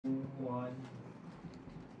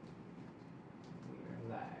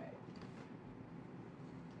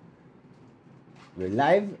We're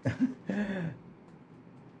live.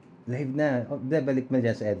 Live na. Oh, balik mo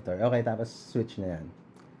dyan sa editor. Okay, tapos switch na yan.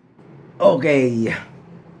 Okay.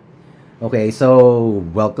 Okay, so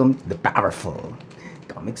welcome to the powerful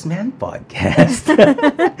Comics Man podcast.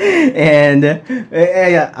 And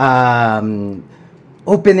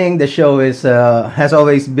opening the show is has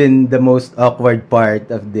always been the most awkward part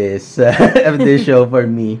of this of this show for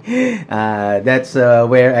me. That's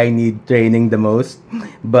where I need training the most.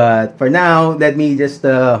 But for now, let me just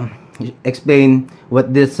explain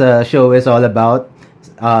what this show is all about.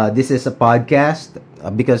 This is a podcast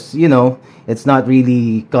because it's not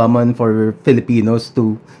really common for Filipinos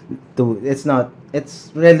to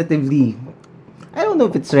it's relatively, I don't know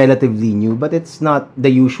if it's relatively new, but it's not the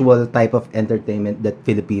usual type of entertainment that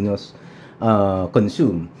Filipinos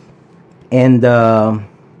consume. And a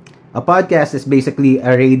podcast is basically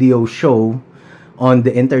a radio show on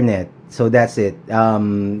the internet. So that's it.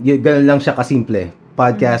 Ganun lang siya kasimple.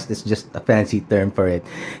 Podcast is just a fancy term for it.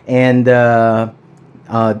 And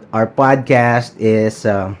our podcast is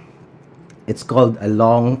it's called a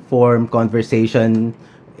long form conversation.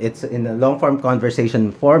 It's in a long form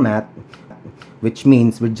conversation format, which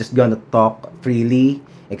means we're just gonna talk freely,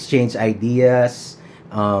 exchange ideas,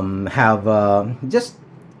 have just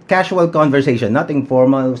casual conversation, nothing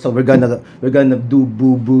formal. So we're gonna do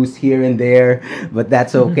boo boos here and there, but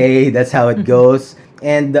that's okay. That's how it goes.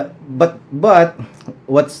 And but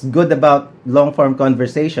what's good about long form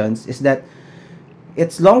conversations is that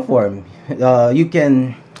it's long form. You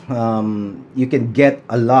can get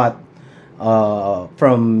a lot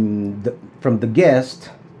from the guest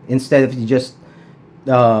instead of just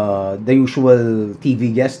the usual TV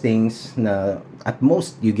guestings na at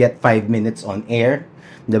most you get 5 minutes on air,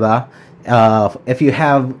 diba? If you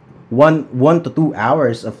have 1 to 2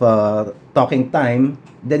 hours of talking time,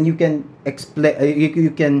 then you can explain, you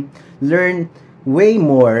can learn way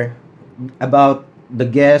more about the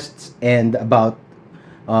guests and about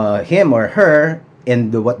him or her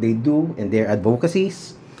and what they do and their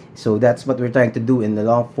advocacies. So that's what we're trying to do in the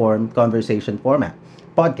long form conversation format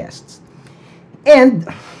podcasts. And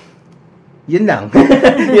yun lang.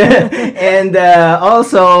 Yeah. And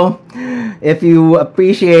also, if you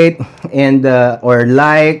appreciate and or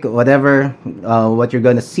like whatever what you're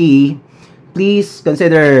gonna see, please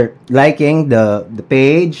consider liking the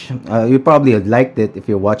page. You probably have liked it if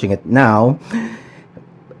you're watching it now.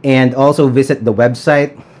 And also visit the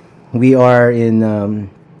website. We are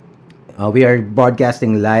we are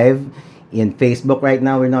broadcasting live in Facebook right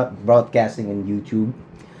now. We're not broadcasting in YouTube.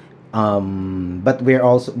 But we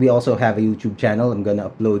also have a YouTube channel. I'm gonna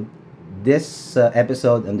upload this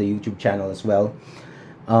episode on the YouTube channel as well.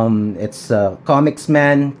 It's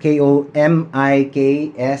Comicsman,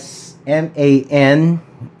 KOMIKSMAN.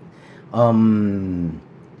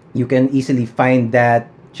 You can easily find that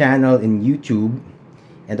channel in YouTube,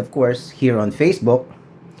 and of course here on Facebook.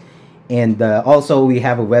 And also we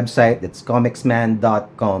have a website that's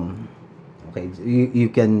comicsman.com. Okay,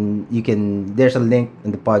 you can there's a link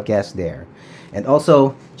in the podcast there. And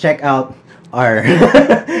also check out our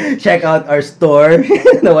check out our store.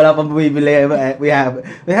 Na wala pang bumibili. We have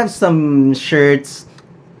some shirts.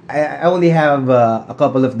 I only have a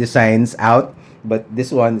couple of designs out, but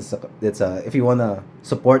this one is if you want to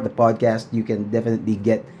support the podcast, you can definitely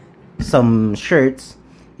get some shirts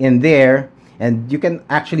in there. And you can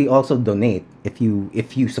actually also donate if you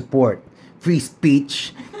support free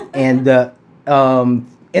speech and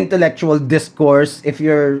intellectual discourse. If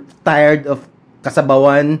you're tired of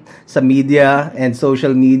kasabawan sa media and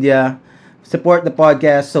social media, support the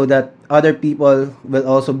podcast so that other people will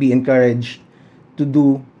also be encouraged to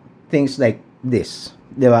do things like this.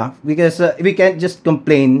 Diba? Because we can't just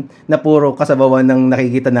complain na puro kasabawan ng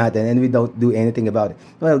nakikita natin and we don't do anything about it.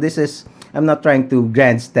 Well, I'm not trying to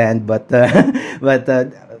grandstand, but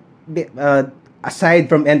aside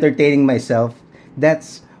from entertaining myself,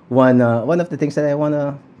 that's one of the things that I want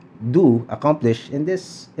to accomplish in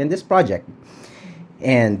this project.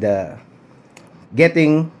 And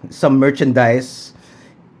getting some merchandise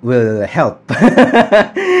will help.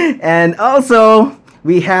 And also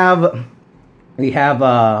we have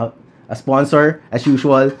a sponsor as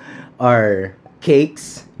usual, our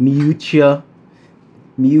cakes, Miucha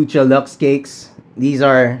Lux Cakes. These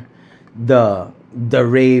are the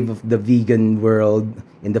rave of the vegan world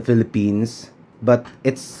in the Philippines, but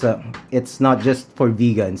it's not just for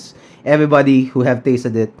vegans. Everybody who have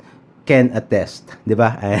tasted it can attest,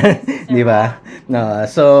 diba? Diba? No,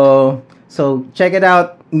 so check it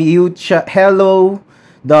out. Miucha,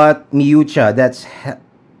 hello.miucha. That's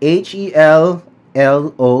HELLO.MIUCCIA.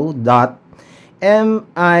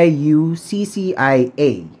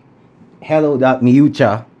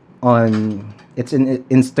 hello.miucha on it's in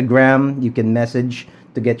Instagram. You can message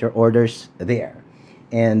to get your orders there.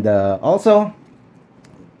 And also,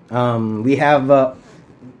 we have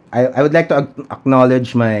I would like to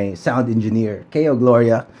acknowledge my sound engineer, Keo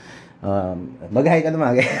Gloria. Mag-hi ka na,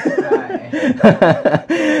 mag.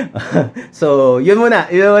 So, yun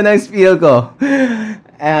muna ang spiel ko.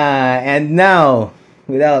 And now,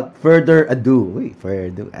 without further ado,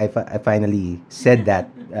 I finally said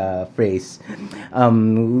that phrase.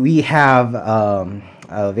 We have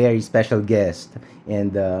a very special guest,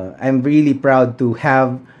 and I'm really proud to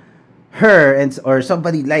have her or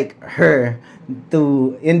somebody like her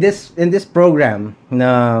to in this program.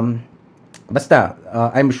 Basta,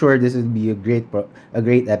 I'm sure this will be a great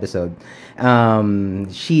episode.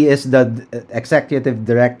 She is the executive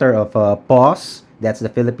director of PAWS. That's the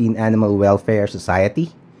Philippine Animal Welfare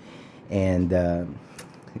Society. And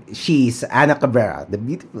she's Anna Cabrera, the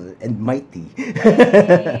beautiful and mighty.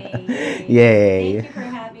 Yay! Yay! Thank you for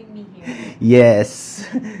having me here. Yes.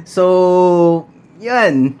 So,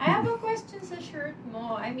 yan. I have a question sa shirt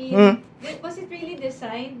mo. I mean, was it really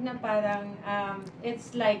designed na parang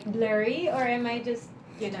it's like blurry, or am I just,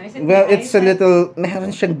 is it Well, it's a little,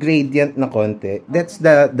 meron siyang gradient na konti. That's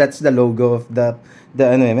the logo of the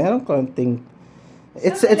meron konting,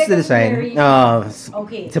 it's the design.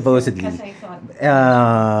 Okay. Supposedly. Because I thought.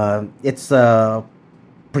 It's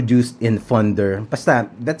produced in Fonder. Basta,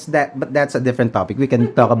 but that's a different topic. We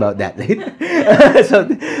can talk about that later. So,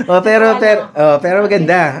 pero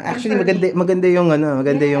maganda. Actually, maganda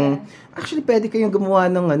yung actually pwede kayong gumawa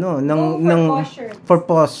for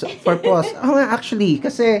PAWS. Actually,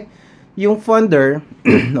 kasi yung Fonder,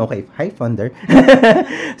 okay, hi Fonder.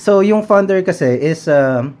 So, yung Fonder kasi is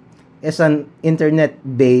an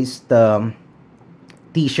internet-based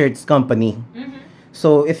t-shirts company. Mm-hmm.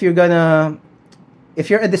 So, if you're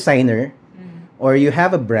a designer or you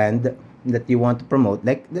have a brand that you want to promote,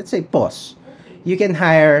 like let's say PAWS, you can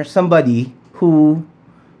hire somebody who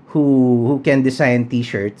can design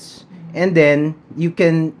t-shirts, and then you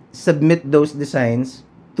can submit those designs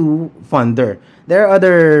to Fonder. There are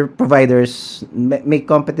other providers, may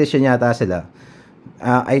competition yata sila.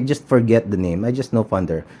 I just forget the name. I just know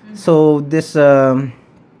Fonder. So this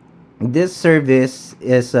service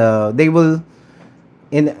is they will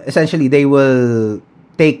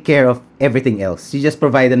take care of everything else. You just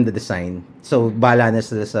provide them the design. So, bahala na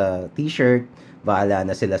sila sa t-shirt, bahala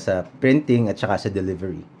na sila sa printing, at saka sa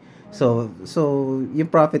delivery. So yung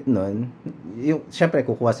profit nun, syempre,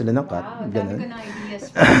 kukuha sila ng cut. Wow, dami ko na ideas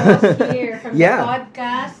from here. From the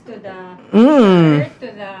podcast to the shirt to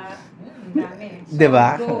the... dami. So, diba?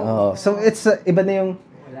 So, it's, iba na yung...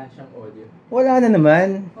 Wala siyang audio. Wala na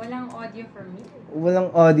naman. Walang audio for me. Walang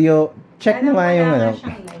audio. Check mo nga yung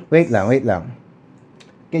Wait lang.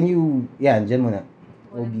 Can you, dyan muna.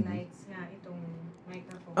 Walang lights nga itong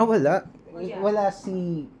microphone. Wala. Yeah. Wala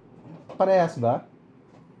si, parehas ba?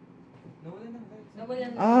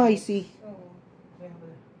 Nawalan ng I lights. see. So,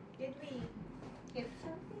 did we get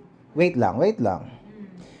something? Wait lang.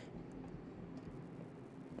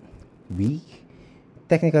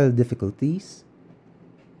 Technical difficulties.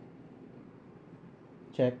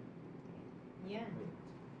 Check. Yeah.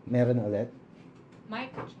 Meron na ulit.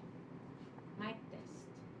 Mic test.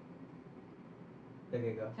 There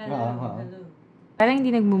you go. Hello. Parang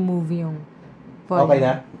hindi nagmo-move yung volume. Okay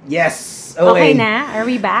na? Yes! Okay na? Are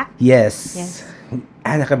we back? Yes.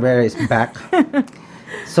 Anna Cabrera is back.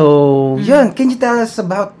 So, yun. Can you tell us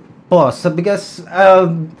about PAWS? So, because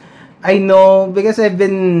I know, because I've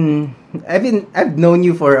known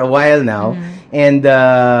you for a while now. And,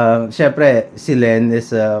 syempre, si Len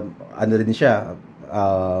is, din siya,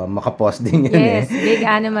 maka-PAWS din yun. Yes, big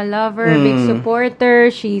animal lover, big supporter.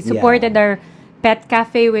 She supported our pet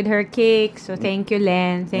cafe with her cake. So, thank you,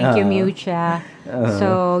 Len. Thank you, Miucha.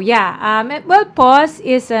 So, well, PAWS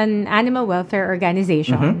is an animal welfare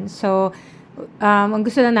organization. So, ang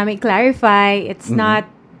gusto lang namin clarify, it's not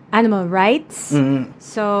animal rights.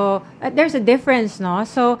 So, there's a difference, no?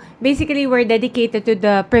 So, basically, we're dedicated to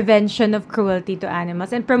the prevention of cruelty to animals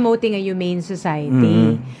and promoting a humane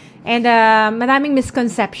society. And maraming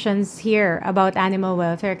misconceptions here about animal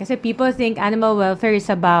welfare kasi people think animal welfare is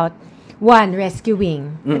about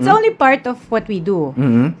rescuing. It's only part of what we do.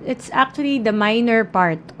 It's actually the minor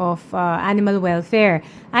part of animal welfare.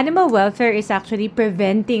 Animal welfare is actually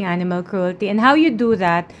preventing animal cruelty, and how you do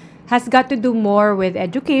that has got to do more with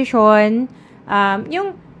education,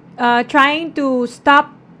 trying to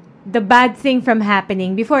stop the bad thing from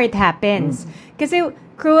happening before it happens. Kasi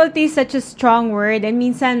cruelty is such a strong word, and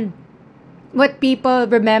minsan what people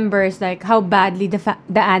remember is like how badly the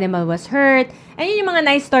animal was hurt. And yun yung mga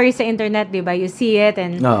nice stories sa internet, di ba? You see it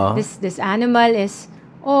and this animal is,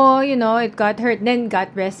 it got hurt, then got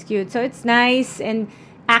rescued. So it's nice and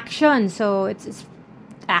action. So it's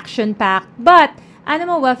action-packed. But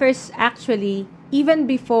animal welfare is actually, even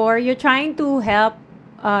before, you're trying to help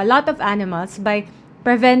a lot of animals by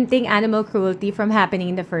preventing animal cruelty from happening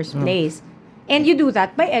in the first place. And you do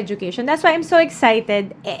that by education. That's why I'm so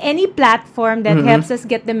excited. Any platform that helps us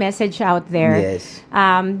get the message out there. Yes.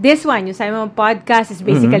 This one, yung Simon Podcast, is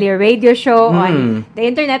basically a radio show on the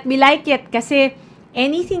internet. We like it kasi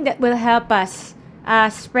anything that will help us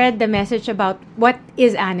spread the message about what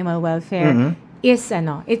is animal welfare is,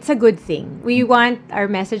 it's a good thing. We want our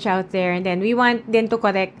message out there, and then we want then to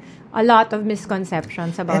correct a lot of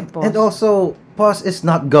misconceptions about PAWS. And also, PAWS is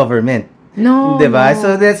not government. No. Diba?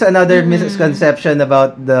 So that's another misconception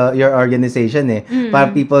about your organization Para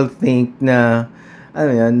people think na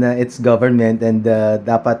na it's government and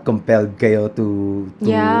dapat compelled kayo to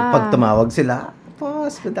pag tumawag sila.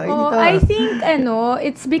 PAWS, punta kayo dito. I think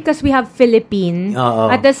it's because we have Philippine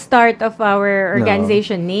at the start of our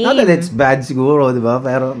organization name. Not that it's bad siguro, diba?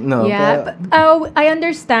 Pero no. Yeah, I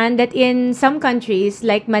understand that in some countries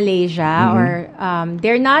like Malaysia or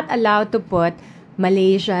they're not allowed to put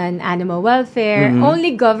Malaysian animal welfare.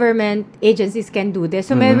 Only government agencies can do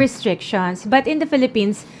this. So may restrictions. But in the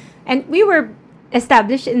Philippines, and we were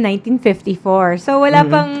established in 1954. So wala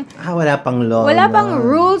pang law. Wala pang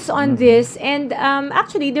rules on this. And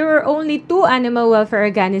actually, there were only 2 animal welfare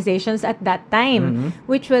organizations at that time,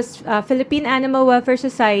 which was Philippine Animal Welfare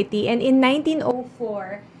Society, and in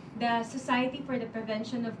 1904, the Society for the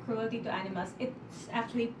Prevention of Cruelty to Animals. It's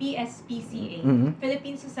actually PSPCA,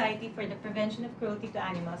 Philippine Society for the Prevention of Cruelty to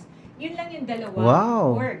Animals. Yun lang yung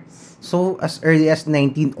dalawang words. So, as early as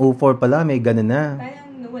 1904 pala, may ganun na.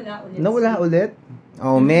 Parang nawala ulit. Nawala ulit?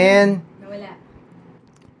 Oh, man. Nawala.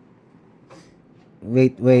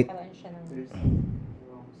 Wait.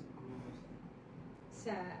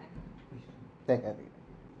 Sa... Teka.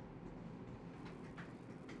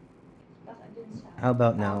 How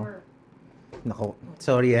about now? Nako,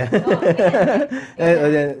 sorry Then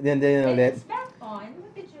ulit. it's back on.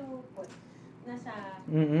 What did you put? Nasa...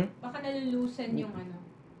 Baka nalulusan yung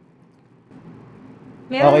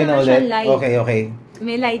Meron okay na ulit? Light. Okay.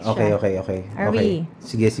 May light siya. Okay. Are we?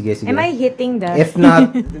 Sige. Am I hitting the... If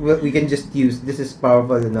not, we can just use... This is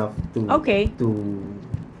powerful enough to... To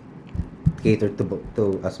cater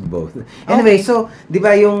to us both. Anyway, so, di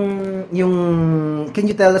ba yung can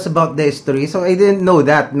you tell us about the history? So, I didn't know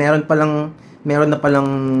that. Meron na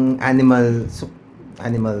palang animal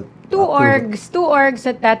two orgs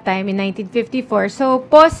at that time in 1954. So,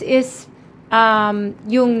 PAWS is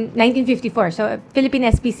yung 1954. So, Philippine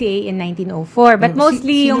SPCA in 1904. But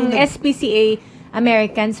mostly yung SPCA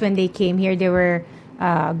Americans, when they came here, they were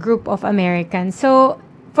a group of Americans. So,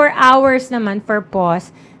 for hours naman for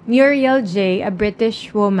PAWS, Muriel J., a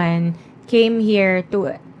British woman, came here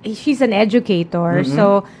she's an educator,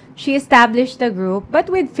 so she established a group, but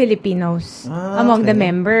with Filipinos among the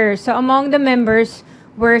members. So among the members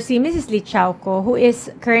were si Mrs. Lichauco, who is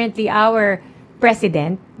currently our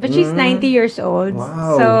president, but she's 90 years old.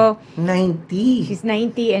 Wow. So 90. She's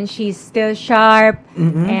 90 and she's still sharp,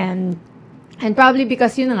 and probably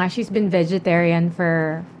because she's been vegetarian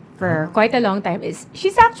for quite a long time.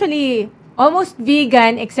 She's actually almost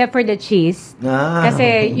vegan except for the cheese.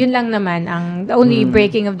 Kasi yun lang naman the only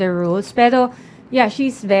breaking of the rules. Pero yeah,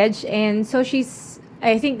 she's veg, and so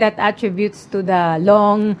I think that attributes to the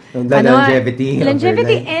longevity,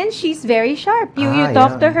 and she's very sharp. You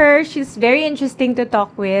talk to her, she's very interesting to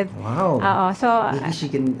talk with. Wow. So maybe she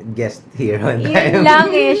can guest here one time. Yun lang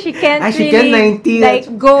she can't she really can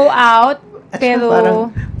 90. Go out.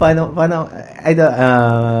 Pero paano I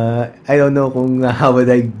don't know kung how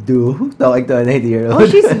would I do talking to a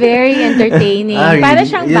 90-year-old. she's very entertaining. Really? Para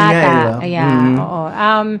siyang bata. Yeah. Oo.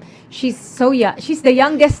 She's so young. She's the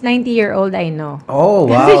youngest 90-year-old I know. Oh,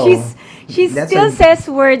 wow. Kasi she still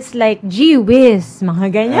says words like gee whiz,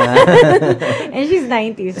 mga ganyan. And she's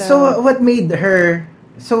 90. So what made her?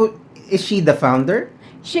 So is she the founder?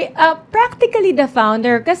 She practically the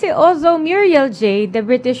founder, kasi although Muriel J., the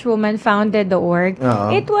British woman, founded the org,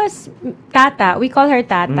 it was Tata, we call her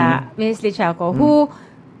Tata, Ms. Lichauco, who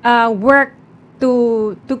worked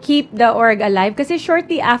to keep the org alive. Kasi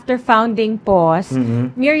shortly after founding PAWS,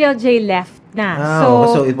 Muriel J. left na.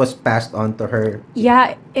 So it was passed on to her.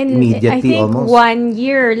 Yeah, immediately, I think almost 1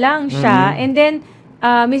 year lang siya, and then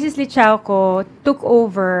Mrs. Lichauco took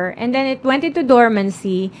over, and then it went into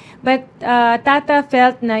dormancy. But Tata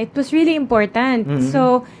felt na it was really important.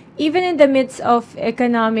 So even in the midst of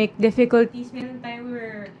economic difficulties, meron tayo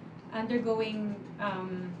we're undergoing,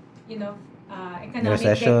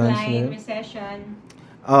 economic decline, recession.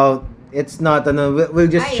 Oh, it's not,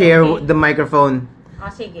 we'll just share the microphone.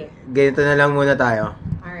 Sige. Ganito na lang muna tayo.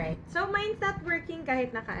 Alright. So, mine's not working kahit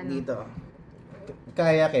naka-ano. Dito.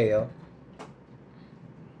 Kaya kayo?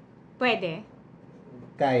 Pwede.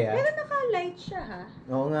 Kaya? Pero naka-light siya, ha?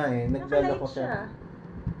 Oo nga eh. Nagdala ko siya.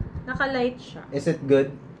 Naka-light siya. Is it good?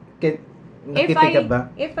 Nakipick up ba?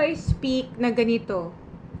 If I speak na ganito,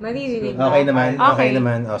 maririnig ba? Okay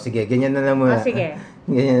naman. O, sige. Ganyan na lang muna. Sige.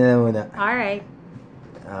 Ganyan na lang muna. Alright.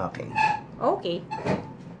 Okay.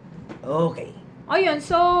 O yun,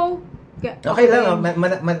 so... Okay lang.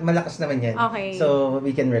 Malakas naman yan. Okay. So,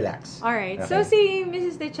 we can relax. Alright. Okay. So, si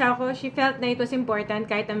Mrs. De Chaco, she felt na it was important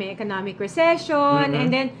kahit na may economic recession. Mm-hmm.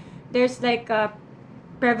 And then, there's like a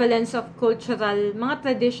prevalence of cultural, mga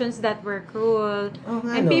traditions that were cruel.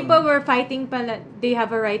 And people were fighting pala, they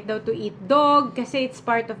have a right daw to eat dog kasi it's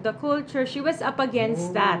part of the culture. She was up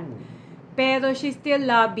against that. Pero she still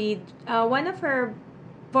lobbied. One of her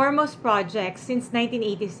foremost projects since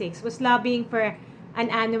 1986 was lobbying for an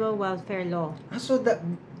animal welfare law. So that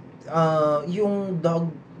yung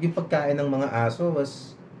pagkain ng mga aso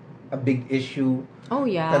was a big issue. Oh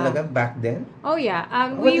yeah. Talaga back then? Oh yeah.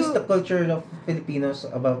 What is the culture of Filipinos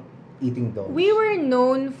about eating dogs? We were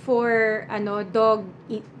known for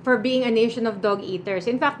for being a nation of dog eaters.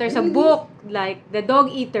 In fact, there's a book like The Dog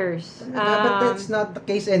Eaters. But that's not the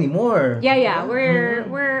case anymore. Yeah.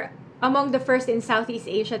 We're among the first in Southeast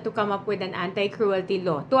Asia to come up with an anti-cruelty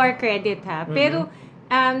law. To our credit, ha. Pero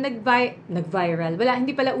nag-viral. Wala,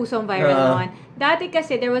 hindi pala usong viral noon. Dati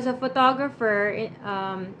kasi there was a photographer,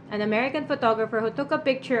 an American photographer who took a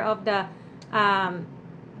picture of the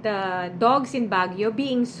dogs in Baguio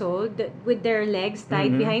being sold with their legs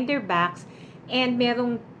tied behind their backs and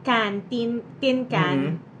merong tin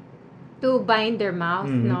can to bind their mouth,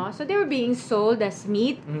 no? So they were being sold as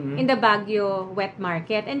meat in the Baguio wet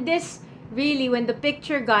market. And this really, when the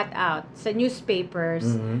picture got out sa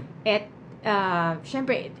newspapers,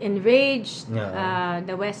 syempre, it enraged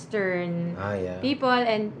the Western people,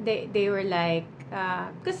 and they were like,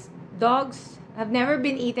 because dogs have never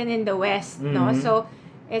been eaten in the West, no? So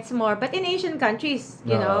it's more, but in Asian countries,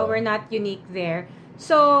 you know, we're not unique there.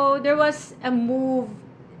 So there was a move,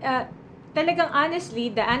 talagang honestly,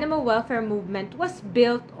 the animal welfare movement was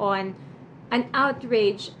built on an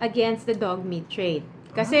outrage against the dog meat trade.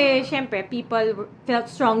 Kasi, syempre, people felt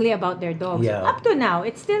strongly about their dogs. Yeah. Up to now,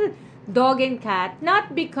 it's still dog and cat,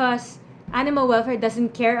 not because animal welfare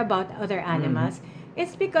doesn't care about other animals.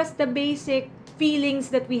 It's because the basic feelings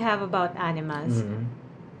that we have about animals,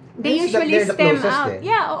 they usually stem out.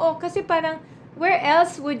 Yeah, kasi parang, where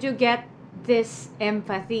else would you get this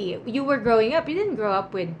empathy? You were growing up, you didn't grow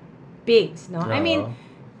up with pigs, no? I mean,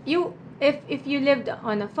 if you lived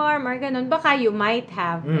on a farm or ganon, baka you might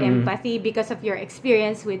have empathy because of your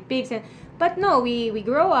experience with pigs. But no, we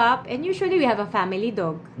grow up and usually we have a family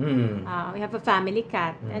dog. We have a family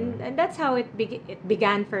cat. And that's how it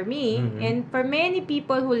began for me. And for many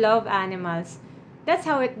people who love animals, that's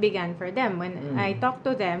how it began for them. When I talk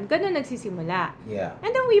to them, ganon nagsisimula. Yeah.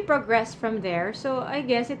 And then we progressed from there. So I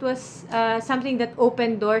guess it was something that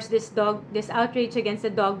opened doors, this outrage against the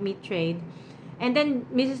dog meat trade. And then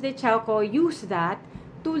Mrs. De Chauco used that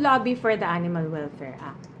to lobby for the Animal Welfare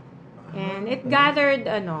Act. And it gathered,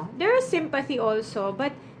 there was sympathy also,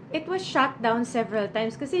 but it was shut down several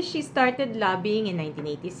times kasi she started lobbying in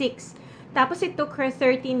 1986. Tapos it took her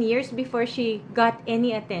 13 years before she got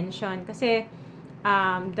any attention kasi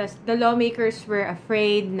the lawmakers were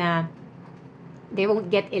afraid na they won't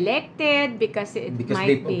get elected because they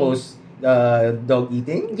oppose dog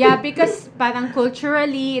eating? Yeah, because parang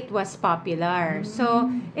culturally it was popular.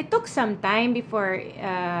 So it took some time before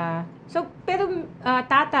pero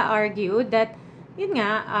Tata argued that yun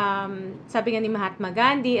nga, sabi nga ni Mahatma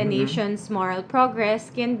Gandhi, a nation's moral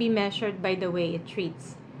progress can be measured by the way it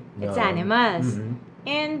treats its animals.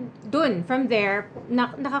 And from there,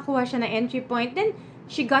 nakakuha siya ng entry point. Then,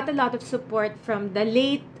 she got a lot of support from the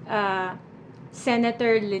late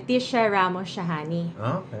Senator Leticia Ramos Shahani.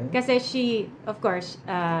 Okay. Kasi she, of course,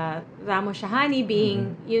 Ramos Shahani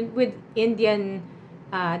being with the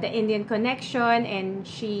Indian connection, and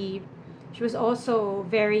she was also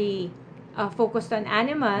very focused on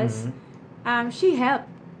animals. She helped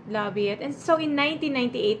lobby it. And so in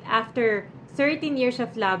 1998, after 13 years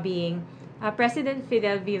of lobbying, President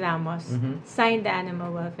Fidel V. Ramos signed the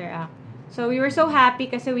Animal Welfare Act. So we were so happy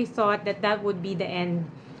kasi we thought that would be the end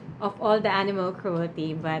of all the animal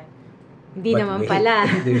cruelty. But Hindi But naman wait, pala.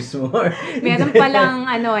 There's more. Meron palang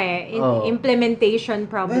Oh. implementation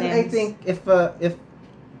problems. Well, I think if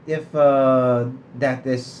that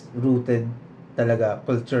is rooted talaga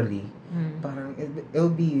culturally, parang it'll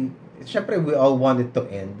be, syempre we all want it to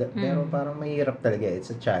end, pero parang mahirap talaga, it's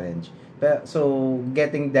a challenge. Pero, so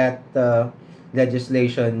getting that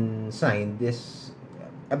legislation signed is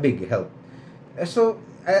a big help. So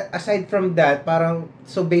aside from that, parang,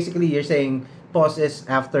 so basically you're saying PAWS is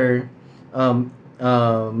after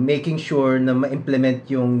making sure na ma-implement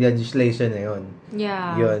yung legislation na yun.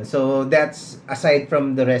 Yeah. Yun. So, that's, aside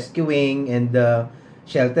from the rescuing and the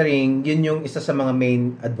sheltering, yun yung isa sa mga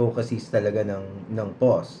main advocacies talaga ng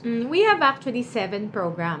PAWS. We have actually 7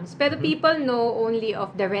 programs. Pero people know only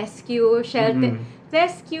of the rescue, shelter,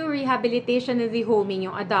 rescue, rehabilitation, and rehoming,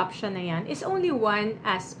 yung adoption na yan, is only one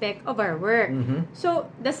aspect of our work.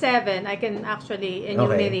 So, the 7, I can actually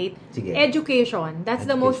enumerate. Sige. Education. That's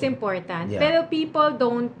the most important. Yeah. Pero people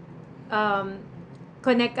don't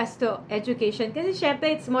connect us to education. Kasi syempre,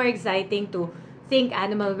 it's more exciting to think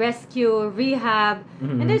animal rescue, rehab,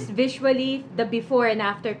 and there's visually the before and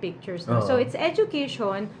after pictures. No? So, it's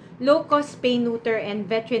education, low-cost spay, neuter, and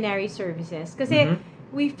veterinary services. Kasi,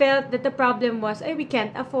 we felt that the problem was, we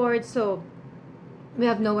can't afford, so we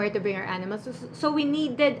have nowhere to bring our animals. So we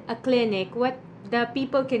needed a clinic what the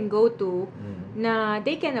people can go to na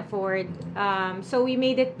they can afford. So we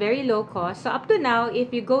made it very low cost. So up to now,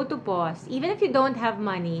 if you go to PAWS, even if you don't have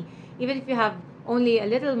money, even if you have only a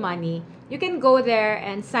little money, you can go there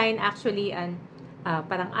and sign actually an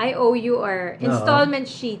parang IOU or installment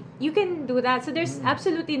sheet. You can do that. So there's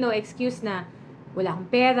absolutely no excuse na wala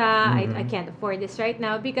akong pera, I can't afford this right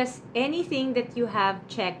now, because anything that you have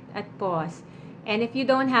checked at PAWS, and if you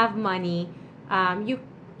don't have money, you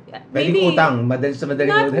maybe utang, madali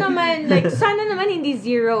not naman, like, sana naman hindi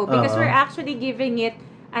zero, because we're actually giving it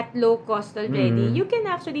at low cost already. You can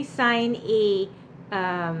actually sign a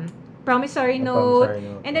promissory note,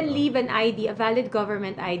 and then leave an ID, a valid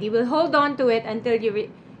government ID. We'll hold on to it until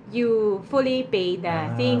you fully pay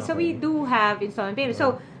the thing. So we do have installment payment.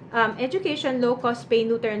 So education, low-cost spay,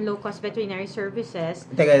 neuter, and low-cost veterinary services.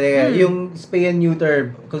 Teka. Yung spay and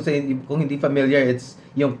neuter, kung hindi familiar, it's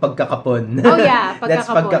yung pagkakapon. Oh yeah, pagkakapon.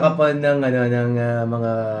 That's pagkakapon ng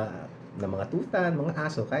mga tutan, mga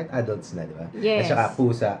aso, kahit adults na, di ba? Yes. At saka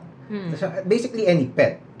pusa. So, basically any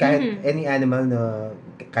pet, kahit any animal na,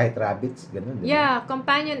 kahit rabbits, ganun. Yeah,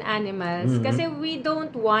 companion animals. Kasi we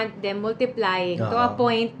don't want them multiplying to a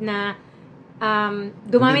point na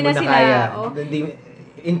dumami na sila. Hindi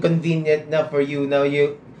inconvenient na for you now,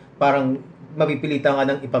 you parang mapipilitan ka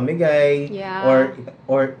ng ipamigay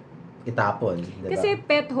or itapon, diba? Kasi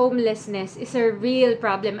pet homelessness is a real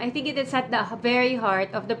problem. I think it is at the very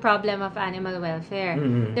heart of the problem of animal welfare.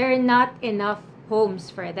 There are not enough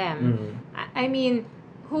homes for them. I mean,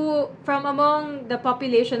 who from among the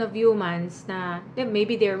population of humans na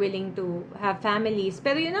maybe they're willing to have families,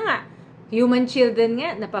 pero yun na nga, human children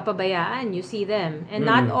nga, napapabayaan, you see them. And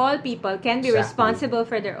not all people can be responsible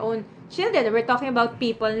for their own children. We're talking about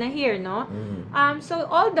people na here, no? So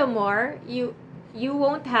all the more, you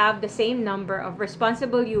won't have the same number of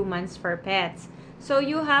responsible humans for pets. So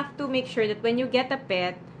you have to make sure that when you get a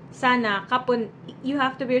pet, sana, kapon, you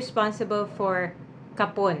have to be responsible for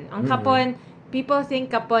kapon. Ang kapon, people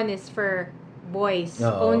think kapon is for boys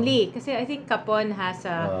only, kasi I think kapon has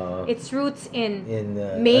its roots in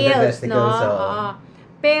males, no?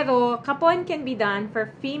 Pero kapon can be done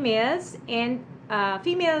for females and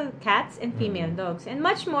female cats and female dogs, and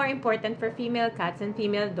much more important for female cats and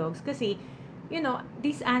female dogs, kasi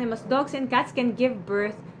these animals, dogs and cats, can give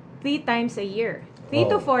birth 3 times a year, 3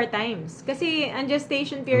 to 4 times, kasi ang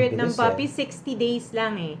gestation period ng puppy 60 days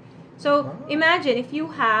lang eh. So imagine if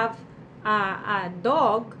you have a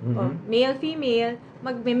dog, or male, female,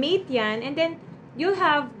 magme-mate yan, and then you'll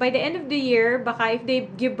have, by the end of the year, baka if they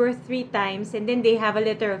give birth 3 times, and then they have a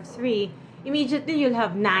litter of 3, immediately you'll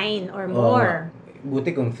have 9 or more.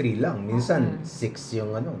 Buti kung 3 lang, minsan 6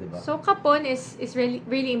 yung diba? So kapon is really,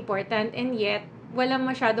 really important, and yet, walang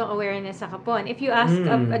masyadong awareness sa kapon. If you ask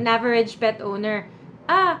an average pet owner,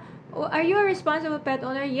 are you a responsible pet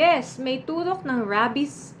owner? Yes, may turok ng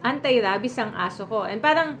rabies, anti-rabies ang aso ko. And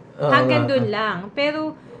parang hanggang dun lang.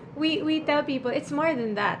 Pero we tell people, it's more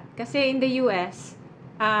than that. Kasi in the US,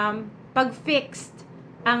 pag fixed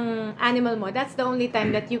ang animal mo, that's the only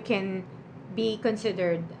time that you can be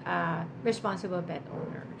considered a responsible pet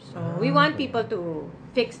owner. So we want people to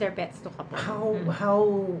fix their pets to kapon. How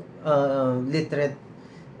literate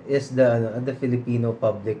is the Filipino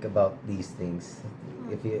public about these things?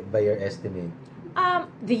 If you, by your estimate?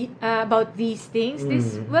 About these things,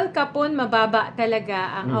 kapon mababa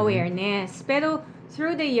talaga ang awareness. Pero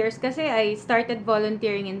through the years, kasi I started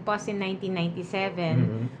volunteering in PAWS in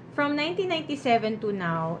 1997. From 1997 to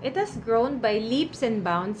now, it has grown by leaps and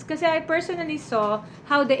bounds kasi I personally saw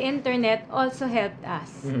how the internet also helped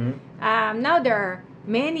us. Now there are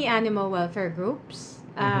many animal welfare groups.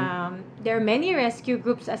 There are many rescue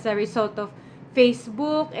groups as a result of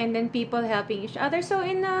Facebook and then people helping each other. So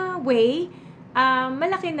in a way,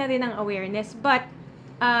 malaki na rin ang awareness. But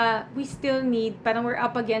we still need, parang we're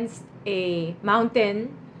up against a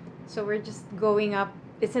mountain. So we're just going up.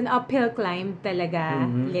 It's an uphill climb talaga,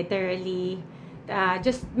 literally.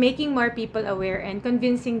 Just making more people aware and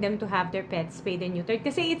convincing them to have their pets spayed and neutered.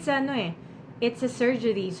 Kasi it's it's a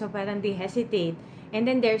surgery. So parang they hesitate. And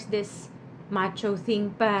then there's this macho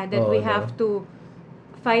thing pa that we have to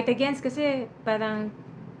fight against kasi parang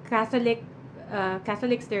Catholics,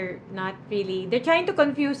 they're not really, they're trying to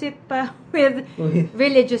confuse it pa with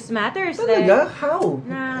religious matters. Talaga? How?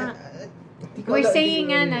 We're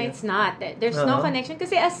saying na it's not. There's no connection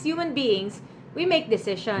kasi as human beings, we make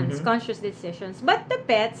decisions, conscious decisions. But the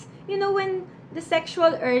pets, when the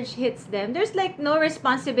sexual urge hits them, there's like no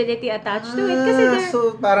responsibility attached to it kasi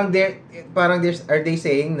so parang are they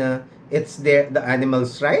saying na it's the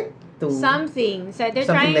animal's right to something. So they're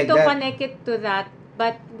trying to connect it to that,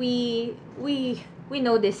 but we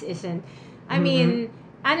know this isn't. I mean,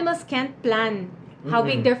 animals can't plan how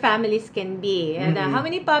big their families can be and how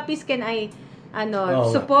many puppies can I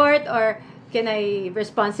support or can I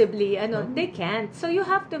responsibly they can't. So you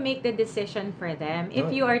have to make the decision for them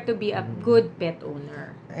if you are to be a good pet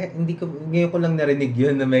owner. Ngayon ko lang narinig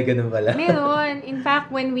yun na may ganun pala. Meron. In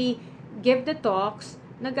fact, when we give the talks,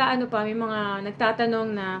 may mga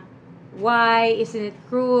nagtatanong na why isn't it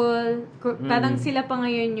cruel? Parang sila pa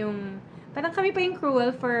ngayon parang kami pa yung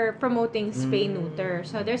cruel for promoting spay-neuter.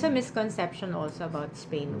 So, there's a misconception also about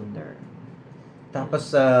spay-neuter.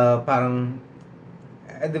 Tapos, parang,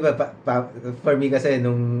 di ba, for me kasi,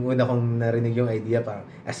 nung una kong narinig yung idea, parang,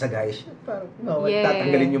 as a guy, parang,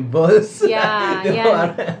 tatanggalin yung balls. Yeah,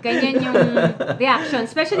 yan. Ganyan yung reaction.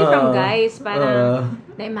 Especially from guys, parang,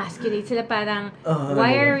 na-emasculate sila, parang,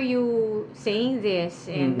 why are you saying this?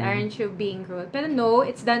 And aren't you being cruel? Pero no,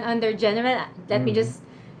 it's done under general, let me just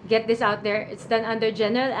get this out there, it's done under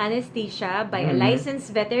general anesthesia by a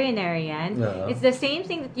licensed veterinarian. It's the same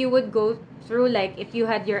thing that you would go through, like if you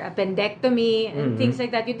had your appendectomy and things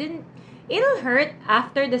like that. It'll hurt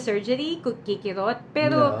after the surgery, kikirot,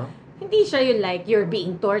 pero hindi siya yung like you're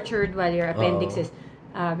being tortured while your appendix is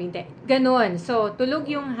ganon. So, tulog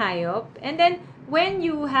yung hayop. And then, when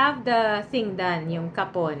you have the thing done, yung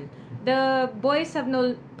kapon, the boys have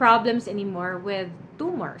no problems anymore with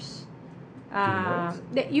tumors.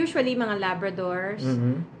 Usually mga Labradors,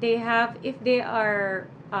 they have, if they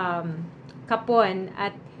are kapon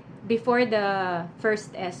at before the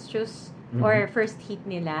first estrus or first heat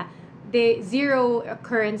nila, zero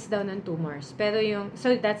occurrence daw ng tumors. Pero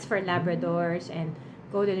so that's for Labradors and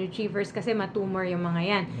Golden Retrievers kasi matumor yung mga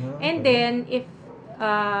yan. And then, if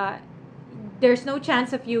there's no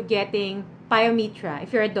chance of you getting pyometra,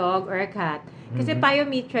 if you're a dog or a cat, kasi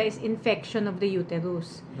pyometra is infection of the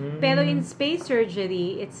uterus. Pero in spay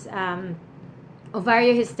surgery, it's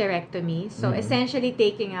ovariohysterectomy. So, essentially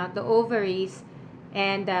taking out the ovaries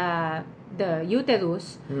and the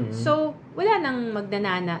uterus. So, wala nang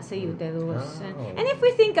magdanana sa uterus. And if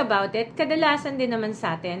we think about it, kadalasan din naman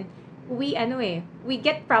sa atin, we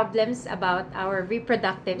get problems about our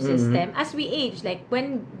reproductive system as we age. Like,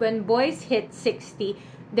 when boys hit 60,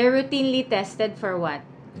 they're routinely tested for what?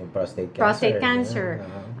 Prostate cancer.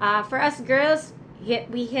 For us girls,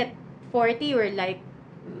 we hit 40, we're like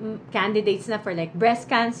candidates na for like breast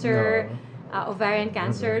cancer, ovarian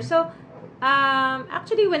cancer. So,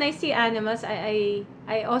 actually, when I see animals, I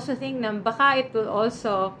also think na baka it will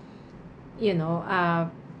also,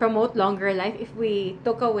 promote longer life if we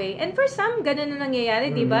took away. And for some, ganun na nangyayari,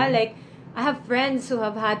 di ba? Like, I have friends who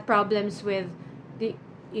have had problems with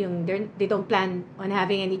they don't plan on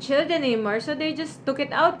having any children anymore, so they just took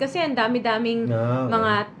it out kasi ang dami-daming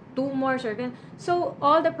mga tumors or ganun. So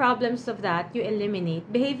all the problems of that you eliminate.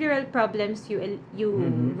 Behavioral problems you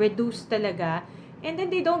reduce talaga, and then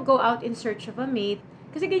they don't go out in search of a mate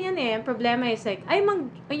kasi ganyan ang problema is like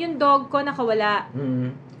yung dog ko nakawala.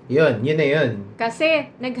 Yun na yun. Kasi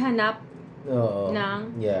naghanap ng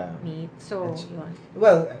mate. So yun.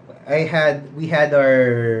 Well, we had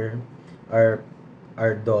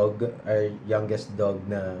our dog, our youngest dog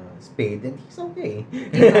na spayed, and he's okay.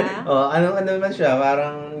 Diba? ano naman siya,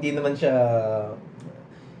 parang hindi naman siya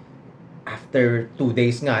after 2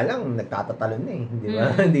 days nga lang, nagtatatalon na eh. Di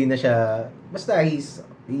ba? Hindi na siya, basta he's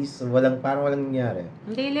parang walang nangyari.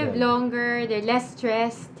 They live longer, they're less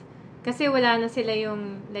stressed. Kasi wala na sila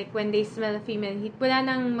yung, like, when they smell a female heat, wala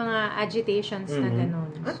nang mga agitations na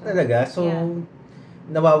gano'n. So, talaga? So,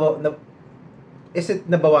 is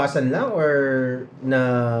it nabawasan lang or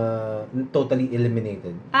na totally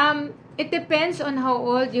eliminated? It depends on how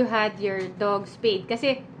old you had your dog spayed.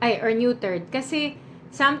 Kasi, or neutered. Kasi,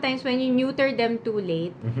 sometimes when you neuter them too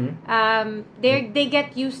late, they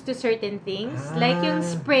get used to certain things. Like yung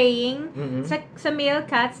spraying. Sa male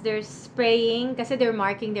cats, they're spraying kasi they're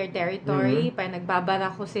marking their territory. Parang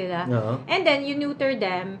nagbabarako sila. And then, you neuter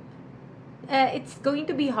them. It's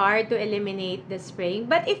going to be hard to eliminate the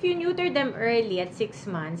spraying. But if you neuter them early at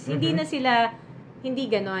 6 months, hindi na sila,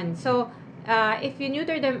 hindi ganon. So, if you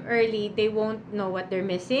neuter them early, they won't know what they're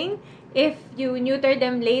missing. If you neuter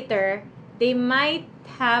them later, they might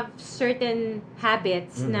have certain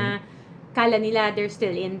habits na kala nila they're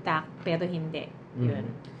still intact pero hindi. Yun.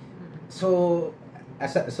 So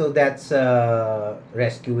that's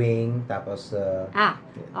rescuing tapos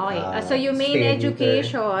okay. So yung main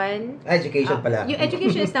education pala. Yung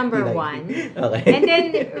education is number 1. Okay. And then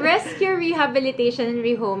rescue, rehabilitation, and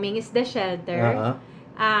rehoming is the shelter.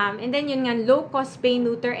 And then yun nga, low-cost spay,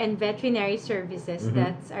 neuter, and veterinary services.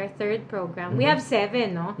 That's our 3rd program. We have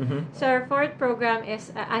 7, no? So our 4th program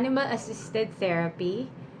is animal-assisted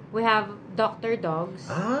therapy. We have doctor dogs.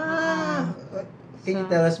 Can you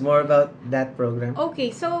tell us more about that program?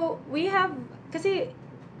 Okay, so we have, kasi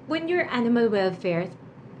when you're animal welfare,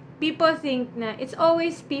 people think na it's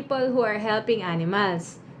always people who are helping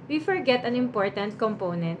animals. We forget an important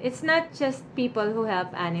component. It's not just people who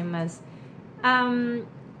help animals.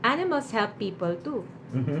 Animals help people too.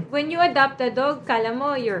 When you adopt a dog, kala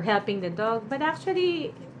mo you're helping the dog, but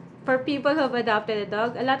actually, for people who have adopted a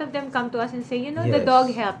dog, a lot of them come to us and say, the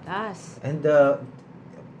dog helped us. And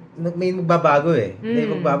may magbabago eh. May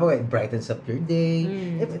magbabago eh. It brightens up your day.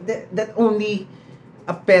 That only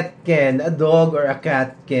a pet can, a dog or a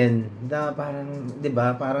cat can. Parang, 'di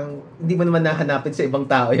ba? Parang hindi mo naman nahanapin sa ibang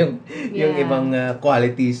tao yung ibang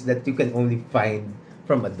qualities that you can only find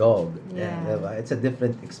from a dog. Diba? It's a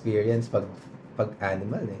different experience pag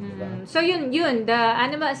animal eh, diba? So yun, the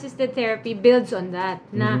animal assisted therapy builds on that.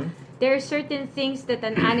 Na there are certain things that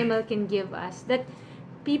an animal can give us that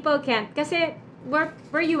people can't. Kasi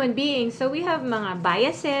we're human beings, so we have mga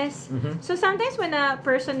biases. So sometimes when a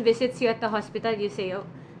person visits you at the hospital, you say,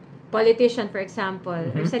 politician for example,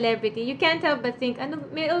 or celebrity, you can't help but think,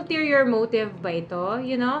 may ulterior motive ba ito?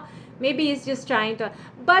 Maybe he's just trying to...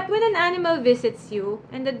 But when an animal visits you,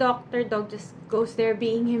 and the dog just goes there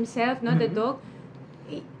being himself, the dog,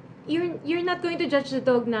 you're not going to judge the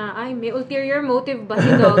dog na, may ulterior motive ba si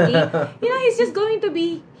doggy? He's just going to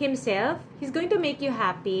be himself. He's going to make you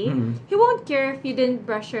happy. He won't care if you didn't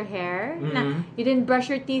brush your hair, na you didn't brush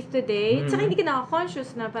your teeth today. Tsaka hindi ka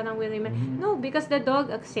naka-conscious na parang no, because the dog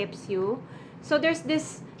accepts you. So there's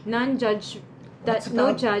this no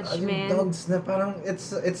judgment. Dogs na parang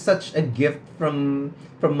it's such a gift from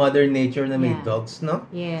Mother Nature na may dogs, no?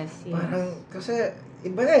 Yes. Parang kasi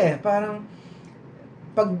iba parang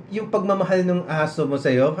yung pagmamahal ng aso mo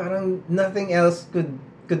sa'yo, parang nothing else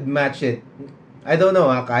could match it. I don't know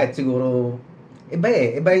kahit siguro iba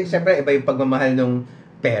siyempre iba yung pagmamahal ng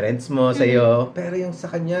parents mo sa'yo, pero yung sa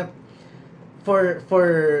kanya for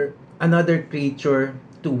another creature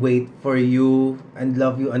to wait for you and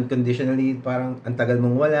love you unconditionally, parang ang tagal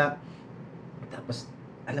mong wala, tapos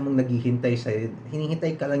alam mong naghihintay sa'yo,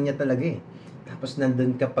 hinihintay ka lang niya talaga eh, tapos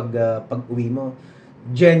nandun ka pag uwi mo,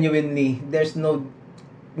 genuinely, there's no,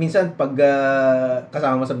 minsan pag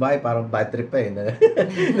kasama mo sa bahay, parang bad trip pa eh,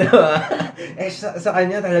 diba? Sa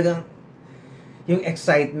kanya talagang yung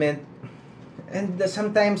excitement, and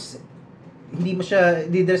sometimes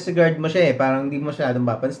hindi disregard mo siya eh, parang hindi mo masyadong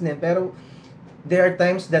mapansinin, pero there are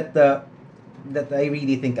times that I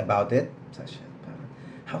really think about it.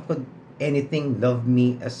 How could anything love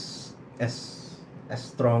me as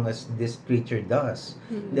strong as this creature does?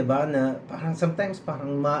 'Di ba? Na parang sometimes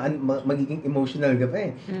parang magiging emotional ka pa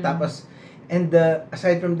eh. Tapos and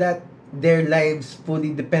aside from that, their lives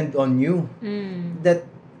fully depend on you. That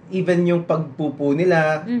even yung pagpupo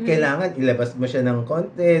nila, kailangan ilabas mo siya ng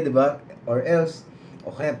konti, 'di ba? Or else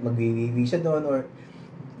okay, magwiwiwi siya doon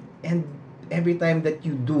and every time that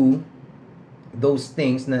you do those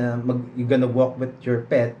things na you're gonna walk with your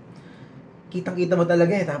pet, kitang-kita mo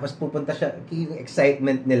talaga eh. Tapos pupunta siya, yung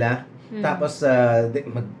excitement nila. Tapos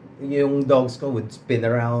yung dogs ko would spin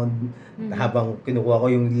around habang kinukuha ko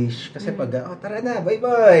yung leash. Kasi pag, tara na,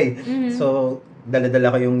 bye-bye. So,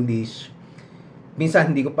 dala-dala ko yung leash.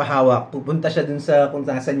 minsan hindi ko pa hawak. Pupunta siya dun sa kung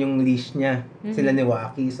saan yung leash niya. Sila ni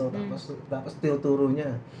Waki. So, tapos tinuturo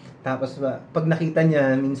niya. Tapos, pag nakita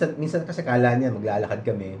niya, minsan kasi kala niya, maglalakad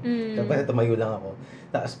kami. Tapos, tumayo lang ako.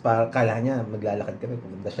 Tapos, kala niya, maglalakad kami.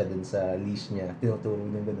 Pupunta siya dun sa leash niya. Tinuturo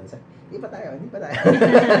niya gano'n. Hindi pa tayo.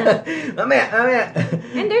 Mamaya.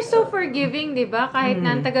 And they're so forgiving, di ba? Kahit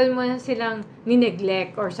nantagal mo na silang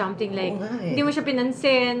nineglect or something like, hindi mo siya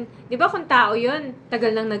pinansin. Di ba kung tao yun,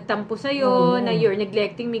 tagal nang nagtampo sa'yo, na you're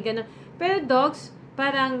neglecting me, gano'n. Pero dogs,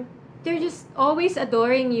 parang, they're just always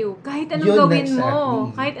adoring you. Kahit anong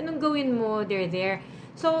gawin mo, they're there.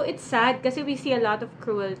 So, it's sad kasi we see a lot of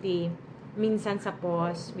cruelty. Minsan sa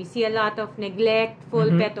PAWS. We see a lot of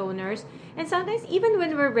neglectful pet owners. And sometimes, even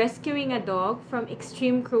when we're rescuing a dog from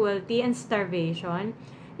extreme cruelty and starvation,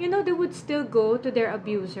 they would still go to their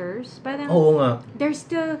abusers. Parang, they're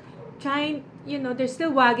still trying, they're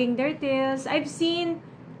still wagging their tails. I've seen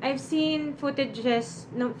footage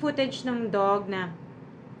ng dog na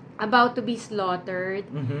about to be slaughtered,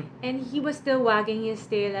 and he was still wagging his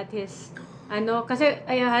tail at his, kasi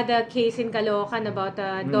I had a case in Caloocan about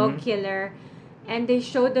a dog killer, and they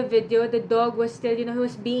showed the video, the dog was still, he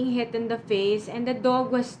was being hit in the face, and the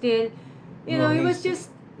dog was still,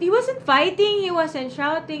 he wasn't fighting, he wasn't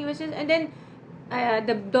shouting, and then,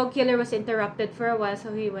 the dog killer was interrupted for a while,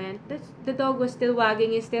 so he went, the dog was still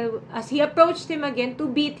wagging his tail as he approached him again to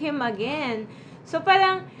beat him again. So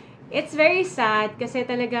parang, it's very sad kasi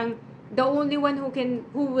talagang the only one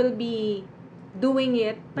who will be doing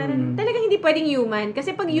it, parang talagang hindi pwedeng human.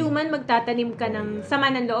 Kasi pag human, magtatanim ka ng sama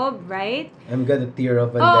ng loob, right? I'm gonna tear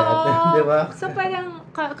up on that. Diba? So parang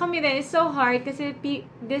kami rin, it's so hard kasi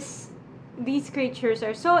these creatures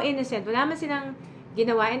are so innocent. Wala man silang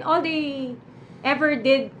ginawa. And all they ever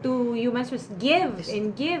did to humans was give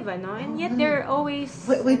and give, And yet they're always...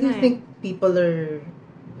 Why do you think people are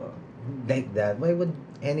like that? Why would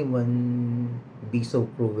anyone be so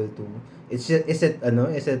cruel to? Is it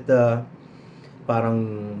parang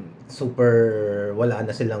super wala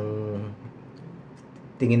na silang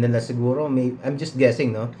tingin nila siguro. I'm just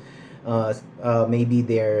guessing, no? Maybe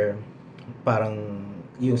they're parang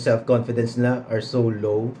yung self-confidence nila are so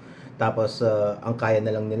low. Tapos ang kaya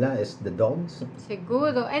na lang nila is the dogs.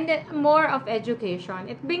 Siguro. And then more of education.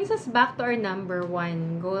 It brings us back to our number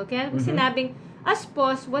one goal. Kaya sinabing, as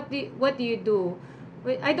PAWS, what do you do?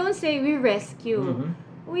 I don't say we rescue.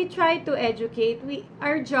 We try to educate.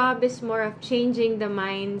 Our job is more of changing the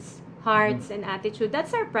minds, hearts, and attitude.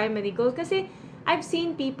 That's our primary goal. Kasi I've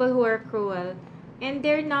seen people who are cruel, and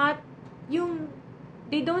they're not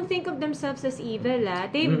they don't think of themselves as evil.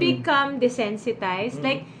 They become desensitized.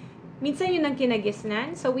 Like, minsan yun ang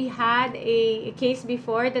kinagisnan. So we had a case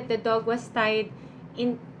before that the dog was tied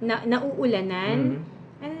in nauulanan,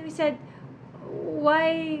 and we said,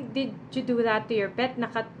 why did you do that to your pet?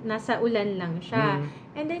 Nasa ulan lang siya.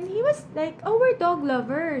 And then he was like, we're dog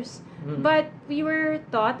lovers. But we were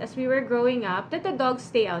taught as we were growing up that the dogs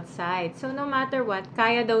stay outside. So no matter what,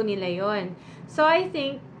 kaya daw nila yon. So I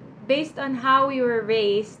think, based on how we were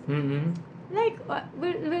raised, like,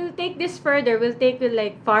 we'll take this further. We'll take with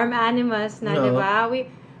like farm animals na, diba?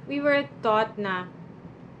 We were taught na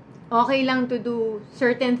okay lang to do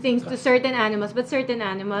certain things to certain animals, but certain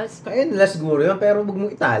animals... Kaya nila siguro yun, pero huwag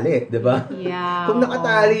mong itali, di ba? Yeah. Kung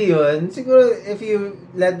nakatali yun, siguro if you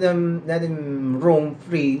let them roam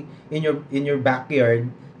free in your backyard,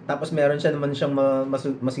 tapos meron siya naman siyang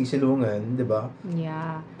masisilungan, di ba?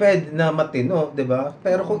 Yeah. Pwede na matino, di ba?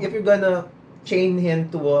 Pero kung if you're gonna chain him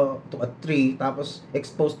to a tree, tapos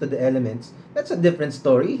exposed to the elements, that's a different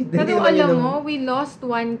story. Pero alam mo, we lost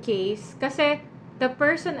one case kasi the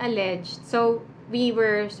person alleged, so we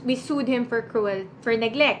sued him for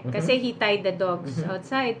neglect kasi he tied the dogs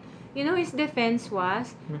outside. His defense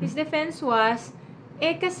was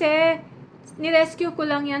kasi nirescue ko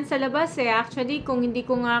lang yan sa labas Actually, kung hindi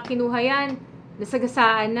ko nga kinuha yan,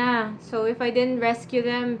 nasagasaan na. So if I didn't rescue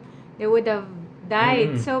them, they would have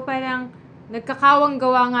died. So parang nagkakawang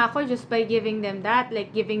gawa nga ako just by giving them that,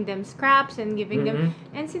 like giving them scraps and giving them,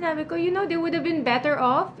 and sinabi ko, they would have been better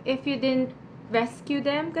off if you didn't rescue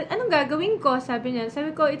them. Anong gagawin ko? Sabi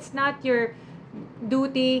ko, it's not your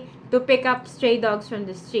duty to pick up stray dogs from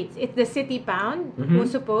the streets. It's the city pound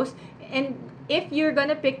who's supposed. And if you're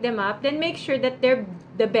gonna pick them up, then make sure that they're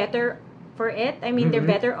the better for it. I mean, they're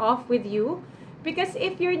better off with you. Because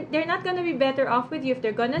if they're not gonna be better off with you, if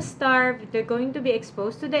they're gonna starve, if they're going to be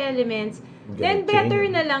exposed to the elements, then better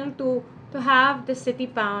na lang to have the city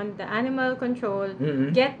pound, the animal control,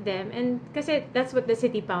 get them. And kasi that's what the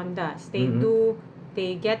city pound does.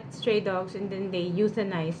 They get stray dogs and then they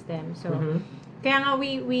euthanize them. So, kaya nga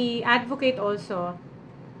we advocate also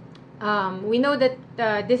we know that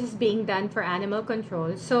this is being done for animal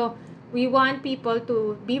control. So, we want people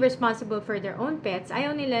to be responsible for their own pets.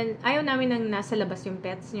 Ayaw namin nang nasa labas yung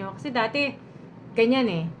pets nyo. Kasi dati, ganyan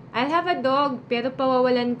eh. I'll have a dog, pero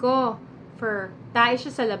pawawalan ko for tayo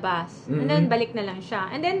siya sa labas. And then, balik na lang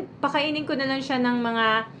siya. And then, pakainin ko na lang siya ng mga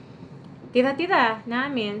tira-tira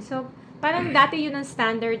namin. So, parang dati yun ang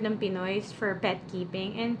standard ng Pinoys for pet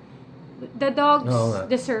keeping. And the dogs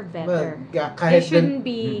deserve better. Well, they shouldn't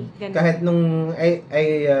be ganun. Kahit nung I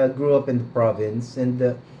grew up in the province and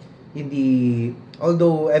hindi,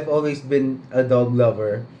 although I've always been a dog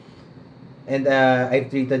lover and I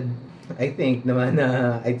treated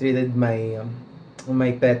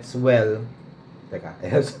my pets well. Teka, I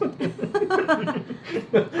have something.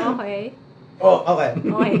 Okay. Oh, okay.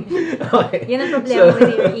 Okay. Yan ang problema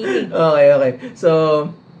when you're eating. Okay.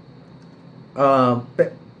 So,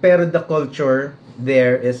 pero the culture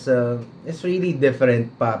there is really different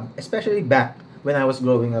pa, especially back when I was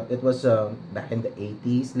growing up. It was back in the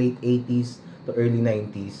 80s, late 80s to early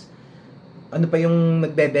 90s. Ano pa yung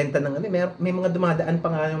nagbebenta ng may mga dumadaan pa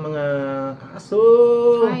nga yung mga aso.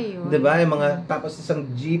 'Di ba? Yung mga tapos isang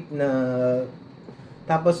jeep na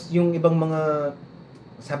tapos yung ibang mga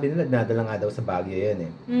sabi nila nadala nga daw sa Baguio yan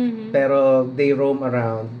eh. Pero they roam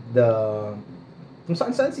around kung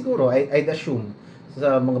saan siguro I'd assume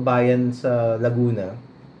sa mga bayan sa Laguna.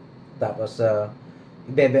 Tapos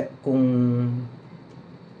kung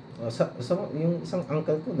yung isang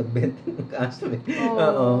uncle ko nagbenta ng aso eh.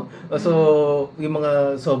 Oo. So yung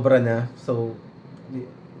mga sobra na. So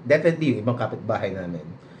definitely yung ibang kapitbahay namin.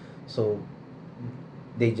 So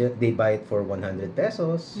they buy it for 100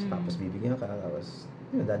 pesos tapos bibigyan ka tapos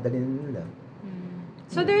dadalhin nila.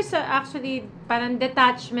 So there's actually parang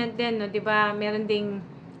detachment din, no, 'di ba? Meron ding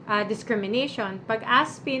discrimination. Pag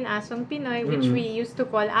Aspin, asong Pinoy, which we used to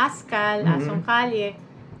call Askal, asong Kalye,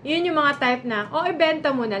 yun yung mga type na,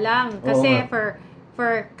 ibenta mo na lang. Kasi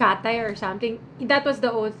for katay or something, that was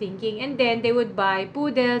the old thinking. And then, they would buy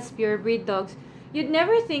poodles, pure breed dogs. You'd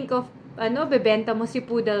never think of, bebenta mo si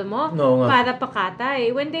poodle mo para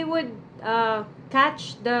pakatay. When they would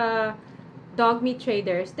catch the dog meat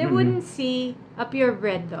traders, they wouldn't see a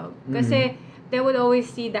purebred dog. Kasi, they would always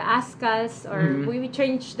see the Askals or we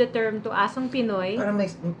change the term to Asong Pinoy.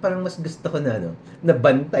 Parang mas gusto ko na, na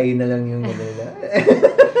bantay na lang yung nila.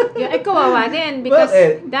 Yeah, kawawa din because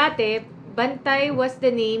dati, bantay was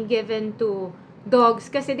the name given to dogs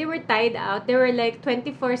kasi they were tied out. They were like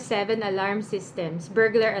 24/7 alarm systems,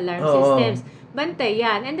 burglar alarm systems. Bantay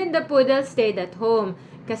yan. And then the poodle stayed at home.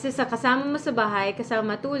 Kasi sa kasama mo sa bahay,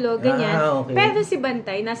 kasama matulog, ganyan. Okay. Pero si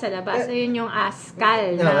Bantay nasa labas. Ayun yung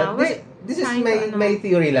Askal. This is my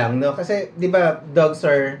theory lang, no? Kasi, di ba, dogs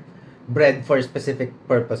are bred for specific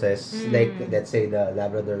purposes. Like, let's say, the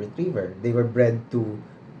Labrador Retriever. They were bred to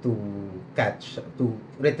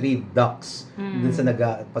retrieve ducks. Dun sa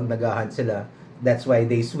pag nag-hunt sila, that's why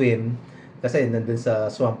they swim. Kasi nandun sa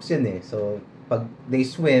swamps yun eh. So, pag they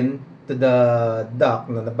swim to the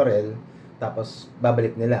duck na nabarel, tapos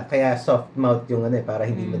babalik nila. Kaya soft mouth yung para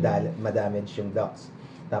hindi madamage yung ducks.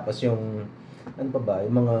 Tapos yung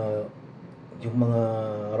yung mga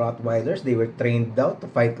Rottweilers, they were trained out to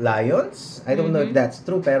fight lions. I don't know if that's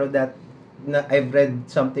true, pero I've read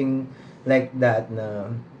something like that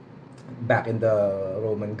na back in the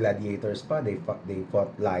Roman gladiators pa, they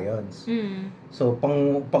fought lions. So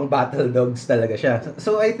pang battle dogs talaga siya.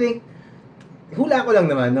 So I think hula ko lang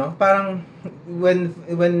naman, no? Parang when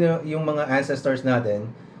yung mga ancestors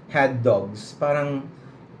natin had dogs, parang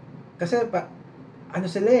kasi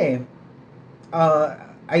sila eh.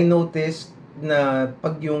 I noticed na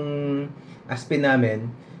pag yung Aspin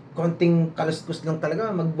namin, konting kaluskus lang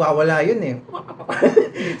talaga, magwawala yun eh.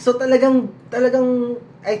 So talagang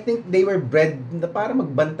I think they were bred na para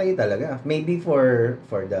magbantay talaga. Maybe for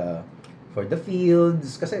the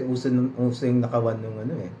fields kasi uso yung nakawan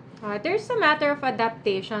ng there's a matter of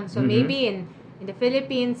adaptation. So maybe in the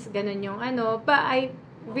Philippines, ganun yung but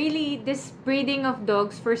this breeding of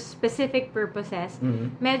dogs for specific purposes,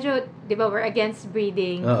 medyo, di ba, we're against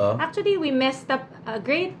breeding. Actually, we messed up a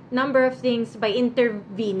great number of things by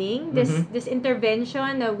intervening. This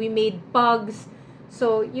intervention, we made pugs.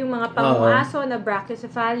 So, yung mga panguaso na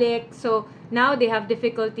brachycephalic. So, now they have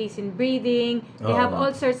difficulties in breeding. They have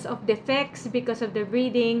all sorts of defects because of the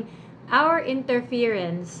breeding. Our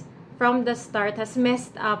interference from the start has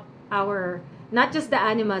messed up not just the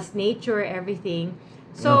animals, nature, everything.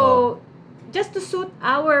 So, just to suit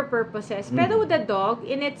our purposes. Pero the dog,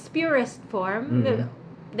 in its purest form,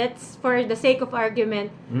 that's for the sake of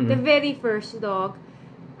argument, the very first dog,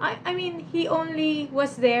 I mean, he only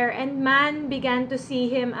was there and man began to see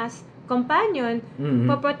him as companion,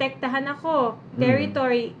 poprotektahan ako.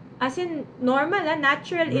 Territory, as in normal,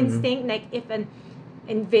 natural instinct, like if an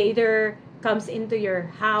invader comes into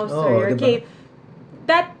your house or your cave,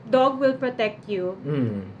 that dog will protect you.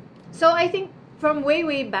 So I think from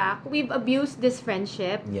way back, we've abused this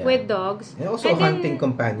friendship with dogs. And also hunting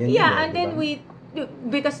companion. Yeah, and then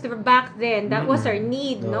because back then, that was our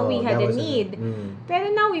need, no? We had a need.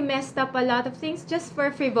 Pero now we messed up a lot of things just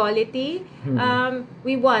for frivolity.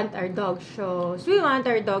 We want our dog shows. We want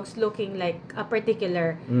our dogs looking like a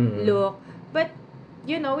particular look. But,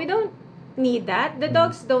 we don't need that. The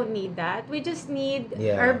dogs don't need that. We just need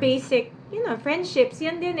our basic, friendships.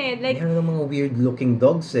 Yan din eh. Like, meron ng mga weird-looking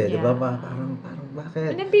dogs eh. Diba? Parang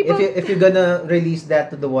bakit? If you're gonna release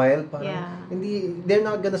that to the wild, parang they're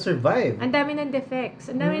not gonna survive. Ang dami ng defects.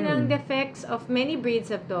 Ang dami ng defects of many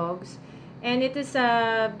breeds of dogs. And it is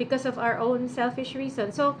because of our own selfish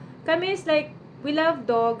reasons. So, kami is like, we love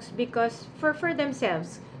dogs because for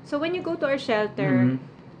themselves. So, when you go to our shelter,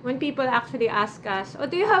 when people actually ask us,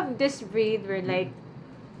 do you have this breed? We're like,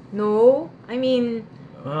 no. I mean,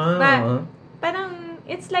 but parang,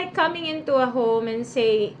 it's like coming into a home and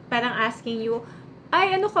parang asking you,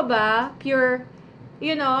 ay, ano ka ba? Pure,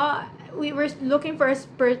 we were looking for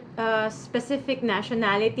a specific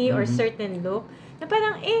nationality or certain look. Na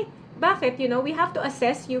parang, bakit? We have to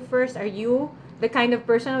assess you first. Are you the kind of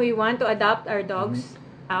person we want to adopt our dogs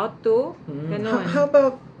out to? How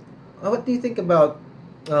about, what do you think about,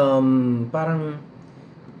 parang,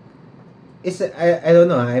 I don't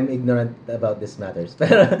know, I'm ignorant about these matters.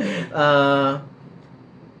 Pero,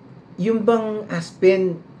 yung bang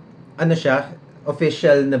Aspen, siya,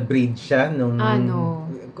 official na breed siya nung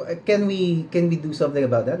can we do something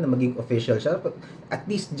about that na maging official siya, at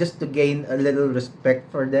least just to gain a little respect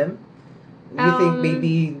for them? You think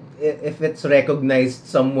maybe if it's recognized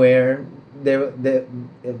somewhere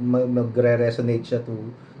magre-resonate siya to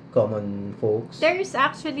common folks? There's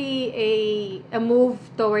actually a move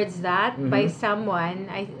towards that by someone,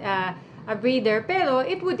 a breeder, pero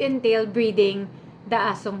it would entail breeding the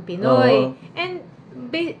asong Pinoy. And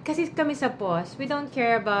kasi kami sa PAWS, we don't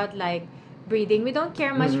care about like breeding. We don't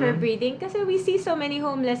care much for breeding kasi we see so many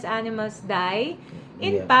homeless animals die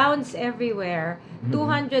in pounds everywhere.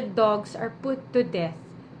 200 dogs are put to death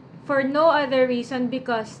for no other reason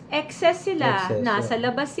because excess sila. Nasa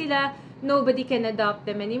labas sila. Nobody can adopt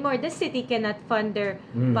them anymore. The city cannot fund their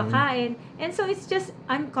pakain. And so it's just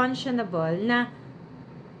unconscionable na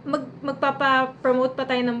magpapa-promote pa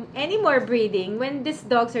tayo ng any more breeding when these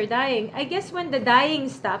dogs are dying. I guess when the dying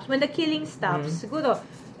stops, when the killing stops, siguro,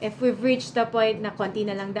 if we've reached the point na konti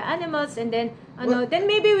na lang the animals and then, then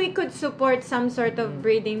maybe we could support some sort of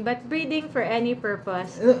breeding. But breeding for any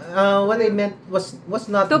purpose. What I meant was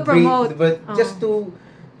not to promote, but just to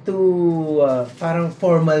parang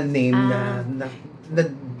formal name na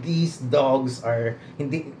these dogs are,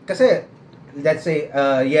 hindi, kasi, let's say,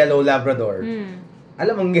 yellow Labrador.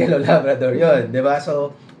 Alam mong yellow Labrador yun, di ba?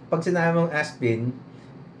 So, pag sinabi mong Aspen,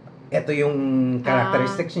 ito yung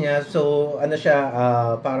characteristics niya. So, siya,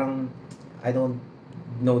 parang, I don't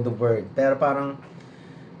know the word, pero parang,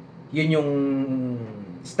 yun yung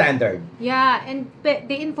standard. Yeah, and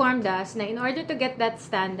they informed us na in order to get that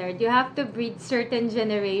standard, you have to breed certain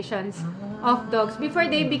generations of dogs before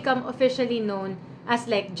they become officially known as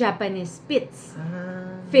like Japanese Spitz.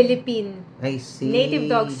 Philippine native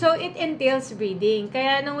dogs. So, it entails breeding.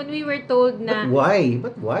 Kaya when we were told na...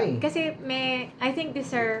 But why? Kasi I think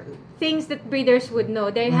these are things that breeders would know.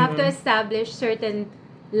 They have to establish certain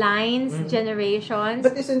lines, generations.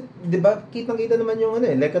 But di ba, kitang-kita naman yung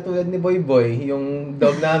like katulad ni Boy Boy, yung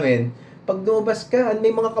dog namin. Pag lumabas ka,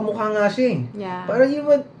 may mga kamukha nga siya eh. Yeah.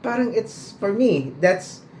 Parang it's, for me, that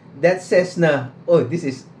says na, this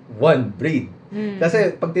is one breed.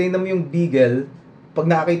 Kasi pag tinignan mo yung Beagle, pag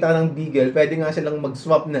nakakita ng Beagle, pwede nga silang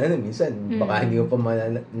mag-swap na minsan. Baka hindi mo pa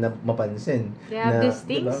mapansin. They have these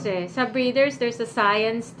things Sa breeders, there's a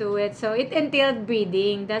science to it. So, it entailed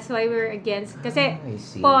breeding. That's why we're against. Kasi,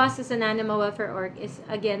 PAWS as an animal welfare org is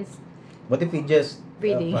against what if we just,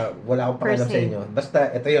 breeding. Wala akong pakialam sa inyo. Basta,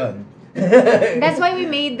 ito yon. That's why we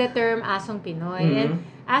made the term Asong Pinoy. And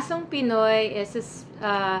Asong Pinoy is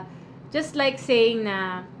just like saying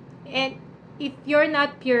na, if you're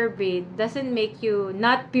not pure breed, doesn't make you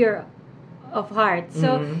not pure of heart.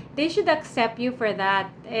 So, they should accept you for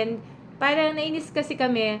that. And parang nainis kasi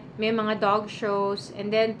kami, may mga dog shows,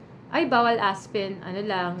 and then, bawal Aspen,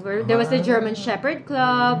 there was the German Shepherd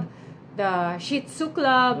Club, the Shih Tzu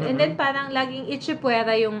Club, and then parang laging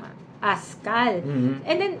itchipuera yung Askal.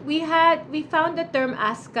 And then, we found the term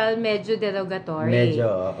Askal medyo derogatory.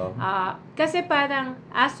 Medyo, kasi parang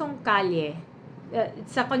asong kalye.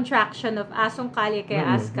 it's a contraction of asong kalye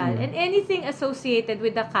kaya askal. And anything associated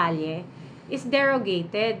with the kalye is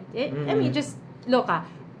derogated. I mean, just look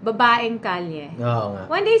babaeng kalye. Oo nga.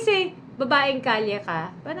 When they say babaeng kalye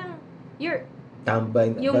ka, parang you're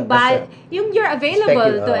tambay yung you're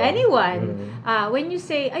available to anyone. When you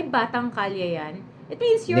say ay batang kalye yan, it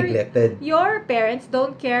means your parents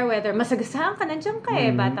don't care whether masagasaan ka nandiyan ka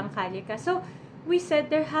batang kalye ka. So we said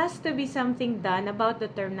there has to be something done about the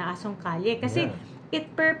term na asong kalye kasi it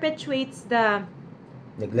perpetuates the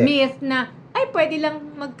myth na ay pwede lang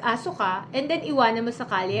mag-aso ka and then iwanan mo sa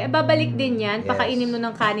kalye. Babalik din yan, pakainin mo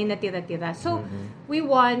ng kanin na tira-tira. So we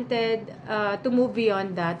wanted to move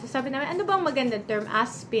beyond that. So sabi namin, ano bang magandang term?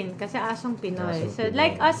 Aspin, kasi asong Pinoy. So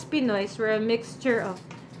like us Pinoys, we're a mixture of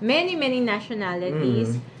many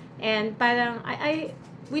nationalities. And parang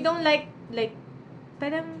we don't like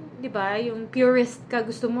parang 'di ba, yung purist ka,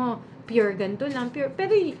 gusto mo pure ganito lang, pure.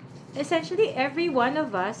 Pero essentially every one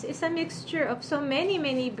of us is a mixture of so many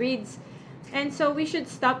breeds. And so we should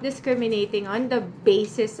stop discriminating on the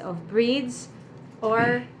basis of breeds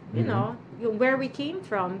or you know, yung where we came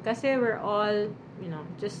from, kasi we're all, you know,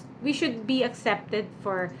 just we should be accepted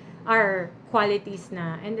for our qualities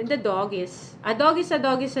na. And the dog is a dog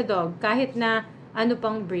kahit na ano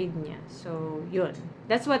pang breed niya. So yun,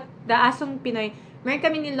 that's what the Asong Pinoy. Meron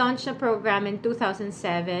kami ni-launch na program in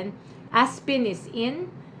 2007. Aspin is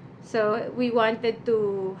in. So, we wanted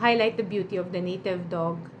to highlight the beauty of the native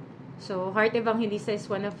dog. So, Heart Evangelista is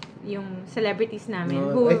one of yung celebrities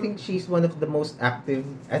namin. I think she's one of the most active,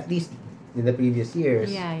 at least in the previous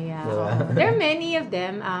years. Yeah. There are many of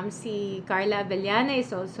them. Si Carla Avellana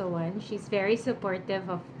is also one. She's very supportive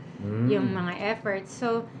of yung mga efforts.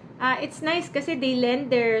 So, it's nice kasi they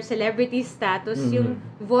lend their celebrity status, yung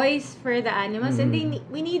voice for the animals, and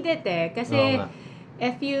we need it kasi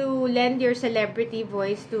if you lend your celebrity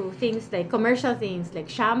voice to things like commercial things like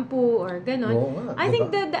shampoo or ganon, I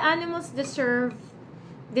think that the animals deserve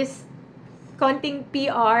this konting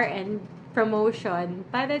PR and promotion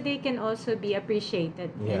para they can also be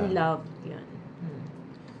appreciated and loved. Yun.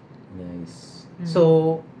 Nice.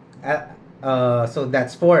 So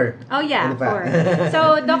that's 4. Oh yeah, 4.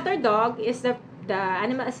 So Dr. Dog is the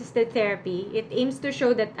animal assisted therapy. It aims to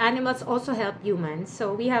show that animals also help humans.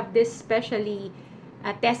 So we have this specially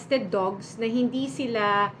tested dogs na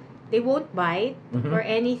they won't bite or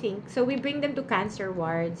anything. So we bring them to cancer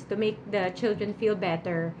wards to make the children feel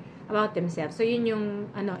better about themselves. So yun yung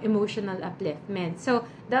emotional upliftment. So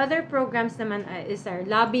the other programs naman is our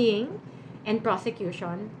lobbying and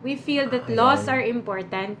prosecution. We feel that laws are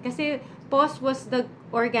important kasi PAWS was the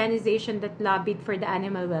organization that lobbied for the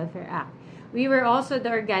Animal Welfare Act. We were also the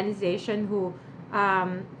organization who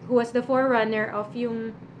was the forerunner of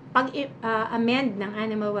yung pag-amend ng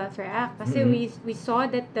Animal Welfare Act kasi we saw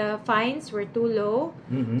that the fines were too low.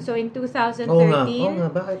 So in 2013,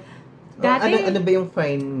 bakit? Dati, ano ba yung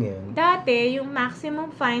fine ngayon? Dati, yung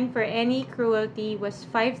maximum fine for any cruelty was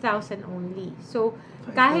 5,000 only. So,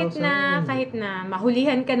 kahit na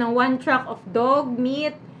mahulihan ka ng 1 truck of dog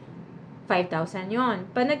meat, 5,000 yon.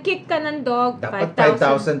 Pag nag-kick ka ng dog, dapat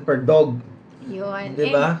 5,000 per dog. Yun.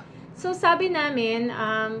 Diba? So, sabi namin,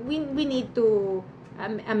 we need to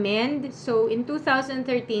amend. So, in 2013,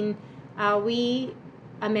 we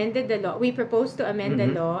amended the law. We proposed to amend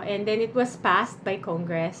the law, and then it was passed by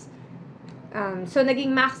Congress. So,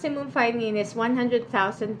 naging maximum fine is 100,000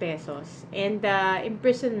 pesos. And the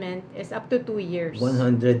imprisonment is up to 2 years.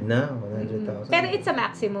 100 na? 100,000? Pero it's a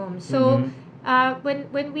maximum. So,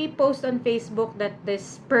 when we post on Facebook that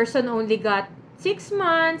this person only got 6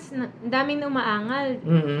 months, daming umaangal.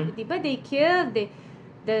 Diba? They killed.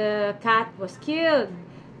 The cat was killed.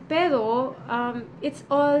 Pero, it's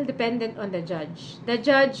all dependent on the judge. The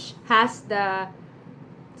judge has the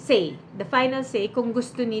final say kung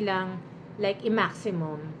gusto nilang like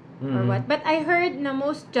i-maximum or what. But I heard na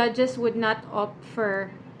most judges would not opt for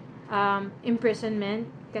imprisonment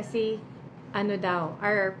kasi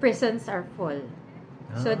our prisons are full.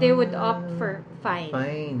 So they would opt for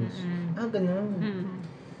fines. Ganun.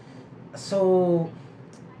 So,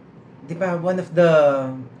 di ba,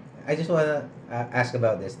 I just wanna ask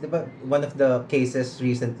about this. Di ba, one of the cases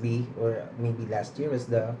recently, or maybe last year, was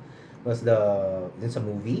sa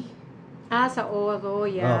movie? Sa Oro,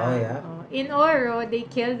 yeah. In Oro, they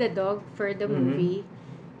killed the dog for the movie.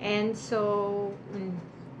 And so,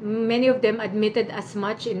 many of them admitted as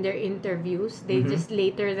much in their interviews. They just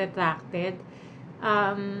later retracted.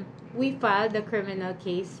 We filed a criminal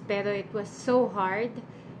case, pero it was so hard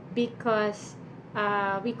because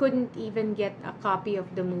we couldn't even get a copy of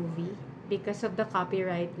the movie because of the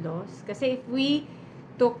copyright laws. Kasi if we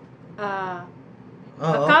took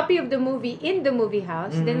a copy of the movie in the movie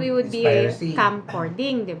house, then we would be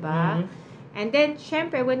camcording, diba? And then,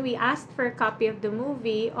 syempre, when we asked for a copy of the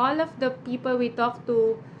movie, all of the people we talked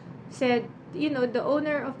to said, the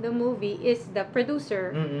owner of the movie is the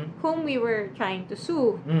producer whom we were trying to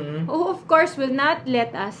sue. Who, of course, will not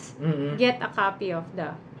let us get a copy of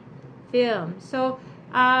the film. So,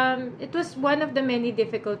 it was one of the many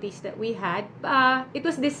difficulties that we had. It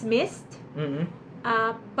was dismissed,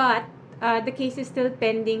 but the case is still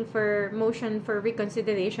pending for motion for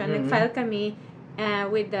reconsideration. Nag-file kami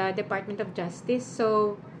with the Department of Justice.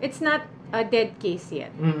 So, it's not a dead case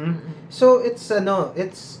yet. So, it's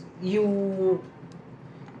you...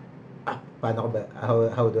 paano ko ba?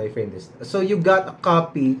 How do I frame this? So, you got a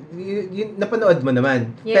copy. You napanood mo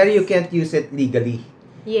naman. Yes. Pero you can't use it legally.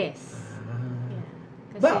 Yes.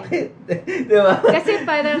 Kasi, bakit? Diba? Kasi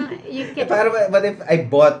parang you can... But if I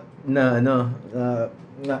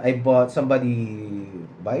bought somebody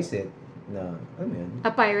buys it ano yun?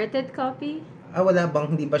 A pirated copy? Wala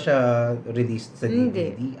bang, hindi ba siya released sa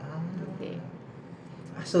DVD? Hindi.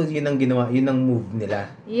 So, yun ang ginawa, yun ang move nila.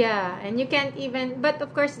 Yeah, and you can't even, but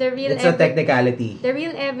of course, the real it's a technicality. The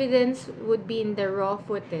real evidence would be in the raw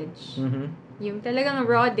footage. Yung talagang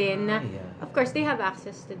raw din, of course, they have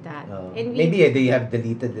access to that. And maybe they have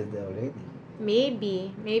deleted it already.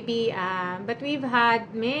 Maybe, but we've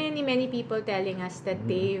had many people telling us that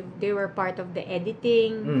they were part of the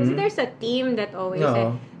editing. Kasi there's a team that always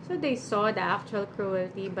so they saw the actual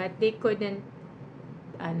cruelty, but they couldn't,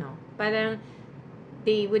 parang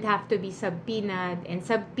they would have to be subpoenaed, and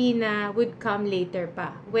subpoena would come later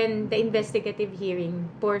pa when the investigative hearing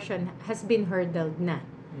portion has been hurdled na.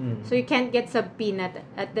 So you can't get subpoenaed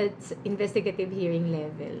at the investigative hearing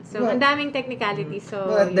level. So ang daming technicality.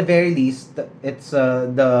 So at the very least, it's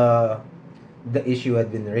the issue had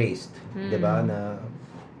been raised, 'di ba? Na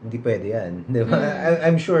hindi pwede 'yan, 'di ba?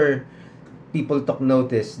 I'm sure people took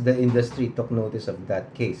notice, the industry took notice of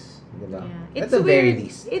that case, 'di ba? Yeah. At the very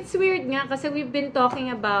least. It's weird nga kasi we've been talking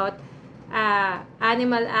about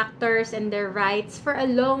animal actors and their rights for a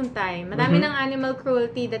long time. Marami ng animal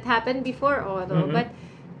cruelty that happened before Oro, but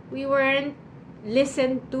we weren't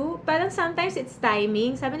listened to. Parang sometimes it's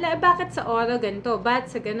timing. Sabi nila, bakit sa Oro ganito? Bakit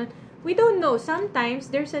sa ganun? We don't know.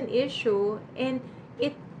 Sometimes there's an issue and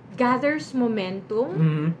it gathers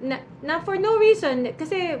momentum na for no reason.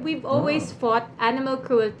 Kasi we've always fought animal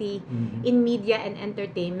cruelty in media and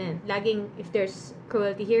entertainment. Laging, if there's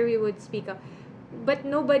cruelty here, we would speak up. But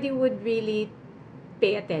nobody would really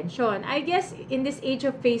pay attention. I guess in this age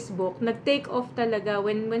of Facebook, nag-take off talaga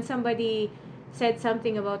when somebody said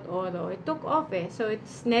something about Oro. It took off So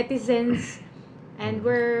it's netizens and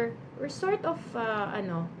we're sort of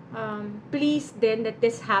pleased then that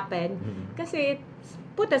this happened kasi it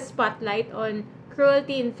put a spotlight on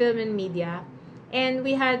cruelty in film and media. And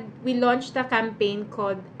we launched a campaign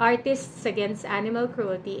called Artists Against Animal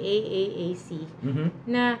Cruelty, AAAC.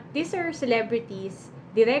 Na these are celebrities,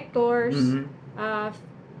 directors,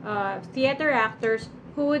 theater actors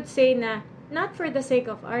who would say na not for the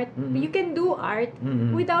sake of art. You can do art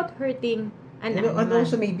without hurting an animal. And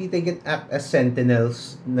also maybe they can act as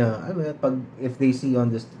sentinels na if they see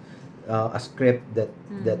on this a script that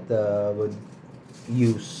would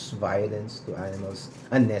use violence to animals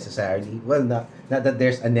unnecessarily. Well, not that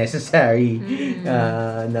there's a necessary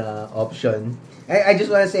na option. I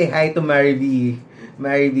just want to say hi to Mary B.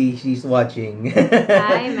 Mary B, she's watching.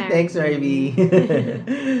 Hi, Mary. Thanks, Mary B.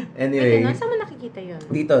 Anyway. Saan mo nakikita yun?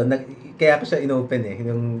 Dito, kaya ko siya inopen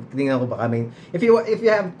Yung tingnan ko baka may... If you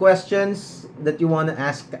have questions that you want to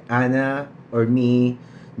ask Anna or me,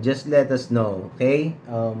 just let us know, okay?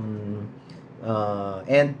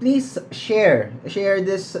 And please share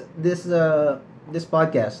this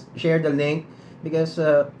podcast. Share the link because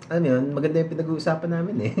maganda yung pinag-uusapan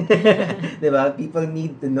namin diba? People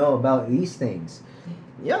need to know about these things.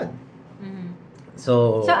 Yan.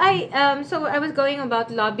 So I was going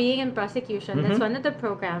about lobbying and prosecution. That's one of the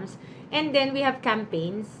programs. And then we have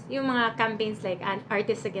campaigns. Yung mga campaigns like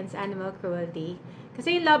Artists Against Animal Cruelty.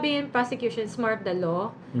 Kasi yung lobbying and prosecution is more of the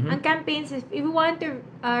law. Ang campaigns, if you want to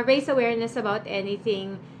raise awareness about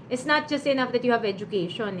anything, it's not just enough that you have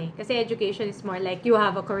education Kasi education is more like you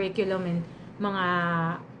have a curriculum and mga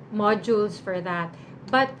modules for that.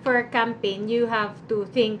 But for a campaign, you have to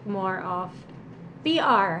think more of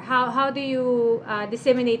PR. How do you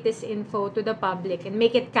disseminate this info to the public and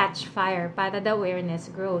make it catch fire para the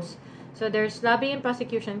awareness grows? So there's lobbying and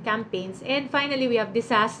prosecution campaigns. And finally, we have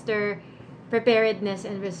disaster preparedness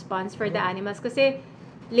and response for the animals. Kasi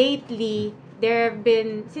lately, there have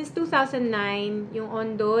been, since 2009, yung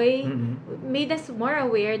Ondoy made us more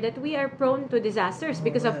aware that we are prone to disasters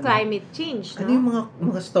because of climate change. Ano yung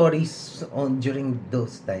mga stories during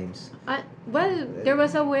those times? Well, there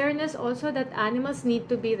was awareness also that animals need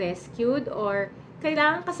to be rescued or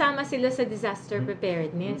kailangan kasama sila sa disaster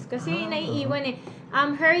preparedness. Kasi naiiwan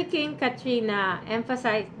Hurricane Katrina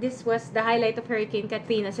emphasized, this was the highlight of Hurricane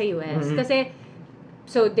Katrina sa US. Kasi,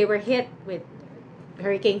 so they were hit with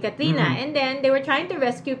Hurricane Katrina, and then they were trying to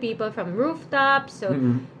rescue people from rooftops. So,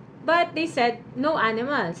 but they said no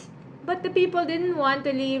animals. But the people didn't want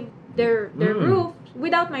to leave their roof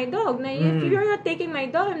without my dog. Now, if you're not taking my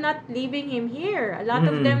dog, I'm not leaving him here. A lot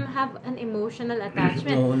of them have an emotional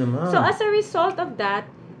attachment. So, as a result of that,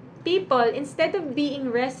 people, instead of being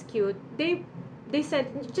rescued, they said,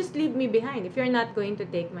 just leave me behind if you're not going to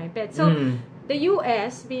take my pet. So, the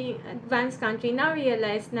US, being an advanced country, now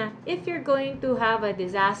realized na if you're going to have a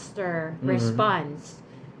disaster response,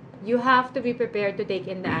 you have to be prepared to take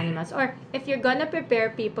in the animals. Or if you're gonna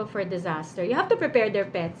prepare people for disaster, you have to prepare their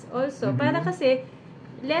pets also. Para kasi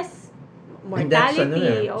less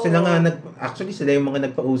mortality. Actually, sila yung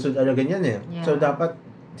mga nagpausod talaga yan eh. Yeah. So, dapat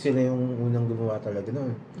sila yung unang gumawa talaga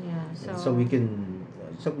nun. Yeah, so we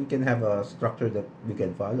can have a structure that we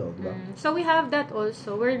can follow, diba? So we have that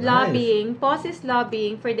also. We're lobbying, PAWS is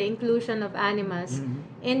lobbying for the inclusion of animals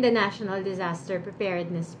in the National Disaster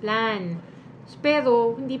Preparedness Plan.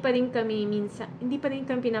 Pero hindi pa rin kami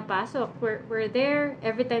pinapasok. We're there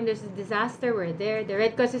every time there's a disaster, we're there. The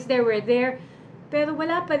Red Cross is there, we're there. Pero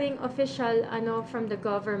wala pa ring official from the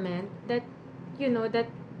government that that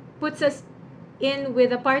puts us in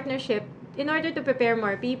with a partnership in order to prepare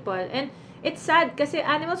more people. And it's sad kasi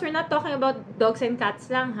animals, we're not talking about dogs and cats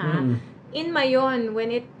lang, ha? In Mayon, when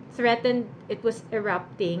it threatened, it was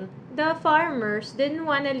erupting, the farmers didn't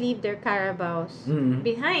want to leave their carabaos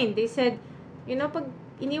behind. They said, pag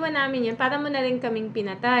iniwan namin yan, para mo na rin kaming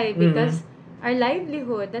pinatay because our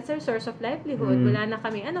livelihood, that's our source of livelihood. Wala na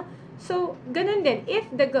kami, So, ganun din. If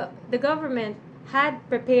the government had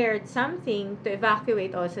prepared something to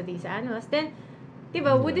evacuate also these animals, then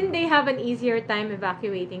diba, wouldn't they have an easier time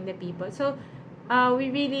evacuating the people? So, we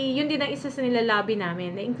really, yun din ang isa sa nilalabi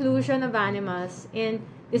namin, the inclusion of animals in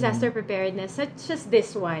disaster preparedness, such as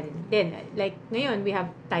this one. Then, like ngayon, we have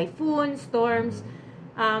typhoons, storms.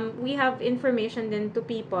 We have information then to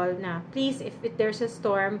people na, please, if there's a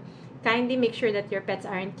storm, kindly make sure that your pets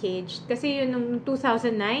aren't caged. Kasi yun, nung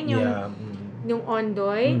 2009, yung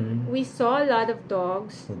Ondoy, we saw a lot of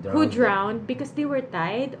dogs who drowned because they were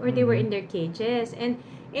tied or they were in their cages. And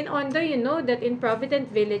in Ondoy, that in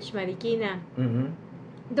Provident Village, Marikina,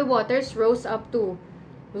 the waters rose up to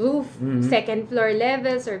roof, second floor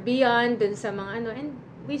levels or beyond, dun sa mga and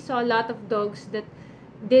we saw a lot of dogs that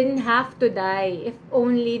didn't have to die if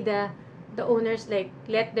only the owners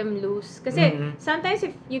let them loose. Kasi sometimes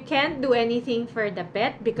if you can't do anything for the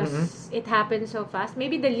pet because it happens so fast,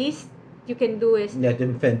 maybe the least you can do is let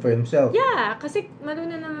him fend for himself. Yeah, kasi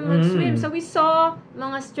marunong naman mag-swim. So we saw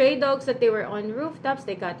mga stray dogs that they were on rooftops,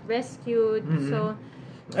 they got rescued. So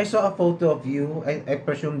I saw a photo of you. I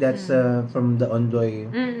presume that's from the Ondoy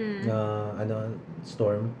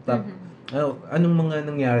storm. Anong mga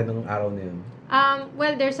nangyari nung araw na yun?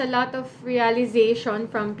 Well, there's a lot of realization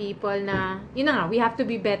from people na, we have to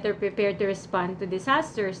be better prepared to respond to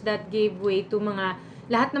disasters. That gave way to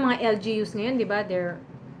lahat ng mga LGUs ngayon, di ba?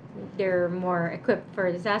 They're more equipped for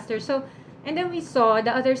disasters. So, and then we saw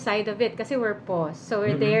the other side of it kasi we're PAWS. So,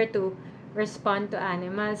 we're there to respond to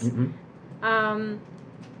animals.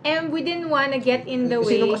 And we didn't want to get in the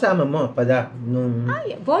way. Sino kasama mo pala?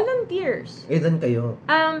 Volunteers. Ilan kayo?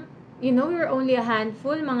 We were only a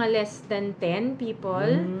handful, mga less than 10 people.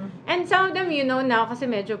 And some of them, now kasi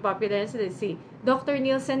medyo popular sila. Si Dr.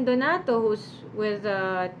 Nielsen Donato, who's with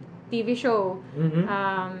a TV show.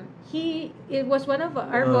 It was one of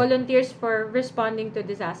our volunteers for responding to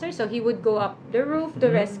disasters. So he would go up the roof to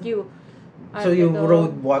rescue. So you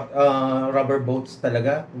rode rubber boats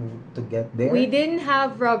talaga to get there? We didn't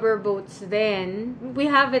have rubber boats then.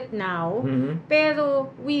 We have it now.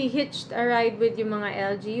 Pero we hitched a ride with yung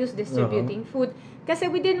mga LGUs distributing food.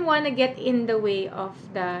 Kasi we didn't want to get in the way of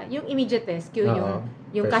yung immediate rescue,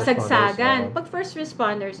 yung kasagsagan. Pag first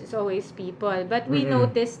responders, it's always people. But we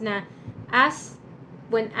noticed na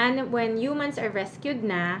when humans are rescued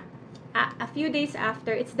na, a few days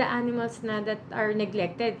after, it's the animals na that are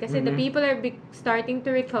neglected. Kasi the people are starting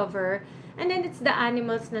to recover. And then it's the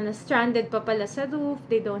animals na stranded pa pala sa roof.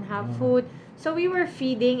 They don't have food. So we were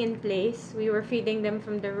feeding in place. We were feeding them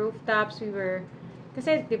from the rooftops.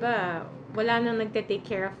 Kasi di ba, wala nang nagte-take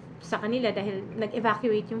care of sa kanila dahil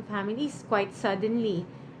nag-evacuate yung families quite suddenly.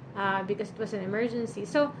 because it was an emergency.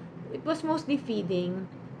 So, it was mostly feeding.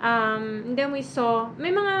 And then we saw,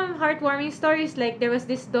 may mga heartwarming stories, like there was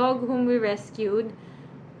this dog whom we rescued.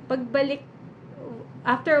 Pagbalik,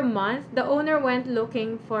 after a month, the owner went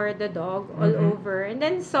looking for the dog all over and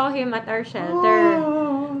then saw him at our shelter.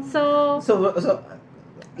 So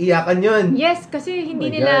iyakan yun. Yes, kasi hindi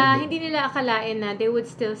nila akalain na they would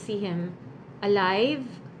still see him alive.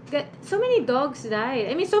 So many dogs died.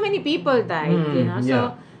 I mean, so many people died, you know.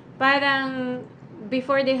 So parang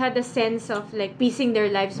before they had a sense of like piecing their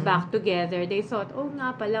lives back together, they thought, oh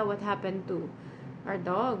nga pala, what happened to our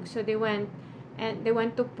dog? So they went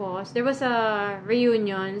to PAWS. There was a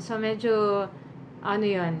reunion, so medyo ano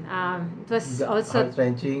yun, it was also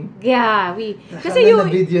heart-wrenching. Yeah, kasi yung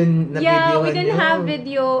we didn't have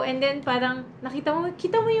video, and then parang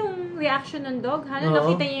kita mo yung reaction ng dog,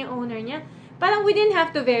 nakita niya yung owner niya. Parang we didn't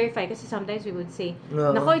have to verify kasi sometimes we would say,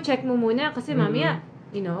 nako, check mo muna kasi mamaya,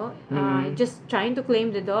 you know, just trying to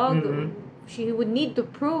claim the dog, she would need to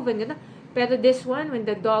prove and gano'n. Pero this one, when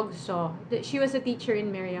the dog saw, she was a teacher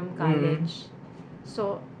in Miriam College.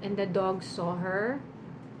 So, and the dog saw her,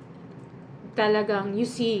 talagang you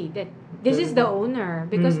see that this is the owner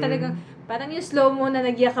because talagang parang yung slow mo na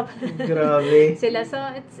nagyakap grabe sila. So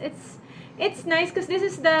it's nice because this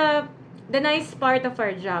is the nice part of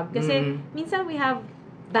our job kasi minsan we have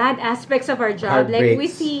bad aspects of our job, like we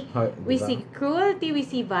see cruelty, we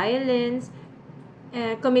see violence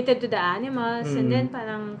committed to the animals, and then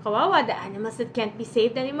parang kawawa, the animals that can't be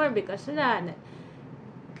saved anymore because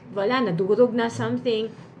nadurog na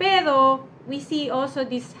something. Pero we see also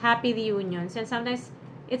these happy reunions, and sometimes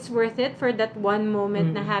it's worth it for that one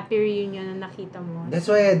moment na happy reunion na nakita mo. That's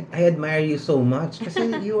why I admire you so much kasi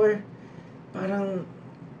you are parang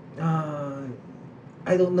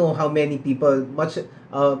I don't know how many people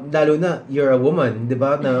lalo na you're a woman, 'di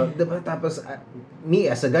ba? Diba? Tapos me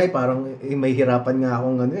as a guy parang may hirapan nga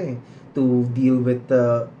akong to deal with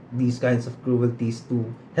these kinds of cruelties to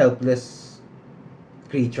helpless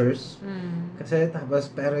creatures. Kasi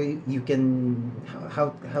tapos pero you can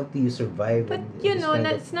how do you survive? But you know,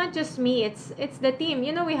 it's not just me, it's the team.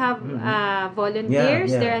 You know, we have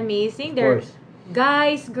volunteers. They're amazing. They're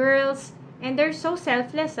guys, girls, and they're so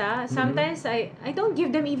selfless. Sometimes I don't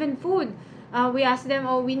give them even food. We ask them,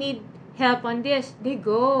 oh, we need help on this. They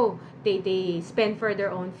go. They spend for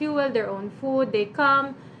their own fuel, their own food. They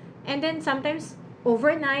come, and then sometimes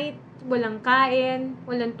overnight, walang kain,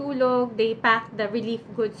 walang tulog. They pack the relief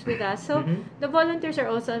goods with us. So, the volunteers are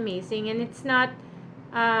also amazing. And it's not,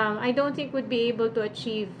 I don't think would be able to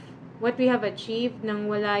achieve what we have achieved nang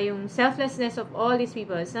wala yung selflessness of all these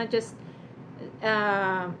people. It's not just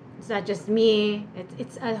me.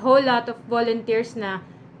 It's a whole lot of volunteers na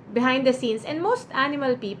behind the scenes. And most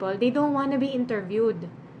animal people, they don't want to be interviewed.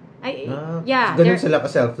 Ganun sila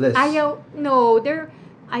ka-selfless.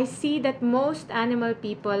 I see that most animal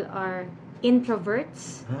people are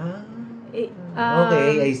introverts.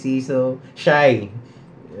 Okay, I see. So, shy.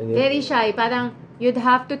 Very shy. Parang, you'd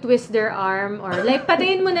have to twist their arm or like,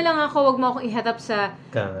 patayin mo na lang ako, wag mo akong iharap sa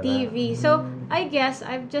TV. So, I guess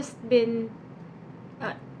I've just been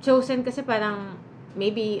chosen kasi parang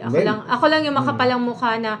maybe ako lang yung makapalang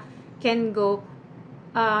mukha na can go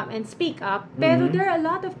and speak up. Pero there are a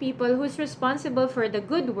lot of people who's responsible for the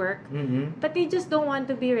good work, but they just don't want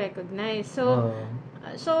to be recognized. So,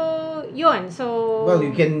 yun. So, well,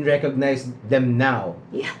 you can recognize them now.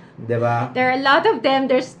 Yeah. Diba? There are a lot of them.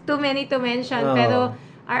 There's too many to mention. Pero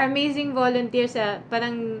our amazing volunteers,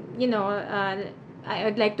 parang, you know, I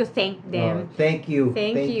would like to thank them. Thank you.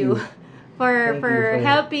 Thank you for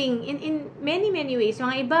helping in many ways.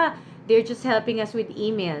 Mga iba, they're just helping us with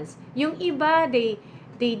emails. Yung iba, they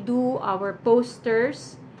do our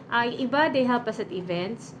posters. Iba, they help us at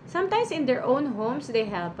events. Sometimes in their own homes, they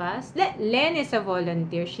help us. Len is a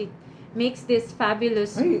volunteer. She makes this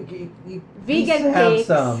fabulous vegan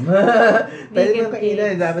cakes. Some. Pwede mo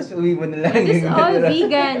kainan. Tapos uwi mo na lang. This is all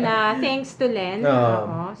vegan, thanks to Len.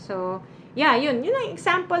 So, yeah, yun ang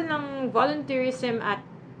example ng volunteerism at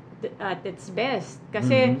its best.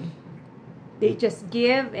 Kasi, they just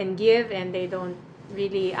give and they don't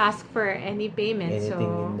really ask for any payment. Anything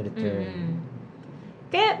in return.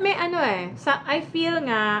 Kaya may I feel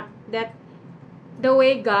nga that the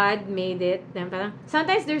way God made it, na parang,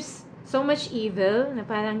 sometimes there's so much evil na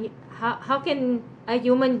parang how can a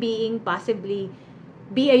human being possibly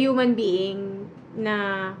be a human being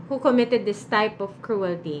na who committed this type of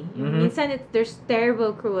cruelty. Minsan there's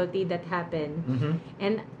terrible cruelty that happened.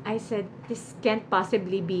 And I said, this can't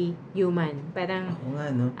possibly be human. Parang,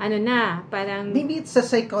 parang... Maybe it's a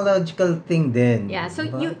psychological thing then. Yeah, so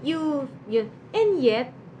you and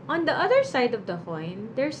yet, on the other side of the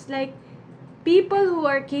coin, there's like people who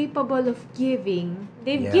are capable of giving.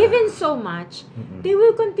 They've given so much, they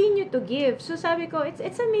will continue to give. So sabi ko,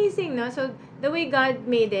 it's amazing, no? So the way God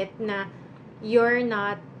made it na you're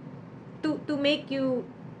not to make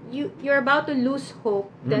you're about to lose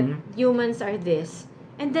hope that humans are this.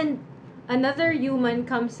 And then another human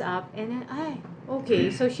comes up and then, okay,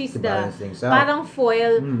 so she's the parang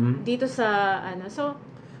foil dito sa ano. So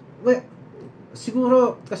well,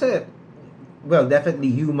 siguro kasi definitely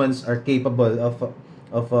humans are capable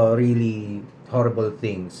of really horrible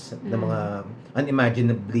things, na mga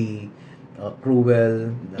unimaginably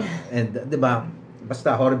cruel and 'di ba?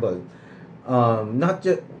 Basta horrible. Not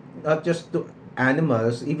just to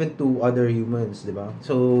animals, even to other humans, 'di ba?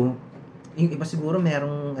 So yung iba siguro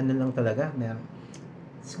merong ano lang talaga,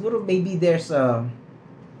 siguro maybe there's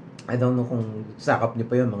I don't know kung sakap niyo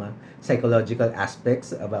pa yung mga psychological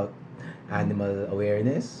aspects about animal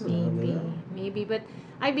awareness. Maybe, but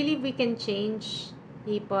I believe we can change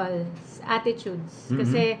people's attitudes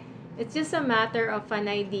kasi it's just a matter of an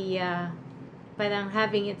idea parang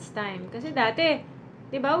having its time. Kasi dati,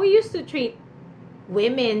 'di ba, we used to treat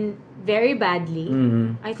women very badly.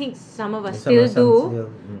 I think some of us still do.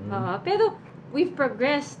 Pero we've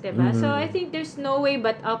progressed, diba? So I think there's no way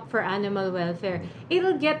but up for animal welfare.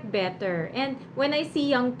 It'll get better. And when I see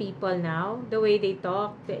young people now, the way they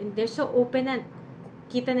talk, they're so open and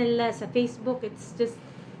kita nila sa Facebook. It's just,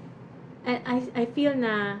 I feel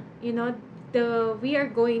na, you know, we are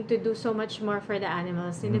going to do so much more for the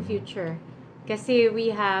animals in the future. Kasi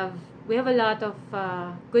we have a lot of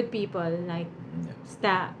good people like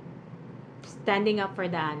standing up for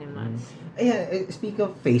the animals. Yeah, speak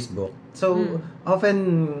of Facebook. So,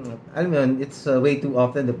 often, alam mo yun, it's way too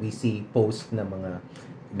often that we see posts na mga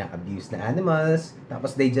na-abuse na animals,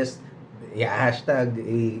 tapos they just, hashtag,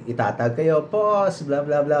 itatag kayo, PAWS, blah,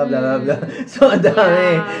 blah, blah, blah, blah. So, ang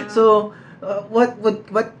dami. So, what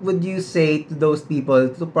would you say to those people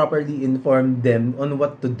to properly inform them on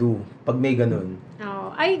what to do pag may ganun?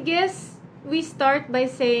 I guess we start by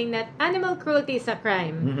saying that animal cruelty is a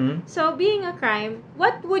crime. So, being a crime,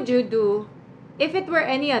 what would you do if it were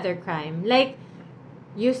any other crime? Like,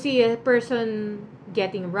 you see a person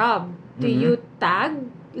getting robbed. Do you tag?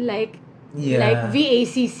 Like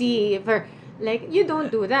VACC? Like, you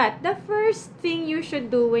don't do that. The first thing you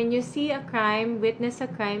should do when you see a crime, witness a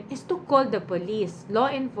crime, is to call the police,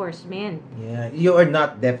 law enforcement. Yeah, you are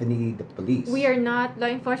not definitely the police. We are not law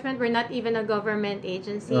enforcement. We're not even a government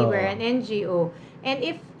agency. We're an NGO. And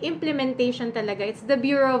if implementation talaga, it's the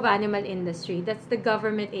Bureau of Animal Industry. That's the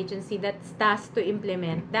government agency that's tasked to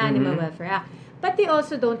implement the Animal Welfare Act. But they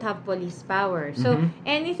also don't have police power. So,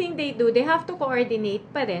 anything they do, they have to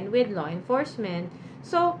coordinate pa rin with law enforcement.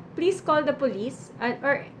 So, please call the police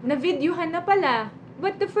or na-videohan na pala.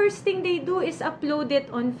 But the first thing they do is upload it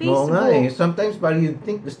on Facebook. Oo nga eh. Sometimes parang you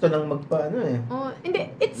think gusto lang magpaano eh. Hindi.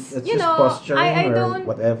 It's you know, I don't,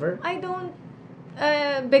 whatever. I don't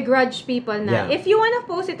begrudge people na. If you wanna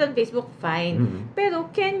post it on Facebook, fine. Pero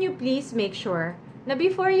can you please make sure na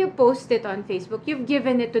before you post it on Facebook, you've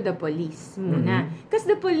given it to the police muna. Because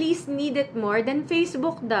the police need it more than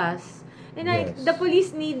Facebook does. And the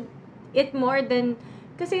police need it more than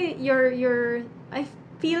kasi I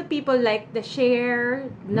feel people like the share,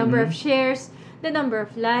 number of shares, the number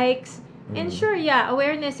of likes. And sure,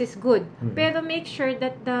 awareness is good. Pero make sure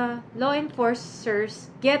that the law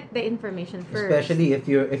enforcers get the information first. Especially if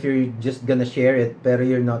you're just gonna share it, pero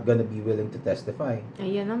you're not gonna be willing to testify.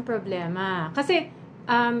 Ayun ang problema. Kasi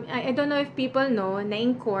I don't know if people know na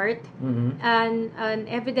in court, an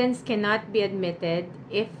evidence cannot be admitted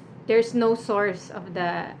if there's no source of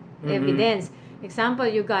the evidence. Example,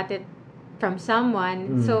 you got it from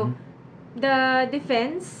someone. So, the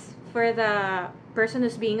defense for the person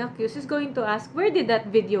who's being accused is going to ask, where did that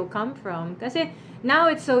video come from? Kasi now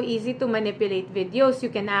it's so easy to manipulate videos. You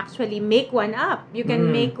can actually make one up. You can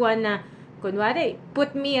make one na, kunwari,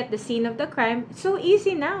 put me at the scene of the crime. It's so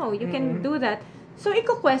easy now. You can do that. So,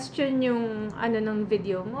 iko-question yung ng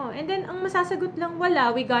video mo. And then, ang masasagot lang, wala.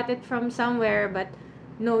 We got it from somewhere, but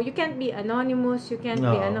no, you can't be anonymous. You can't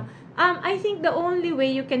be I think the only way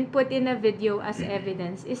you can put in a video as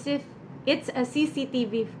evidence is if it's a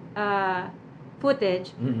CCTV footage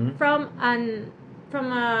from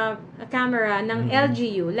a camera ng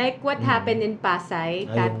LGU, like what happened in Pasay,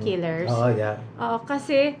 cat killers.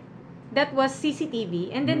 Kasi that was CCTV,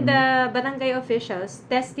 and then the barangay officials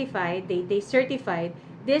testified, they certified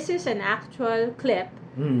this is an actual clip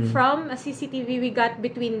from a CCTV we got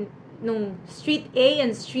between nung Street A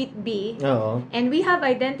and Street B. And we have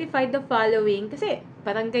identified the following. Kasi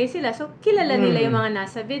barangay sila. So, kilala nila yung mga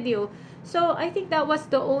nasa video. So, I think that was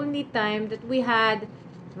the only time that we had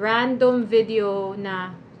random video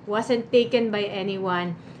na wasn't taken by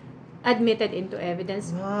anyone admitted into evidence.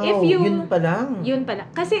 Wow, yun pa lang. Yun pa lang.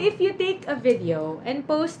 Kasi if you take a video and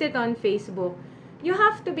post it on Facebook, you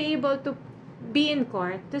have to be able to be in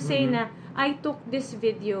court to say na, I took this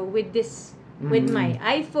video with with my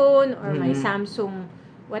iPhone or my Samsung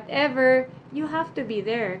whatever. You have to be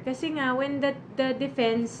there. Kasi nga, when the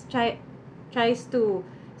defense tries to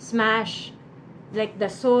smash like the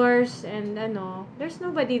source and there's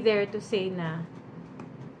nobody there to say na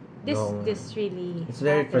this really it's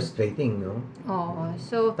very happened. frustrating, no? Oo.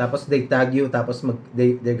 So tapos they tag you, tapos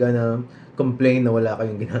they're gonna complain na wala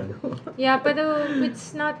kayong ginagawa. Yeah, but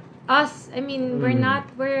it's not us. I mean,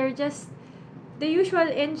 we're just the usual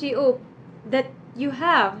NGO that you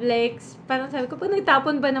have. Like, parang sabi ko, pag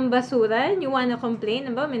nagtapon ba ng basura and you wanna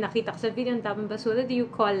complain, ba, may nakita ko sa video ng tapon basura, do you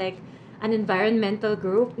call like an environmental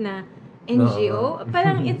group na NGO?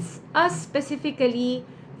 Parang it's us specifically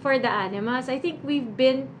for the animals. I think we've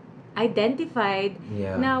been identified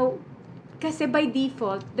now kasi by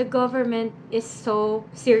default the government is so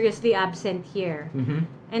seriously absent here,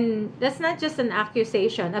 and that's not just an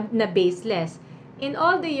accusation na baseless. In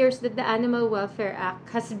all the years that the Animal Welfare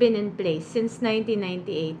Act has been in place since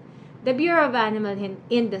 1998, the Bureau of Animal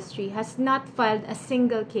Industry has not filed a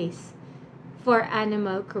single case for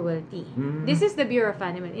animal cruelty. This is the Bureau of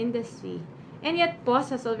Animal Industry, and yet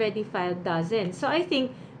PAWS has already filed dozens. So I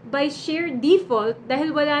think by sheer default,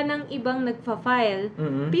 dahil wala nang ibang nagfa-file,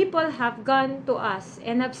 people have gone to us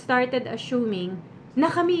and have started assuming na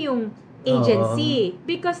kami yung agency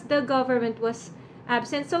because the government was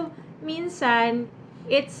absent. So, minsan,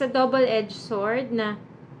 it's a double-edged sword na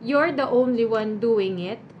you're the only one doing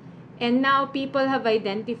it, and now people have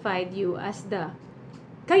identified you as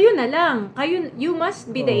kayo na lang. You must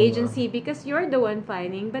be the agency because you're the one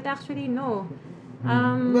filing, but actually, no.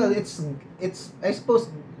 Well, it's I suppose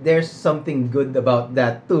there's something good about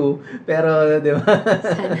that too. Pero, di ba?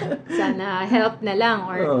 sana help na lang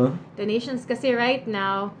or donations. Kasi right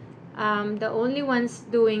now, the only ones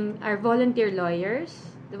doing are volunteer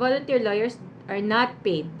lawyers. The volunteer lawyers are not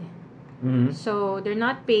paid. So, they're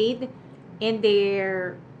not paid and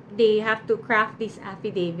they have to craft these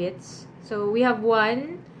affidavits. So, we have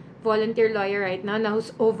one volunteer lawyer right now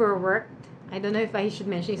who's overworked. I don't know if I should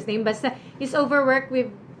mention his name, but he's overworked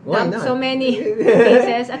with so many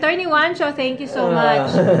cases. Attorney Wancho, thank you so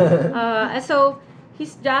much. So,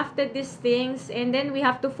 he's drafted these things, and then we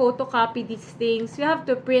have to photocopy these things. We have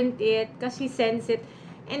to print it because he sends it.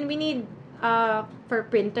 And we need, for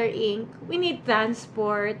printer ink, we need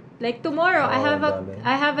transport. Like tomorrow,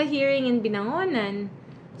 I have a hearing in Binangonan.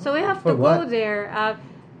 So, we have to go there.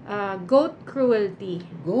 Goat cruelty.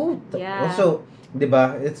 Goat? Yeah. Also,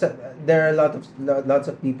 diba? There are lots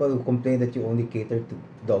of people who complain that you only cater to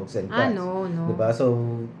dogs and cats. No. Diba?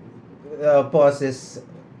 So, PAWS is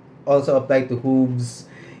also applied to hooves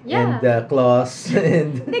and claws.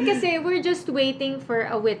 Hindi, kasi we're just waiting for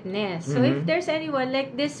a witness. So, if there's anyone,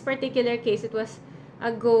 like this particular case, it was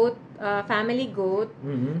a goat, family goat.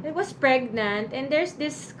 It was pregnant, and there's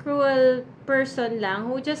this cruel person lang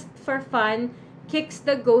who just for fun kicks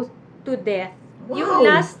the goat to death. Wow! Yung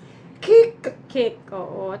last Kick,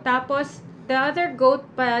 oo. Tapos, the other goat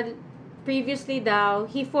pa, previously daw,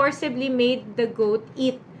 he forcibly made the goat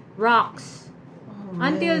eat rocks.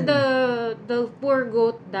 Until the poor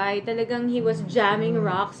goat died, talagang he was jamming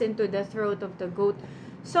rocks into the throat of the goat.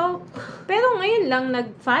 So, pero ngayon lang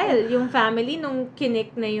nag-file yung family nung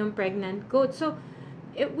kinik na yung pregnant goat. So,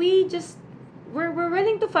 we're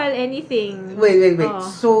willing to file anything. Wait.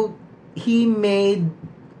 So, he made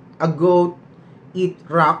a goat eat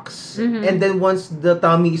rocks, and then once the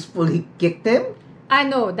tummy is full, he kicked him?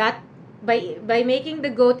 No, that by making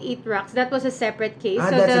the goat eat rocks, that was a separate case.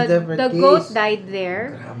 So that's a different the case. Goat died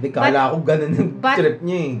there. Grabe, kala ko ganun yung trip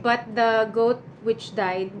niya eh. But the goat which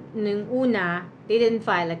died nung una, they didn't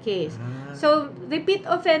file a case. So, repeat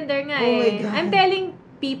offender nga my God. I'm telling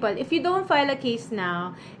people, if you don't file a case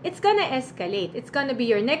now, it's gonna escalate. It's gonna be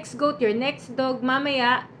your next goat, your next dog,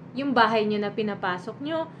 mamaya, yung bahay nyo na pinapasok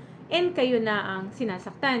nyo, and kayo na ang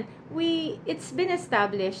sinasaktan. It's been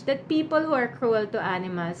established that people who are cruel to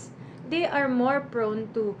animals, they are more prone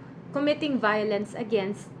to committing violence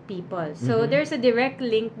against people. So, there's a direct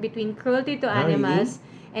link between cruelty to animals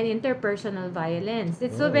and interpersonal violence.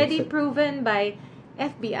 It's already proven by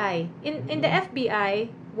FBI. In the FBI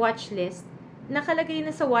watch list, nakalagay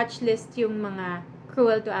na sa watch list yung mga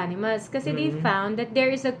cruel to animals kasi they found that there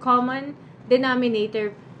is a common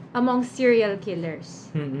denominator among serial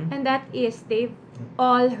killers. And that is they've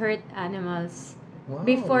all hurt animals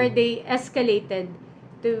before they escalated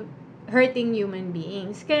to hurting human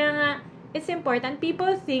beings. Kaya nga, it's important.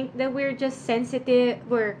 People think that we're just sensitive,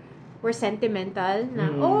 we're sentimental, na,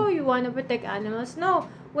 you want to protect animals. No,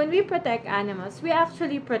 when we protect animals, we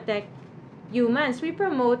actually protect humans. We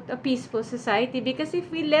promote a peaceful society, because if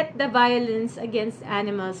we let the violence against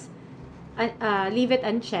animals leave it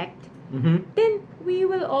unchecked, then we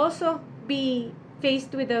will also be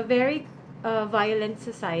faced with a very violent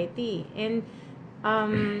society. And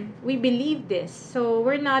we believe this. So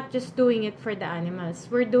we're not just doing it for the animals.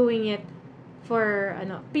 We're doing it for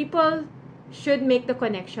people should make the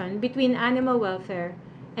connection between animal welfare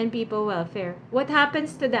and people welfare. What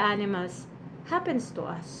happens to the animals happens to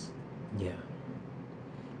us. Yeah.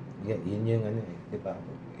 Yeah, yun yung di ba?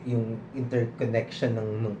 Yung interconnection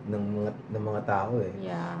ng mga tao eh.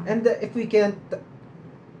 Yeah. And if we can't,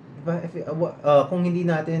 diba, kung hindi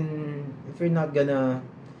natin, if we're not gonna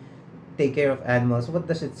take care of animals, what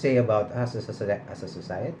does it say about us as a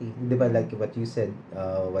society? Diba, like what you said,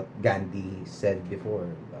 what Gandhi said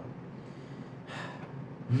before.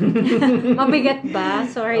 Mabigat ba?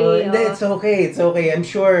 Sorry. It's okay. It's okay. I'm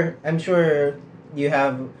sure you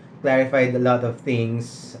have clarified a lot of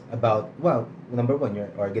things about, well, number one, your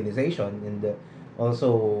organization, and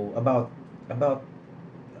also about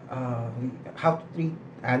how to treat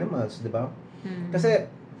animals, diba? Kasi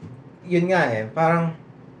yun nga parang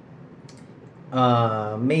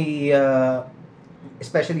may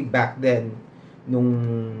especially back then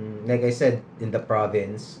nung, like I said, in the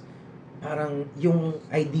province, parang yung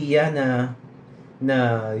idea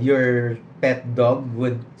na your pet dog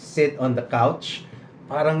would sit on the couch,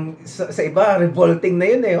 parang sa iba revolting na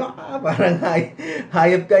yun parang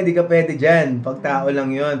hayop ka, hindi ka pwede dyan, pag tao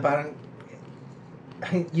lang yun. Parang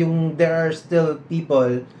there are still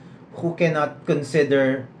people who cannot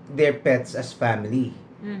consider their pets as family.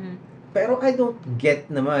 Pero I don't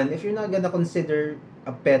get naman, if you're not gonna consider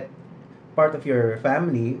a pet part of your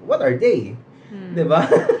family, what are they? Diba?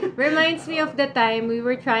 Reminds me of the time we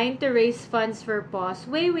were trying to raise funds for PAWS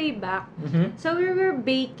way back. So we were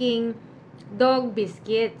baking dog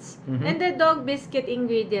biscuits. And the dog biscuit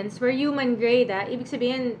ingredients were human grade. Ibig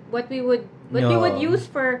sabihin, what we would use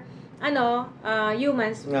for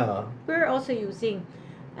humans, we're also using.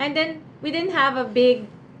 And then we didn't have a big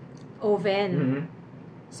oven.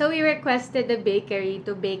 So we requested the bakery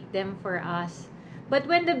to bake them for us. But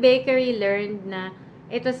when the bakery learned na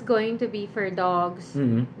it was going to be for dogs,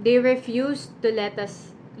 they refused to let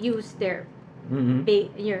us use their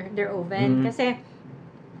oven. Kasi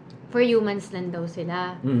for humans lang daw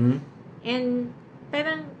sila. And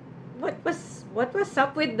parang what was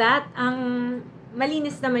up with that? Ang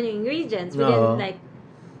malinis naman yung ingredients. We didn't like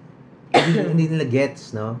hindi nila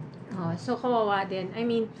gets, no? So kawawa din. I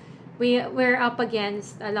mean, we're up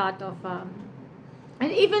against a lot of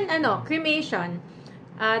and even cremation.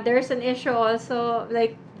 There's an issue also,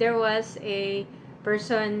 like there was a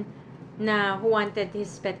person who wanted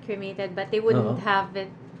his pet cremated, but they wouldn't have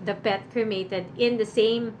the pet cremated in the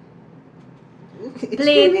same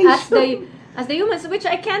plate as the humans, which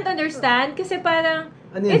I can't understand kasi parang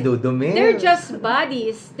they're just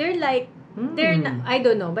bodies. They're like they're not, I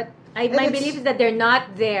don't know, but my belief is that they're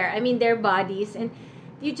not there. I mean, they're bodies, and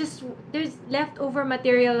there's leftover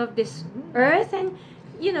material of this earth, and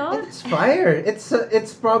it's fire.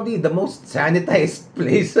 It's probably the most sanitized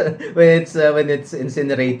place when it's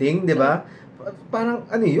incinerating, di ba? Parang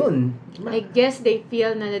yun? I guess they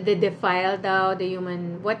feel na they defile daw the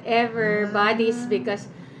human whatever bodies because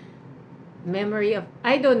memory of,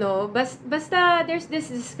 I don't know, basta there's this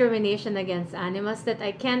discrimination against animals that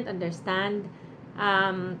I can't understand.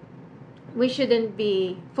 We shouldn't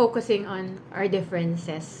be focusing on our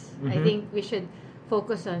differences. I think we should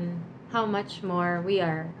focus on how much more we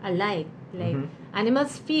are alike. Like,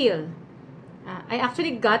 animals feel. I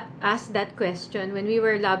actually got asked that question when we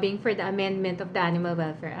were lobbying for the amendment of the Animal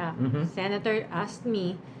Welfare Act. Senator asked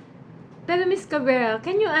me, pero Ms. Cabrera,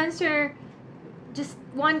 can you answer just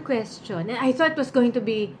one question? And I thought it was going to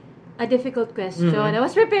be a difficult question. I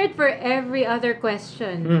was prepared for every other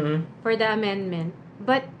question for the amendment.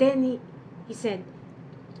 But then he said,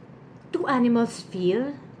 do animals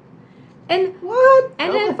feel? And what?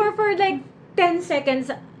 And then for like 10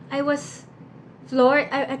 seconds, I was floored.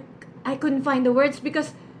 I couldn't find the words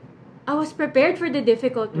because I was prepared for the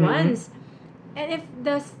difficult ones. And if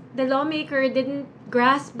the lawmaker didn't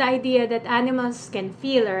grasp the idea that animals can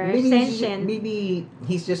feel or are sentient, maybe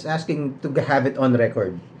he's just asking to have it on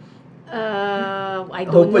record. I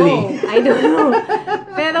don't know. I don't know.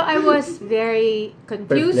 Pero I was very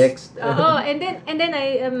confused. Perplexed. And then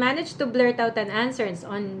I managed to blurt out an answer. It's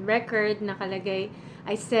on record, nakalagay.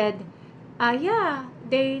 I said, Yeah,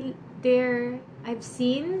 I've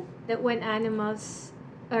seen that when animals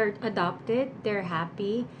are adopted, they're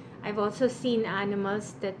happy. I've also seen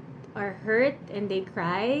animals that are hurt and they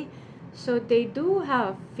cry. So they do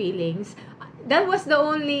have feelings. That was the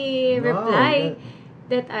only reply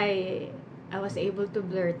that I was able to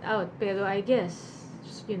blurt out. Pero I guess,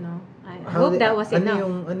 I hope that was enough.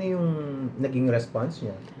 Ano yung naging response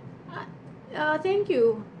niya? Thank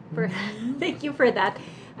you for that.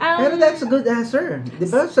 Pero that's a good answer.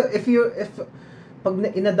 Diba? So if pag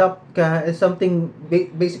in-adopt ka is something,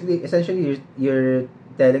 basically, essentially, you're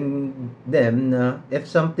telling them na if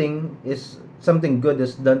something good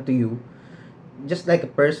is done to you, just like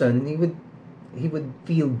a person, he would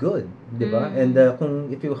feel good, diba? And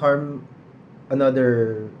if you harm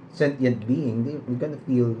another sentient being, you're gonna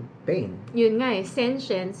feel pain. Yun nga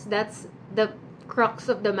sentience, that's the crux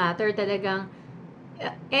of the matter. Talagang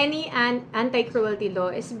any anti-cruelty law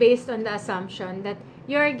is based on the assumption that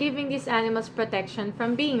you're giving these animals protection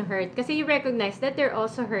from being hurt. Kasi you recognize that they're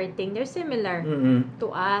also hurting. They're similar to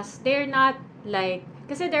us. They're not like...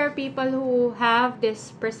 Kasi there are people who have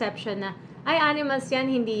this perception na, ay, animals yan,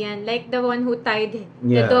 hindi yan. Like the one who tied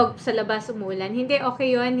the dog sa labas umulan. Hindi,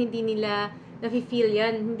 okay yun. Hindi nila nafe-feel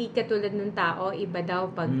yan. Hindi katulad ng tao. Iba daw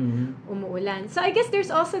pag umuulan. So I guess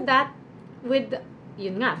there's also that with,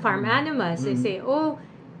 yun nga, farm animals. They say, oh,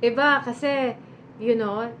 iba kasi,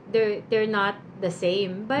 they're not the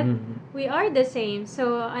same, but we are the same.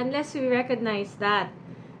 So unless we recognize that,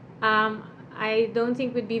 I don't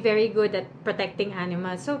think we'd be very good at protecting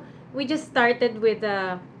animals. So we just started with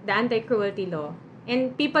the anti-cruelty law,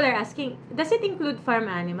 and people are asking, does it include farm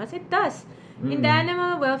animals? It does. In the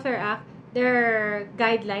Animal Welfare Act, there are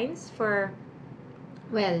guidelines for,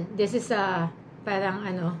 well, this is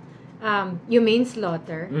parang humane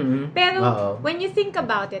slaughter. Pero when you think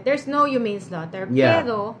about it, there's no humane slaughter.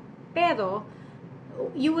 Pero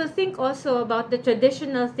you will think also about the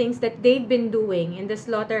traditional things that they've been doing in the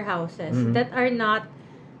slaughterhouses that are not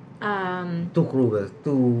too cruel,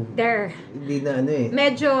 they're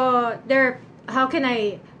medyo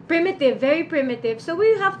primitive, very primitive. So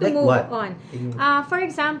we have to move on. For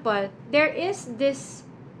example, there is this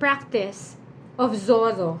practice of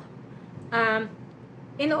Zorro.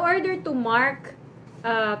 In order to mark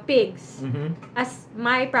pigs as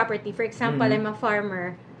my property, for example, I'm a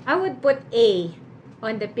farmer, I would put A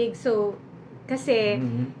on the pig. So, kasi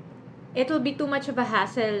it will be too much of a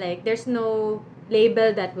hassle. Like, there's no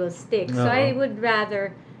label that will stick. So, I would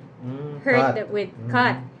rather hurt that with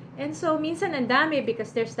cut. And so, minsan ang dami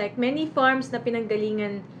because there's like many farms na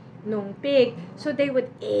pinanggalingan nung pig. So, they would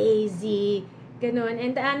AZ, ganun.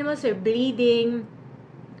 And the animals are bleeding,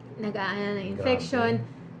 nag-aano ng infection.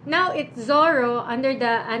 Now, it's Zorro under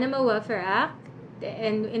the Animal Welfare Act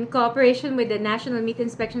and in cooperation with the National Meat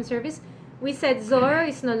Inspection Service, we said Zorro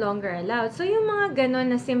is no longer allowed. So, yung mga ganon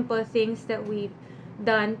na simple things that we've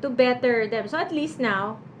done to better them. So, at least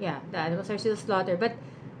now, the animals are still slaughtered. But,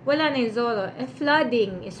 wala na yung Zorro.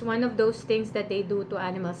 Flooding is one of those things that they do to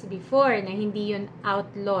animals before na hindi yun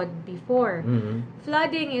outlawed before.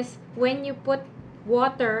 Flooding is when you put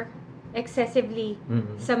water excessively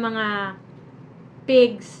sa mga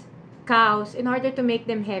pigs, cows, in order to make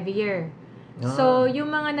them heavier. So, yung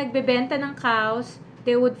mga nagbebenta ng cows,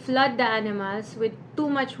 they would flood the animals with too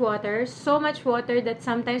much water, so much water that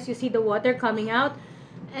sometimes you see the water coming out,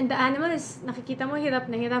 and the animal is, nakikita mo, hirap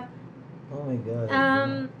na hirap. Oh my God.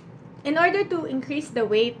 In order to increase the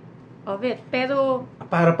weight of it. Pero,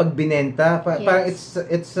 para pag binenta, parang it's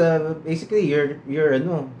basically you're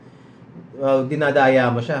dinadaya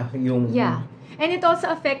mo siya. And it also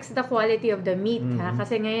affects the quality of the meat,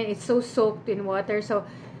 kasi ngayon it's so soaked in water. So,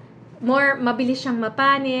 mabilis siyang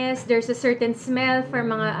mapanis. There's a certain smell for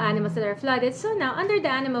mga animals that are flooded. So now, under the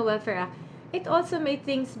Animal Welfare Act, it also made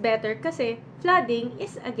things better kasi flooding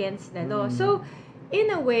is against the law. So, in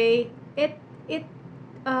a way, it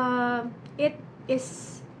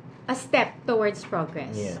is a step towards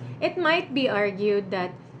progress. It might be argued that,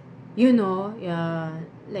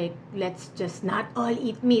 like, let's just not all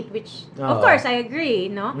eat meat, which, of course, I agree,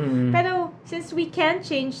 no? Pero, since we can't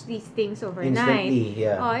change these things overnight,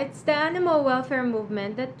 it's the animal welfare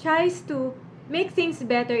movement that tries to make things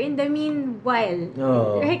better in the meanwhile.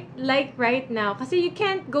 Like right now. Kasi you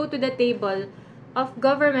can't go to the table of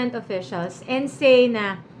government officials and say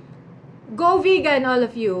na, go vegan, all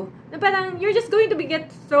of you. Na parang, you're just going to get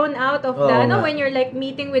thrown out of when you're like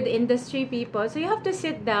meeting with industry people. So, you have to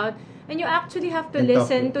sit down and you actually have to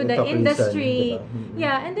listen to the industry.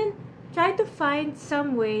 And then try to find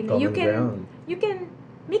some way na you can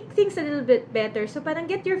make things a little bit better. So parang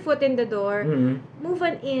get your foot in the door, move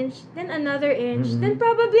an inch, then another inch, then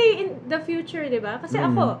probably in the future, di ba? Kasi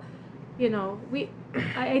ako, you know,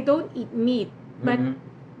 I don't eat meat,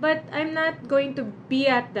 but I'm not going to be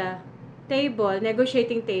at the table,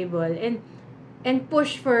 negotiating table, and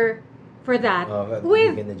push for that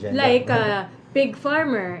with like a pig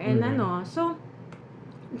farmer and ano. So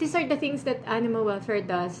these are the things that animal welfare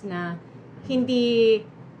does na hindi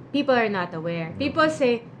people are not aware. People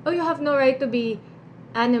say, "Oh, you have no right to be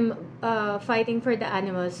fighting for the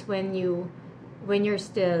animals when you're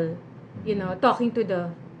still, you know, talking to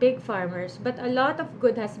the pig farmers." But a lot of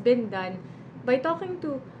good has been done by talking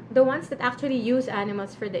to the ones that actually use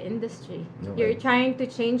animals for the industry. Okay. You're trying to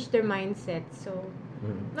change their mindset. So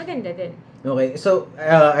maganda din. Okay, so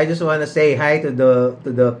I just want to say hi to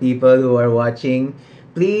the people who are watching.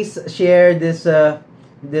 Please share this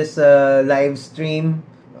live stream.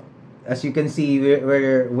 As you can see,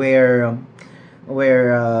 we're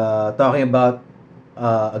talking about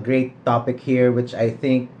a great topic here, which I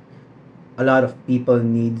think a lot of people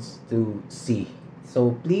needs to see.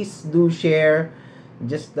 So please do share.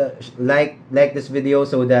 Just like this video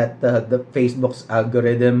so that the Facebook's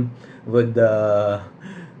algorithm would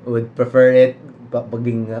prefer it,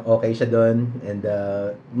 paging okay siya doon, and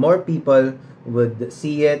more people would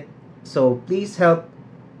see it. So please help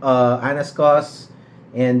Anna's cause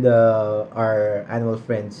and our animal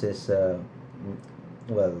friends is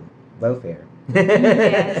welfare.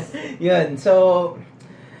 Yes. Yun. So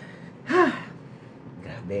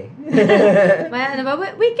grabe.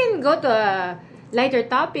 We can go to a lighter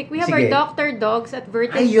topic. We have Sige. our doctor dogs at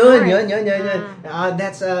Vertis. Yun.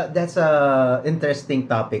 That's a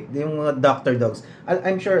interesting topic. Yung mga doctor dogs.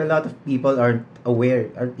 I'm sure a lot of people aren't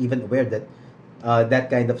even aware that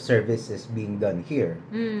that kind of service is being done here.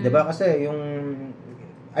 Diba? Kasi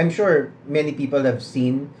I'm sure many people have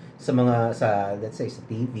seen let's say sa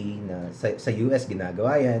TV na sa US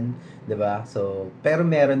ginagawa yan, 'di ba? So pero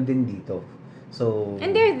meron din dito. So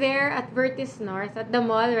and they're there at Vertis North at the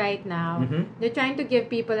mall right now. They're trying to give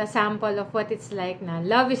people a sample of what it's like na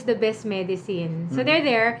love is the best medicine. So they're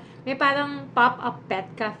there. May parang pop-up pet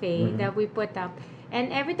cafe that we put up.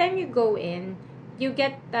 And every time you go in, you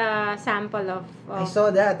get a sample of I saw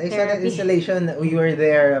that installation. We were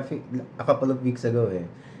there a couple of weeks ago eh.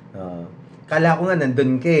 Kala ko nga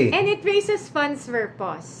nandun ka eh. And it raises funds for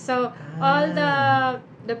PAWS. So all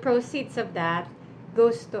the proceeds of that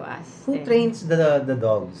goes to us. Who trains the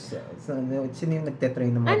dogs? Sino yung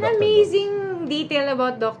nagte-train ng mga An doctor amazing detail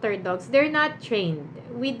about doctor dogs. They're not trained.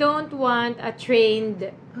 We don't want a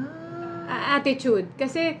trained attitude.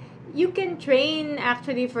 Kasi you can train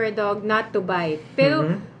actually for a dog not to bite.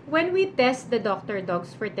 Pero when we test the doctor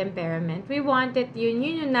dogs for temperament, we want it yun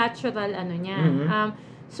yung natural ano niya.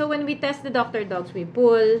 So when we test the doctor dogs, we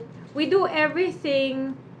pull. We do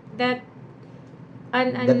everything that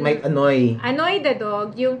that might annoy the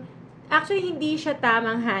dog. Yung actually hindi siya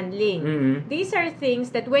tamang handling. These are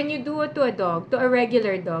things that when you do it to a dog, to a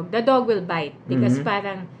regular dog, the dog will bite because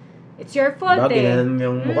parang it's your fault yung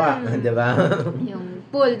mukha, di ba? Yung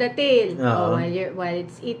pull the tail while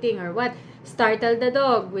it's eating or what, startle the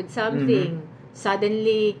dog with something,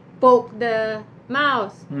 suddenly poke the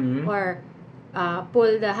mouth or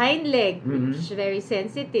pull the hind leg, which is very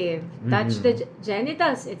sensitive, touch the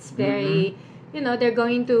genitals, it's very they're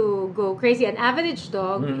going to go crazy. An average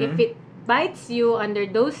dog, if it bites you under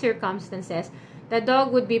those circumstances, the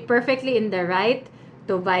dog would be perfectly in the right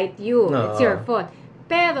to bite you. It's your fault.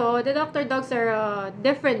 Pero the doctor dogs are a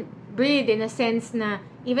different breed in a sense na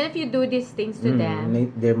even if you do these things to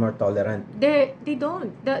them, they're more tolerant. They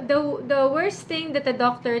don't. The worst thing that a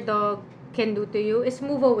doctor dog can do to you is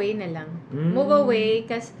move away na lang. Move away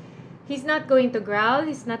because he's not going to growl,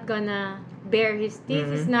 he's not gonna bare his teeth,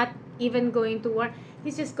 he's not even going to warn,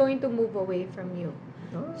 he's just going to move away from you.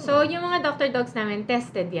 So yung mga doctor dogs namin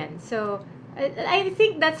tested yan. So I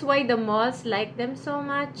think that's why the malls like them so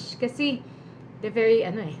much kasi they're very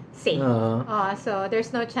safe. So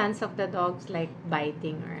there's no chance of the dogs like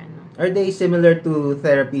biting or ano. Are they similar to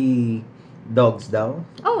therapy dogs daw?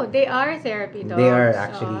 Oh, they are therapy dogs. They are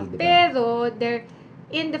actually. Pero they're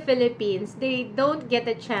in the Philippines, they don't get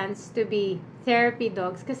a chance to be therapy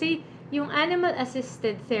dogs kasi yung animal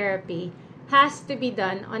assisted therapy has to be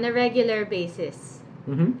done on a regular basis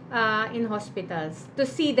in hospitals to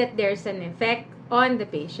see that there's an effect on the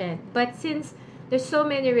patient. But since there's so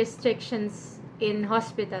many restrictions in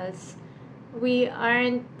hospitals, we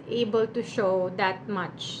aren't able to show that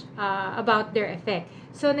much about their effect.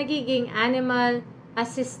 So, nagiging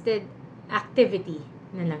animal-assisted activity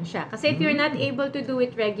na lang siya. Kasi if you're not able to do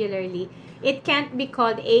it regularly, it can't be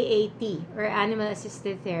called AAT or Animal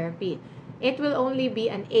Assisted Therapy. It will only be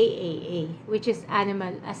an AAA, which is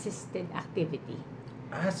Animal Assisted Activity.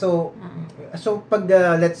 So pag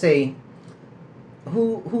let's say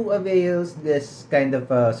who avails this kind of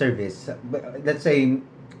service? Let's say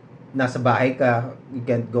nasa bahay ka, you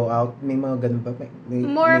can't go out, may mga ganun ba?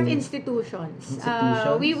 More of institutions.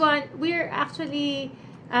 We're actually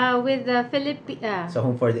with the so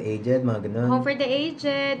home for the aged, mga ganun. Home for the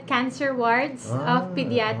aged, cancer wards of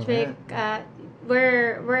pediatric.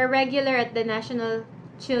 We're regular at the National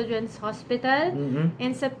Children's Hospital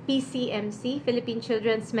and sa PCMC, Philippine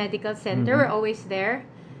Children's Medical Center. We're always there.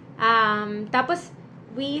 Tapos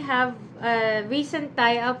we have a recent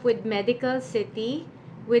tie-up with Medical City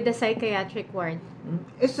with the psychiatric ward.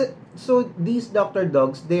 So these doctor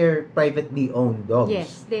dogs, they're privately owned dogs.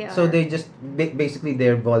 Yes, they are. So they just basically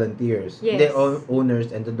they're volunteers. Yes. The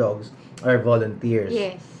owners and the dogs are volunteers.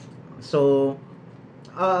 Yes. So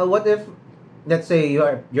what if, let's say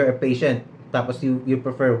you're a patient, tapos you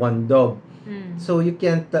prefer one dog. So you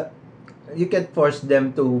can't force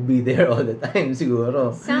them to be there all the time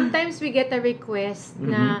siguro. Sometimes we get a request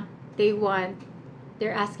na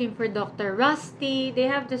they're asking for Dr. Rusty. They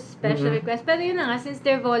have this special request. Pero yun na nga, since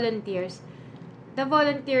they're volunteers, the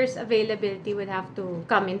volunteers' availability would have to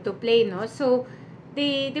come into play, no? So,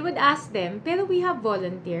 they would ask them. Pero we have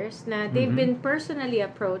volunteers na they've been personally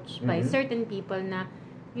approached by certain people na,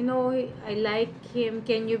 you know, I like him,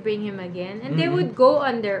 can you bring him again? And they would go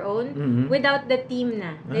on their own without the team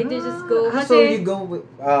na. They just go. So you go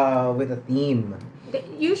with a team.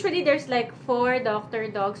 Usually, there's like 4 doctor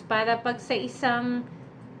dogs para pag sa isang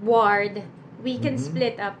ward, we can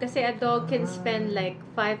split up. Kasi a dog can spend like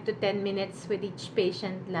 5 to 10 minutes with each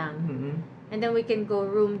patient lang. And then we can go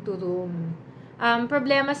room to room.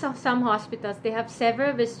 Problema sa some hospitals, they have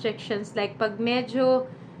several restrictions. Like pag medyo,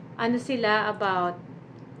 sila about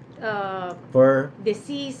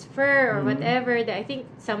disease, fur, or whatever. I think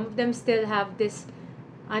some of them still have this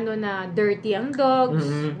na dirty ang dogs,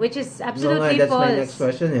 which is absolutely that's false. My next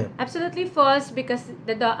question. Absolutely false because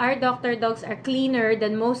our doctor dogs are cleaner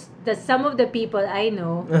than some of the people I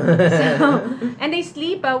know. And they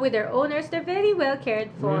sleep out with their owners. They're very well cared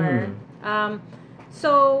for.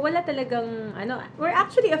 So wala talagang we're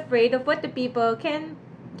actually afraid of what the people can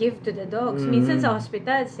give to the dogs. Minsan sa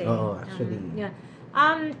hospitals actually.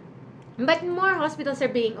 But more hospitals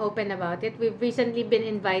are being open about it. We've recently been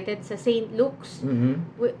invited sa St. Luke's.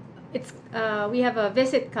 We have a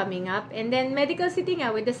visit coming up. And then Medical City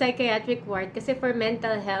nga with the psychiatric ward kasi for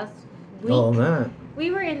mental health week.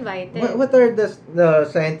 We were invited. What are the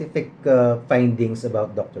scientific findings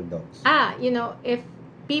about doctor dogs? If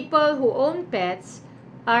people who own pets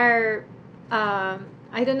are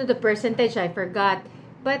I don't know the percentage, I forgot.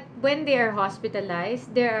 But when they are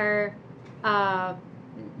hospitalized, they are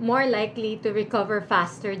more likely to recover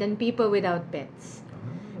faster than people without pets.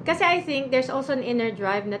 Kasi I think there's also an inner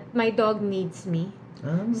drive that my dog needs me.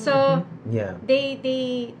 So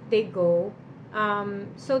they go.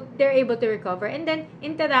 So they're able to recover. And then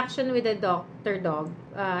interaction with the doctor dog,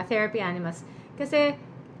 therapy animals. Kasi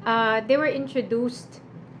they were introduced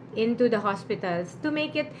into the hospitals to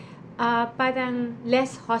make it parang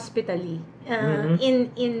less hospitally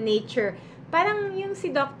in nature. Parang yung si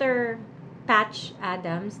Dr. Patch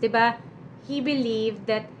Adams, 'di ba? He believed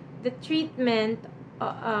that the treatment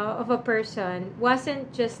of a person wasn't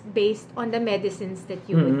just based on the medicines that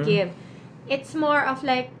you would give. It's more of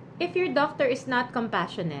like if your doctor is not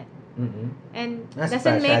compassionate and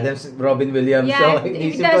doesn't make Adams, Robin Williams.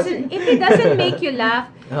 If he doesn't make you laugh,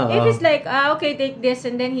 if it's like okay, take this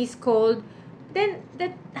and then he's cold, then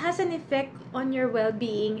that has an effect on your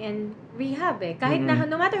well-being and rehab Kahit na,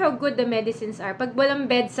 no matter how good the medicines are, pag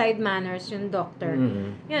walang bedside manners yung doctor.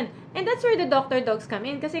 Yan. And that's where the doctor dogs come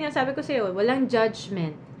in. Kasi nga sabi ko sa'yo, walang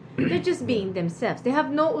judgment. They're just being themselves. They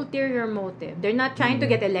have no ulterior motive. They're not trying to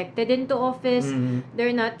get elected into office.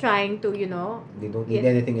 They're not trying to, They don't need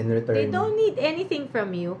anything in return. They don't need anything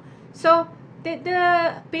from you. So,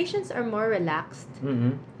 the patients are more relaxed.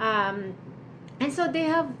 And so they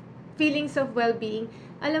have feelings of well-being.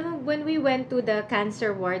 Alam mo, when we went to the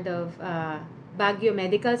cancer ward of Baguio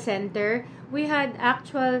Medical Center, we had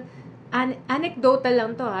actual, anecdotal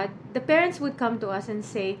lang to the parents would come to us and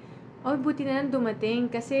say, buti na lang dumating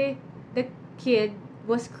kasi the kid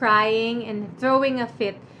was crying and throwing a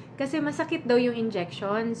fit kasi masakit daw yung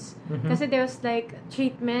injections. Kasi there was like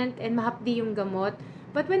treatment and mahapdi yung gamot.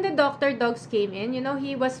 But when the doctor dogs came in,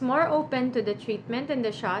 he was more open to the treatment and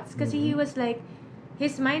the shots kasi he was like,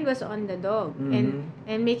 his mind was on the dog and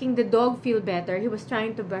making the dog feel better. He was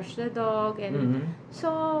trying to brush the dog and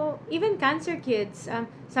so even cancer kids,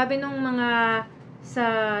 sabi nung mga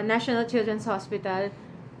sa National Children's Hospital,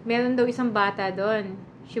 meron daw isang bata doon.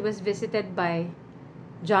 She was visited by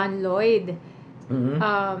John Lloyd.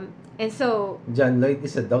 And so John Lloyd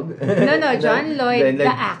is a dog? No, John Lloyd, the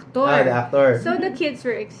actor. The actor. So the kids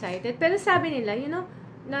were excited. Pero sabi nila,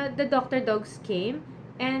 na the doctor dogs came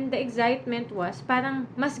and the excitement was parang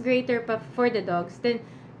mas greater pa for the dogs than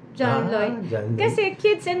John Lloyd. Kasi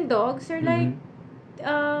kids and dogs are like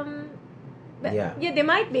they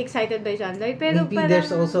might be excited by John Lloyd, pero maybe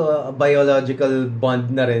there's also a biological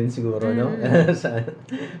bond na rin siguro, no?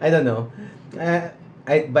 I don't know.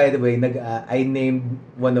 By the way, I named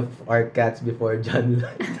one of our cats before John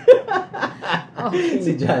Lloyd. Okay.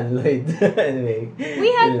 Si John Lloyd. Anyway. We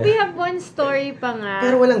have one story pa nga.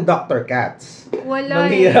 Pero walang Dr. Cats. Wala.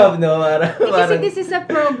 Manghirap, no? Kasi this is a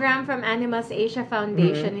program from Animals Asia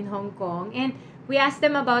Foundation in Hong Kong. And we asked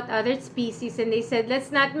them about other species and they said,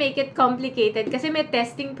 let's not make it complicated kasi may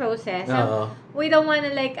testing process. We don't want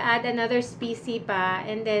to add another species pa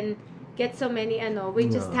and then get so many we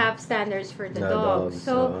just have standards for the dogs.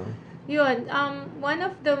 So yun, one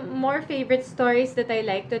of the more favorite stories that I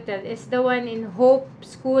like to tell is the one in Hope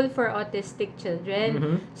School for Autistic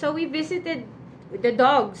Children. So we visited, the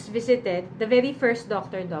dogs visited, the very first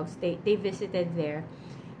doctor dogs, they visited there.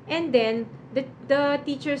 And then, the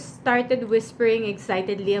teachers started whispering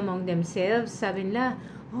excitedly among themselves. Sabi nila,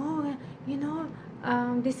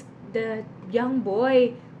 the young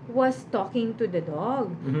boy was talking to the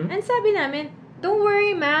dog. And sabi namin, don't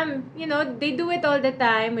worry, ma'am. They do it all the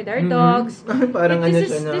time with our dogs.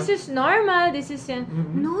 This is normal. This is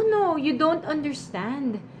no, you don't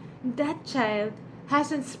understand. That child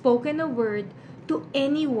hasn't spoken a word to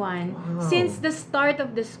anyone since the start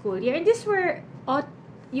of the school year. And these were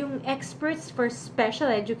yung experts for special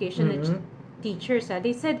education teachers.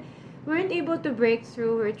 They said we weren't able to break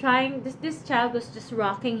through. We're trying. This child was just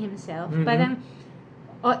rocking himself. Parang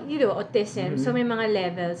autism. So may mga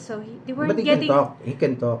levels. So they weren't getting. But he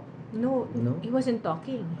can talk. No, he wasn't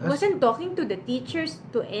talking. He wasn't talking to the teachers,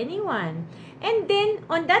 to anyone. And then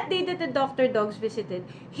on that day that the doctor dogs visited,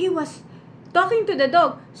 he was talking to the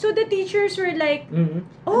dog. So the teachers were like,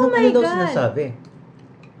 "Oh my God!" Sinasabi?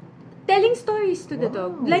 Telling stories to the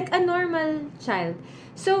dog like a normal child.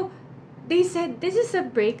 So they said, "This is a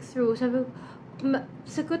breakthrough." Sabi,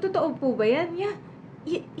 totoo po ba yan? Yeah.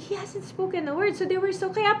 He hasn't spoken a word. So they were so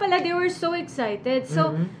excited.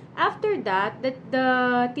 So after that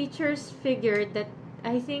the teachers figured that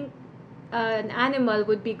I think an animal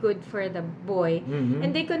would be good for the boy.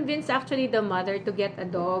 And they convinced actually the mother to get a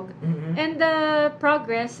dog. And the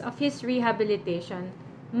progress of his rehabilitation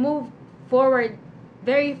moved forward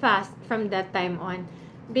very fast from that time on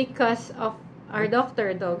because of our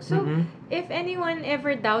doctor dogs. So, if anyone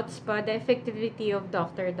ever doubts pa the effectivity of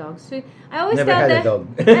doctor dogs, so I always tell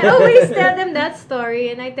them that story,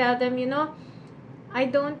 and I tell them, I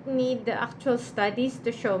don't need the actual studies to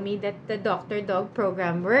show me that the doctor dog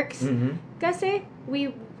program works. Kasi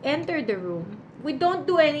we enter the room, we don't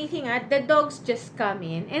do anything, the dogs just come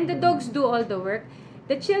in, and the dogs do all the work.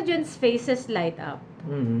 The children's faces light up.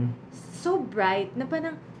 So bright, na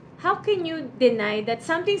parang, how can you deny that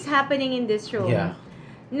something's happening in this room? Yeah.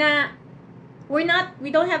 Na we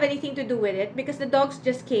don't have anything to do with it because the dogs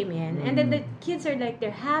just came in. And then the kids are like,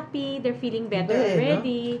 they're happy, they're feeling better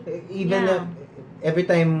already. No? Even every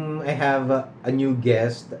time I have a new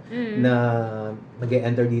guest na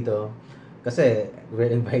mag-enter dito, kasi we're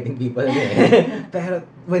inviting people pero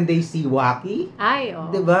when they see Waki,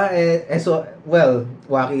 diba?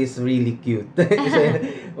 Waki is really cute.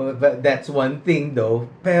 But that's one thing though.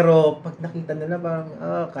 Pero pag nakita nila parang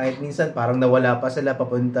kahit minsan parang nawala pa sila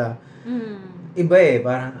papunta. Iba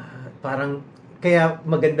parang kaya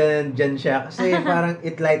maganda dyan siya kasi parang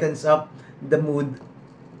it lightens up the mood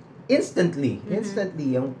instantly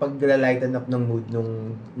yung pag-lighten up ng mood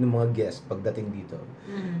ng mga guests pagdating dito.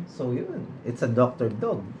 So yun, it's a doctor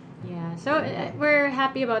dog. Yeah, so we're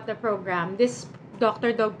happy about the program. This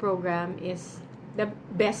doctor dog program is the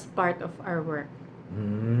best part of our work.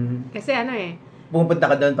 Kasi pumunta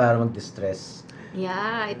ka doon para mag-distress.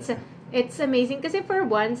 Yeah, it's amazing kasi for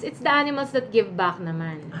once it's the animals that give back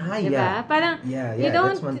naman. Diba? Yeah. Parang you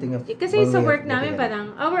don't, that's one thing kasi sa work namin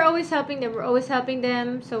parang we're always helping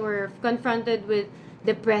them, so we're confronted with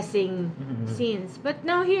depressing scenes. But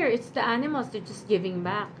now here it's the animals, they're just giving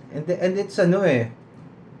back. And it's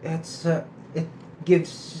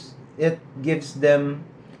it gives them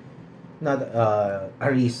not a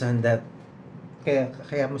reason that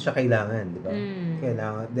kaya mo siya kailangan, di ba?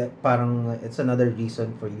 Kailangan, parang it's another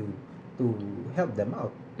reason for you to help them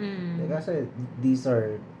out. Kasi these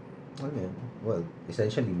are, well,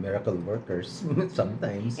 essentially miracle workers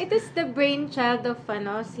sometimes. It is the brainchild of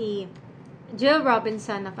si Jill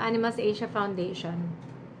Robinson of Animals Asia Foundation.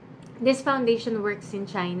 This foundation works in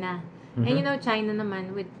China. And you know, China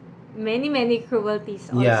naman with many cruelties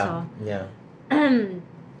also. Yeah.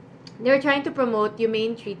 They're trying to promote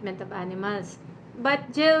humane treatment of animals.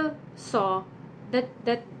 But Jill saw that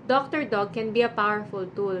Dr. Dog can be a powerful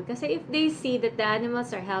tool. Kasi if they see that the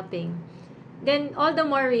animals are helping, then all the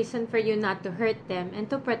more reason for you not to hurt them and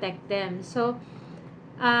to protect them. So,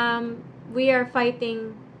 we are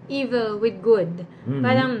fighting evil with good.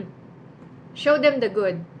 Parang, show them the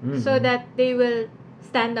good so that they will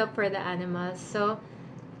stand up for the animals. So,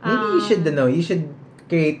 maybe you should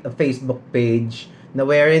create a Facebook page na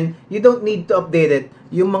wherein you don't need to update it.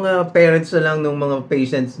 Yung mga parents na lang ng mga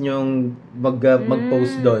patients nyong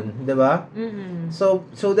mag-post doon, 'di ba? So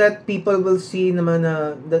that people will see naman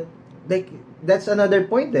na that, like, that's another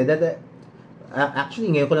point that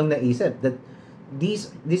actually ngayon ko lang naisip that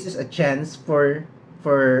this is a chance for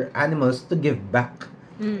animals to give back.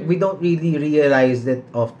 We don't really realize that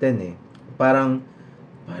often Parang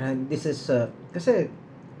this is kasi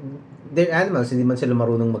they're animals, hindi man sila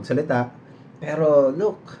marunong magsalita. Pero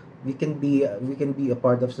look, we can be a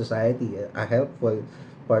part of society, a helpful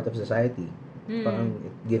part of society. Parang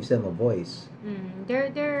it gives them a voice.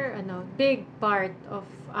 They're big part of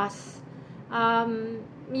us.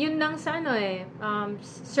 Yun lang sa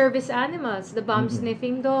service animals, the bomb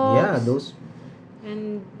sniffing dogs. Yeah, those.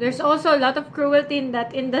 And there's also a lot of cruelty in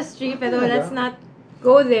that industry, pero let's not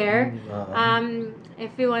go there.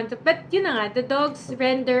 If you want to, but yun na nga, the dogs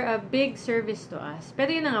render a big service to us.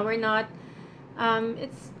 Pero yun na nga, we're not.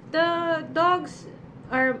 It's the dogs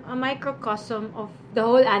are a microcosm of the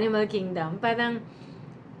whole animal kingdom. Parang,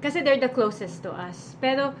 kasi they're the closest to us.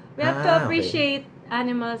 Pero we have to appreciate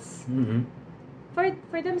animals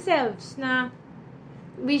for themselves. Na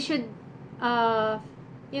we should,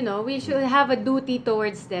 we should have a duty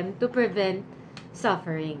towards them to prevent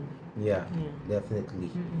suffering. Yeah. Definitely.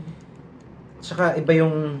 Tsaka iba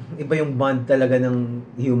yung bond talaga ng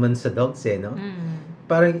humans sa dogs no?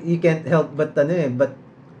 Parang you can't help but but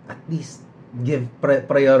at least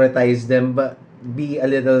prioritize them, but be a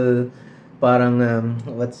little parang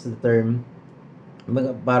what's the term?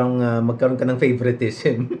 Parang magkaroon ka ng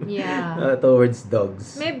favoritism towards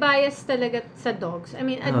dogs. May bias talaga sa dogs. I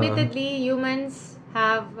mean, admittedly, humans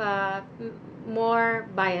have more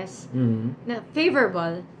bias na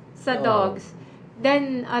favorable sa dogs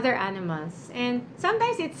than other animals. And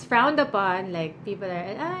sometimes it's frowned upon, like people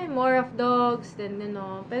are, more of dogs than,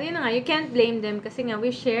 But nga, you can't blame them kasi nga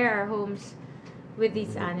we share our homes with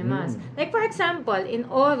these animals. Like for example, in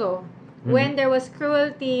Oro, when there was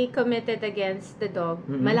cruelty committed against the dog,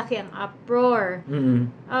 malaki ang uproar.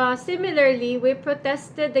 Similarly, we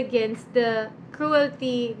protested against the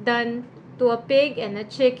cruelty done to a pig and a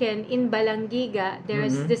chicken in Balangiga.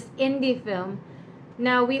 There's this indie film.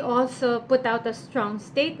 Now, we also put out a strong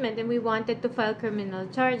statement and we wanted to file criminal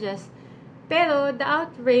charges. Pero the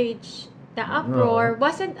outrage, the uproar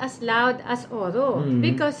wasn't as loud as Oro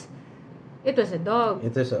because it was a dog.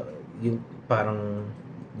 It was yung parang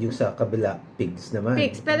yung sa kabila, pigs naman.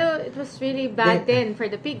 Pigs, pero it was really bad then for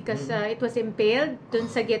the pig because it was impaled dun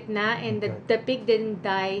sa gitna and the pig didn't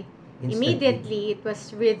die immediately. It was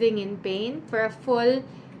writhing in pain for a full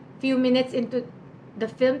few minutes into the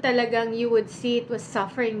film. Talagang you would see it was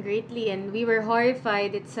suffering greatly and we were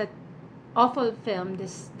horrified. It's an awful film,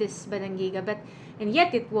 this Balangiga, and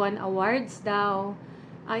yet it won awards daw.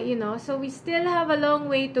 So we still have a long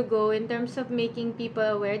way to go in terms of making people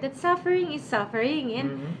aware that suffering is suffering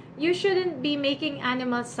and you shouldn't be making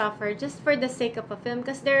animals suffer just for the sake of a film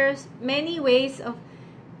because there's many ways of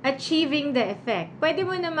achieving the effect. Pwede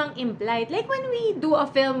mo namang imply, like when we do a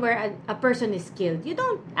film where a person is killed, you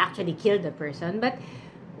don't actually kill the person, but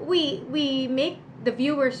we make the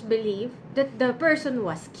viewers believe that the person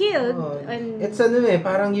was killed. And it's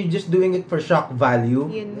parang you're just doing it for shock value.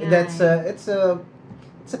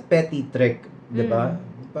 It's a petty trick, diba?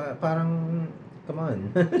 Parang, come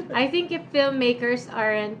on. I think if filmmakers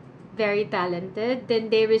aren't very talented, then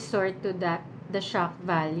they resort to the shock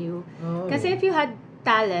value. Kasi if you had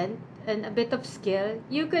talent and a bit of skill,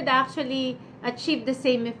 you could actually achieve the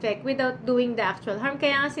same effect without doing the actual harm.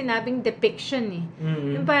 Kaya nga sinabing depiction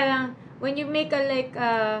Yung parang, when you make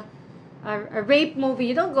a rape movie,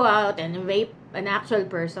 you don't go out and rape an actual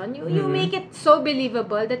person. You make it so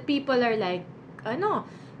believable that people are like, no.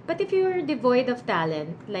 But if you're devoid of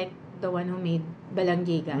talent, like the one who made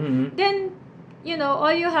Balangiga, then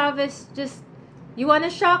all you have is just, you want to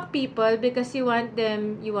shock people because you want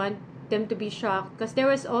them to be shocked. Because there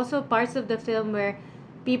was also parts of the film where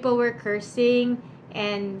people were cursing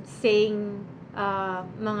and saying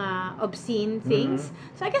mga obscene things.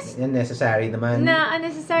 So I guess unnecessary naman.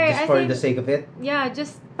 Unnecessary. Just for the sake of it. Yeah,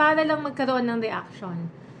 just para lang magkaroon ng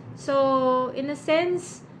reaction. So in a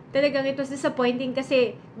sense, talagang it was disappointing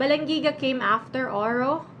kasi Balangiga came after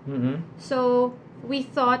Oro. So we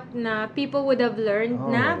thought na people would have learned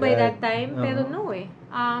by that time, pero no eh.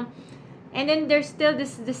 And then there's still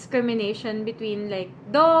this discrimination between like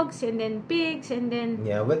dogs and then pigs and then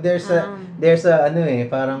but there's a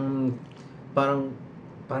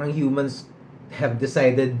parang humans have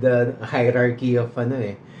decided the hierarchy of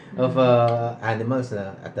animals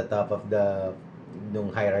na at the top of the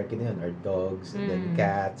nung hierarchy na yun are dogs and then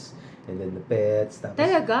cats and then the pets. Tapos,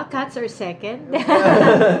 talaga? Cats are second?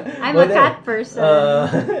 I'm a cat person.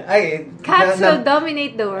 Cats will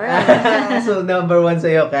dominate the world. So, number one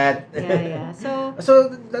sa'yo, cat. Yeah. So,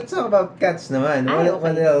 let's talk about cats naman. Okay.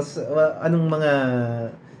 What else? What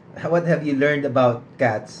have you learned about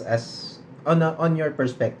cats as on your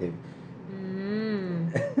perspective?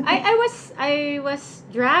 I was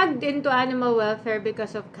dragged into animal welfare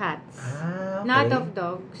because of cats, okay. not of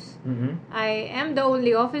dogs. I am the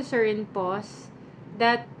only officer in PAWS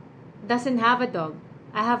that doesn't have a dog.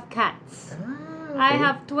 I have cats. Okay. I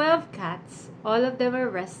have 12 cats. All of them are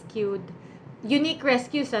rescued. Unique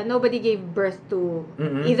rescues. Nobody gave birth to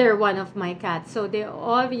either one of my cats. So they're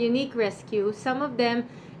all unique rescues. Some of them,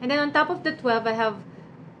 and then on top of the 12, I have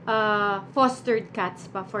fostered cats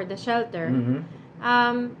pa for the shelter.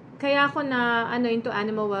 Kaya ako na into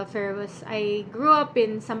animal welfare was I grew up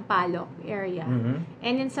in Sampaloc area.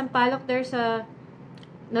 And in Sampaloc there's a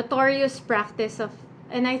notorious practice of,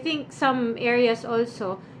 and I think some areas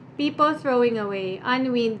also, people throwing away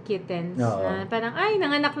unweaned kittens. Parang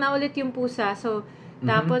nanganak na ulit yung pusa. So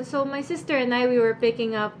tapos so my sister and I, we were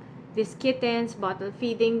picking up these kittens, bottle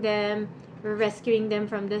feeding them, we're rescuing them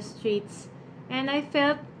from the streets. And I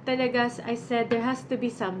felt talaga, I said there has to be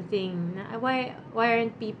something. Why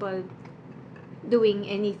aren't people doing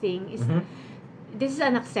anything? This is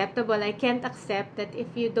unacceptable. I can't accept that if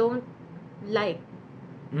you don't like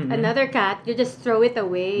another cat, you just throw it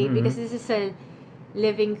away because this is a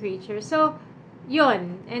living creature. So,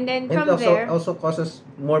 yun. And then from there, also causes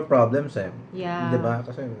more problems Yeah. Diba?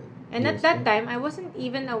 Kasi, and at that time, I wasn't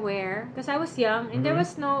even aware because I was young and there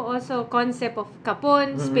was no also concept of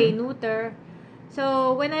kapon, spay, neuter.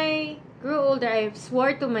 So, when I grew older, I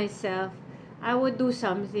swore to myself I would do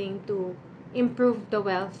something to improve the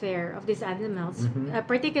welfare of these animals,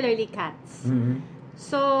 particularly cats.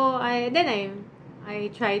 So, I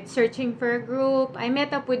tried searching for a group. I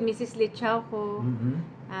met up with Mrs. Lichauco.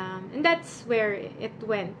 And that's where it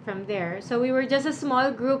went from there. So, we were just a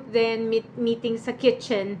small group then, meeting sa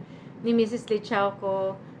kitchen ni Mrs.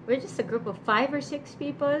 Lichauco. We're just a group of 5 or 6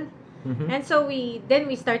 people. And so, we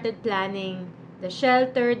started planning the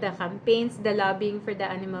shelter, the campaigns, the lobbying for the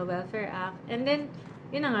Animal Welfare Act. And then,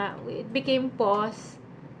 it became PAWS.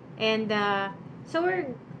 And so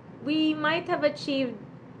we might have achieved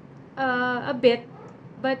a bit,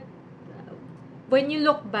 but when you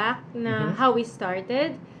look back na how we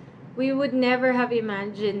started, we would never have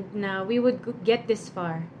imagined na we would get this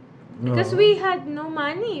far. Because we had no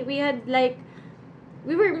money. We had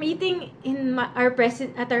we were meeting in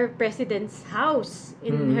at our president's house,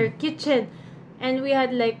 in her kitchen. And we had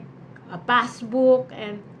a passbook,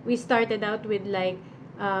 and we started out with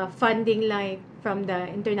funding from the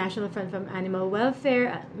International Fund from Animal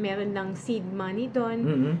Welfare. Meron lang seed money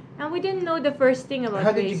doon. And we didn't know the first thing about how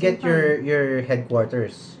did you get your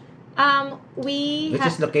headquarters? Which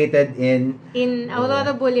is located in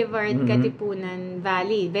Aurora Boulevard, Katipunan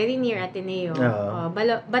Valley, very near Ateneo.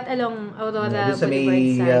 But along Aurora sa may,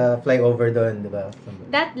 Boulevard side. flyover doon, diba?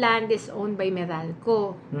 That land is owned by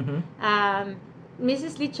Meralco.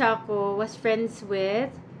 Mrs. Lichauco was friends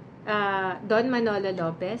with Don Manolo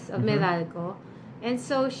Lopez of Meralco. And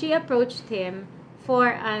so she approached him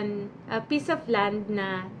for a piece of land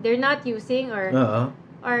na they're not using or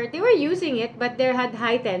they were using it but they had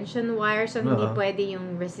high tension wire so hindi pwede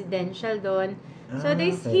yung residential doon. So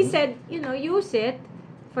he said, use it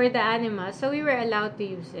for the animals. So we were allowed to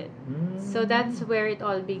use it. So that's where it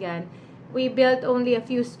all began. We built only a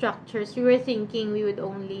few structures. We were thinking we would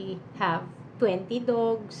only have 20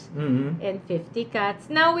 dogs and 50 cats.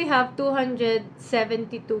 Now we have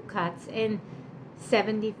 272 cats and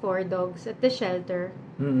 74 dogs at the shelter.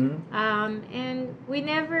 And we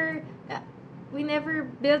never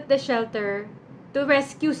built the shelter to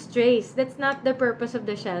rescue strays. That's not the purpose of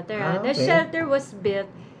the shelter. The shelter was built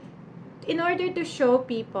in order to show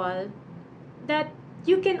people that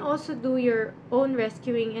you can also do your own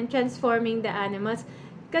rescuing and transforming the animals.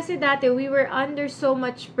 Kasi dati, we were under so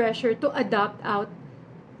much pressure to adopt out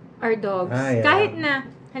our dogs. Kahit na,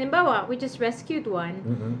 halimbawa, we just rescued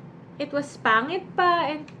one. It was pangit pa,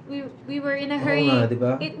 and we were in a hurry.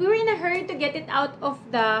 Diba? We were in a hurry to get it out of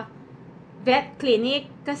the vet clinic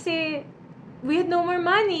kasi we had no more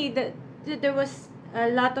money. There was a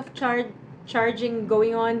lot of charging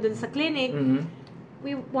going on dun sa clinic.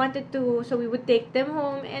 We wanted to, so we would take them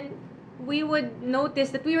home, and we would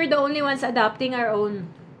notice that we were the only ones adopting our own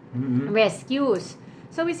rescues.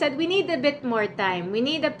 So we said, we need a bit more time. We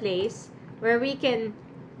need a place where we can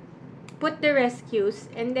put the rescues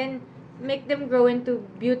and then make them grow into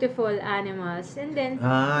beautiful animals. And then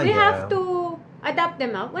we have to adopt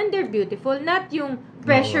them out when they're beautiful. Not yung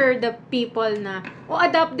pressure the people na,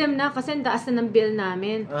 adopt them na kasi ang taas na ng bill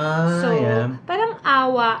namin. Parang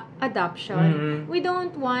awa adoption. We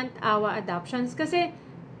don't want awa adoptions kasi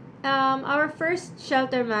our first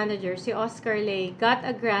shelter manager, si Oscar Lay, got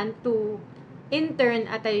a grant to intern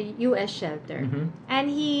at a US shelter.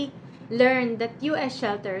 And he learned that US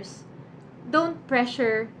shelters don't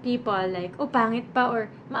pressure people like, pangit pa or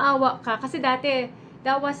maawa ka. Kasi dati,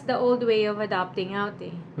 that was the old way of adopting out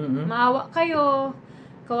eh. Maawa kayo,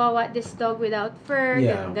 kawawa this dog without fur,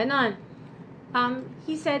 ganon.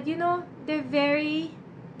 He said,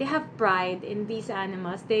 they have pride in these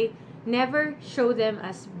animals. They never show them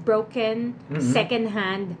as broken,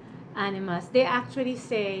 second-hand animals. They actually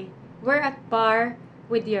say, we're at par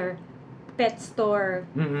with your pet store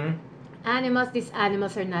animals. These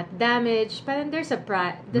animals are not damaged. Parang there's a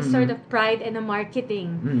pride, this sort of pride in the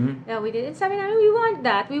marketing that we did. And sabi namin, we want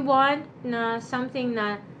that. We want na something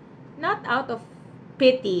na not out of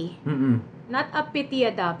pity. Not a pity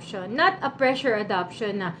adoption. Not a pressure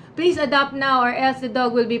adoption na, please adopt now or else the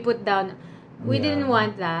dog will be put down. We didn't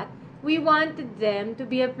want that. We wanted them to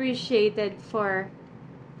be appreciated for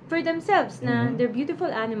themselves. Na they're beautiful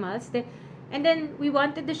animals. And then we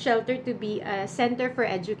wanted the shelter to be a center for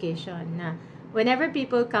education. Na whenever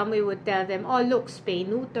people come, we would tell them, look, spay,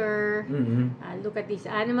 neuter. Look at these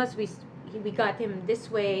animals. We got him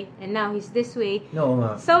this way, and now he's this way.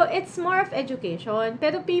 So it's more of education.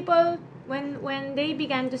 Pero people, when they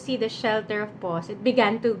began to see the shelter of PAWS, it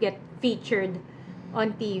began to get featured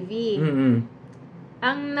on TV.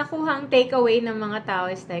 Ang nakuhang takeaway ng mga tao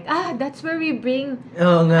is like, that's where we bring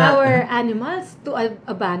our animals to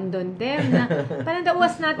abandon them. Parang that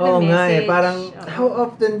was not the message. Parang, how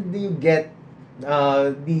often do you get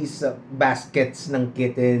these baskets ng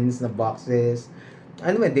kittens, na boxes?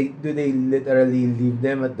 Ano ba, do they literally leave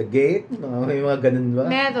them at the gate? May mga ganun ba?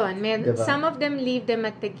 Meron. Diba? Some of them leave them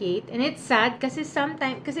at the gate. And it's sad kasi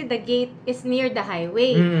kasi the gate is near the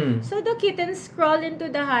highway. So the kittens crawl into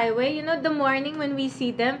the highway. The morning when we see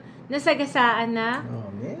them, nasagasaan na.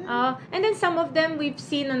 And then some of them we've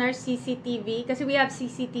seen on our CCTV. Kasi we have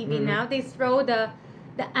CCTV now. They throw the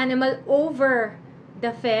animal over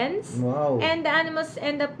the fence. And the animals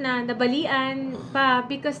end up na nabalian pa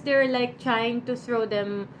because they're like trying to throw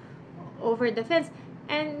them over the fence.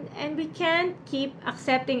 And we can't keep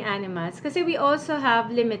accepting animals kasi we also have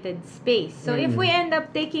limited space. So if we end up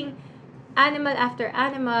taking animal after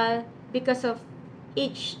animal because of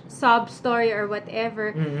each sob story or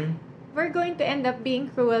whatever, we're going to end up being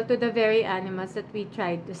cruel to the very animals that we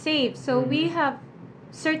tried to save. So we have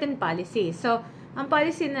certain policies. So ang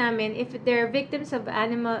policy namin, if they're victims of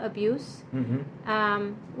animal abuse,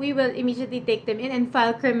 we will immediately take them in and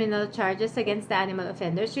file criminal charges against the animal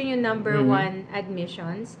offenders. Yun yung number one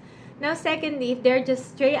admissions. Now, secondly, if they're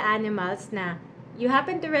just stray animals na you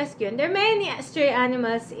happen to rescue, and there are many stray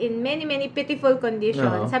animals in many, many pitiful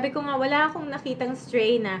conditions. Sabi ko nga, wala akong nakitang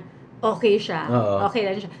stray na okay siya.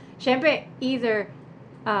 Okay lang siya. Siyempre, either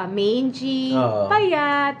mangy,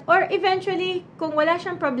 payat, or eventually, kung wala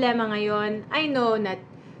siyang problema ngayon, I know that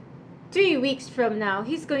 3 weeks from now,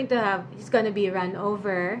 he's gonna be run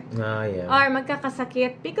over. Or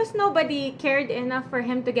magkakasakit because nobody cared enough for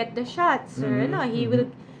him to get the shots. Or he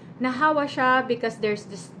will nahawa siya because there's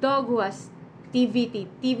this dog who has TVT.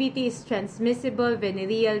 TVT is transmissible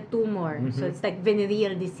venereal tumor. So it's like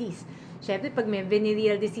venereal disease. Siyempre, pag may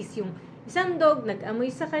venereal disease yung isang dog,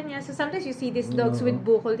 nag-amoy sa kanya. So sometimes you see these dogs with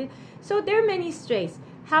bukol. So there are many strays.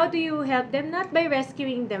 How do you help them? Not by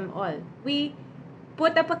rescuing them all. We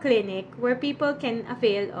put up a clinic where people can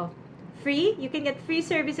avail of free. You can get free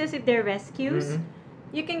services if they're rescues.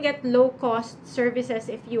 You can get low-cost services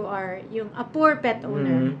if you are a poor pet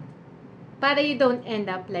owner. Para you don't end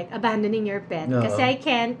up like abandoning your pet. Kasi I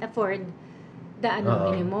can't afford the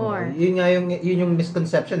anymore. Yun yung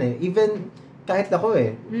misconception eh. Even kahit ako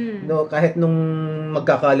no, kahit nung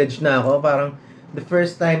magka-college na ako, parang the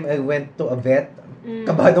first time I went to a vet,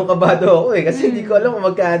 kabadong-kabado ako kasi hindi ko alam kung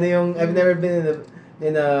magkano yung, I've never been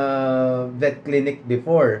in a vet clinic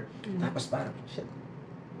before. Tapos parang, shit,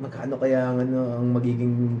 magkano kaya ang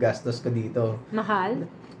magiging gastos ko dito? Mahal?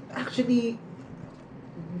 Actually,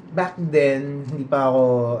 back then, hindi pa ako,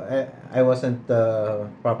 I wasn't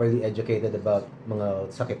properly educated about mga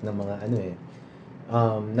sakit ng mga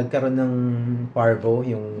nagkaroon ng parvo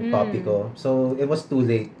yung puppy ko. So, it was too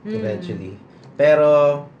late eventually.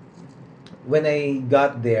 Pero, when I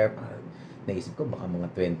got there, naisip ko baka mga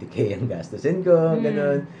 20K ang gastusin ko,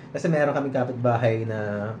 ganun. Kasi meron kaming kapitbahay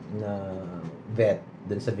na vet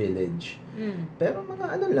dun sa village. Pero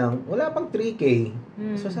mga lang, wala pang 3K.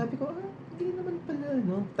 So sabi ko, hindi naman pala,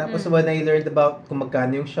 no? Tapos when I learned about kung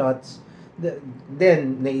magkano yung shots,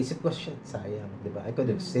 then naisip ko, shit, sayang, di ba? I could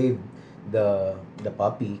have saved the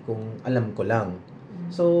puppy kung alam ko lang.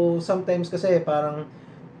 So sometimes kasi parang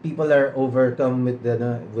people are overcome with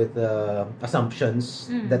the assumptions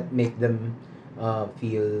that make them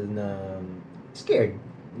feel na scared.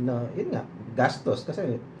 Na yun nga, gastos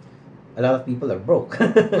kasi a lot of people are broke.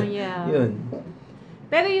 Yun.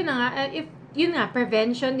 Pero yun nga, if yun nga,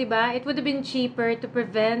 prevention, di ba? It would have been cheaper to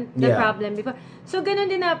prevent the problem before. So,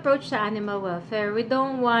 ganun din na approach sa animal welfare. We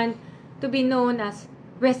don't want to be known as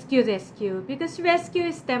rescue because rescue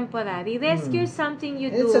is temporary. Rescue is something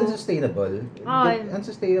you do. It's unsustainable.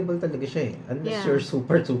 Unsustainable talaga siya unless you're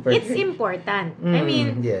super it's important. I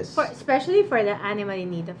mean, yes. Especially for the animal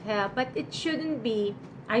in need of help, but it shouldn't be,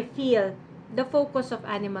 I feel, the focus of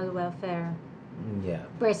animal welfare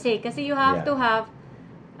per se, kasi you have to have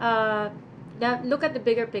look at the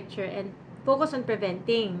bigger picture and focus on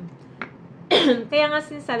preventing. Kaya nga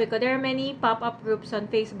sinasabi ko, there are many pop-up groups on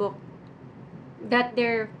Facebook that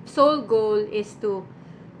their sole goal is to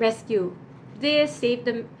rescue this, save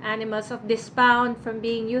the animals of this pound from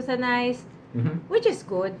being euthanized, which is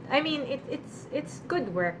good. I mean, it's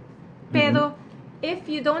good work. Pero if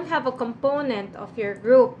you don't have a component of your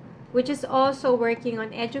group which is also working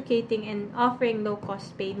on educating and offering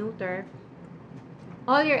low-cost spay neuter,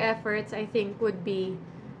 all your efforts, I think, would be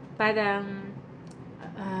parang,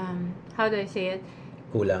 how do I say it?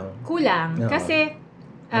 Kulang. No. Kasi,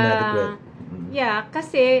 inadequate.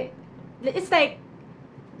 Kasi, it's like,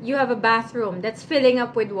 you have a bathroom that's filling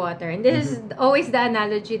up with water. And this is always the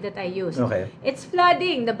analogy that I use. Okay. It's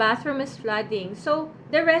flooding. The bathroom is flooding. So,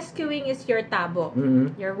 the rescuing is your tabo,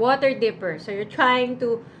 your water dipper. So, you're trying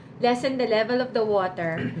to lessen the level of the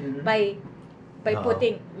water by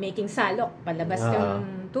making salok, palabas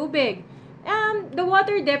yung tubig. The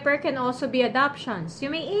water dipper can also be adoptions. You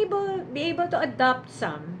may be able to adopt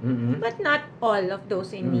some, but not all of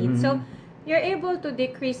those in need. So, you're able to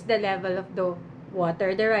decrease the level of the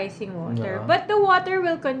water, the rising water. But the water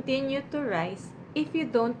will continue to rise if you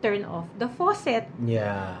don't turn off the faucet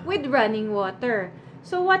with running water.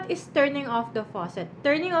 So, what is turning off the faucet?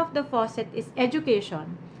 Turning off the faucet is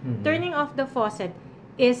education. Turning off the faucet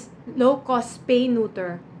is low-cost spay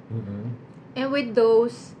neuter. And with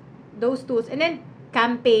those tools, and then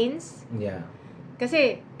campaigns.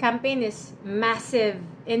 Kasi campaign is massive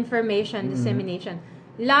information dissemination.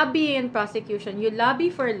 Lobbying and prosecution. You lobby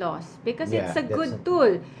for laws because it's a good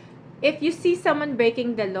tool. If you see someone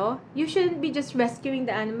breaking the law, you shouldn't be just rescuing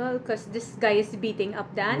the animal because this guy is beating up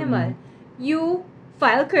the animal. You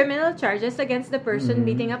file criminal charges against the person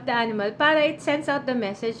beating up the animal para it sends out the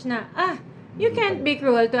message na, you can't be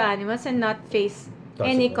cruel to animals and not face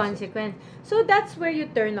any consequence. So, that's where you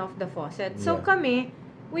turn off the faucet. So, kami,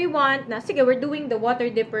 we want na, sige, we're doing the water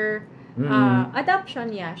dipper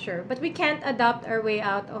adoption, sure. But we can't adopt our way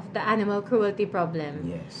out of the animal cruelty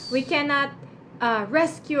problem. Yes. We cannot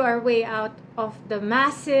rescue our way out of the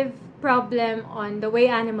massive problem on the way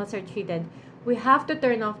animals are treated. We have to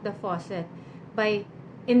turn off the faucet by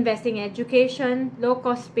investing in education,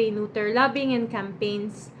 low-cost spay neuter, lobbying and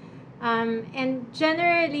campaigns, and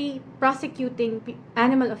generally prosecuting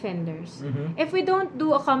animal offenders. If we don't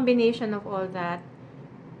do a combination of all that,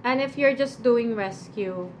 and if you're just doing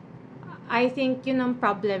rescue, I think yun ang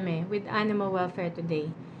problem with animal welfare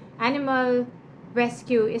today. Animal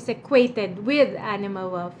rescue is equated with animal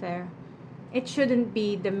welfare. It shouldn't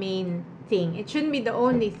be the main thing. It shouldn't be the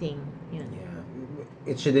only thing. Yun.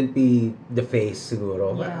 It shouldn't be the face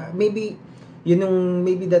siguro. Maybe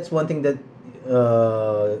maybe that's one thing that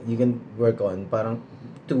you can work on, parang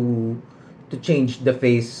to change the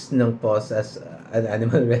face ng PAWS an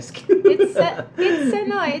animal rescue.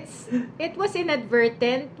 It was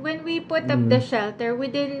inadvertent when we put up the shelter. We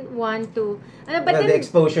didn't want to. But well, then, the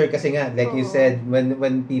exposure kasi nga, like you said,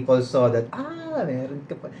 when people saw that, meron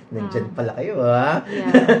ka pa, nandyan pala kayo, ha?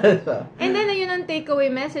 Yeah. So, and then, yun ang takeaway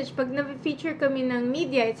message. Pag na-feature kami ng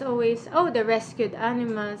media, it's always, the rescued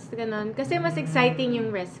animals, ganon. Kasi mas exciting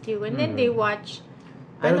yung rescue. And then they watch,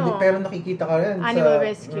 pero nakikita ka rin animal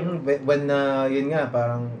rescue. When yun nga,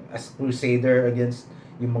 parang as crusader against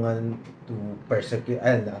yung mga to persecute,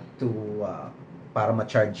 para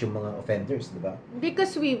ma-charge yung mga offenders, di ba?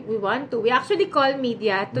 Because we want to. We actually call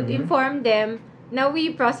media to inform them na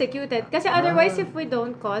we prosecuted. Kasi otherwise, if we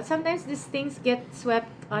don't call, sometimes these things get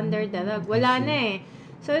swept under the rug. Wala na eh.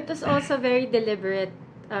 So it was also very deliberate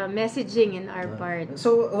messaging in our part.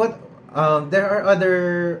 So what, there are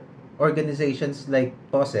other organizations like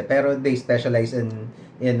PAWS, pero they specialize in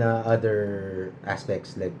other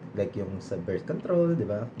aspects like yung sa birth control, di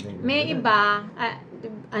ba? May iba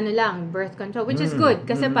birth control, which is good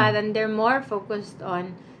kasi parang they're more focused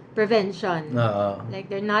on prevention. Like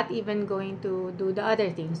they're not even going to do the other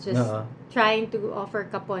things, just trying to offer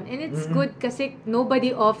kapon. And it's good kasi nobody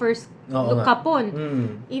offers kapon.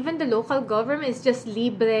 Even the local government is just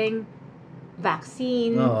libreng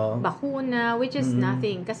vaccine, bakuna, which is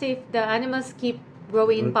nothing. Kasi if the animals keep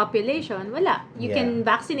growing in population, wala. You can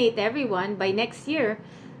vaccinate everyone. By next year,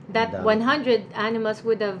 that 100 animals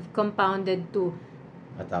would have compounded to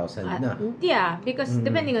 1,000 na. Yeah, because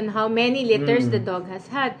depending on how many litters the dog has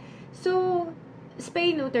had. So,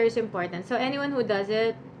 spay neuter is important. So, anyone who does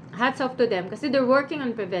it, hats off to them kasi they're working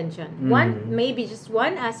on prevention. Maybe just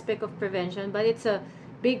one aspect of prevention, but it's a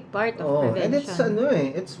big part of prevention.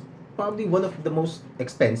 And it's probably one of the most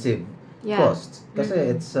expensive costs. Kasi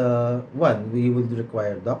it's, one, we would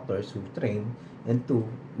require doctors who train, and two,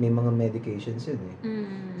 may mga medications yun eh.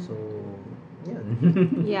 So,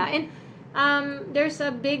 yan. Yeah, and there's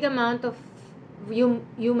a big amount of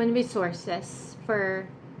human resources for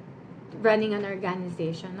running an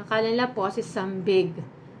organization. Akala nila PAWS is some big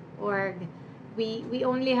org. We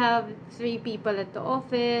only have 3 people at the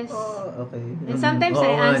office. Oh, okay. And sometimes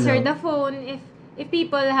I answer the phone if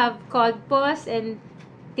people have called PAWS and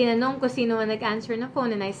tinanong ko sino ang nag-answer na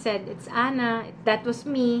phone, and I said, it's Anna, that was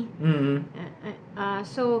me.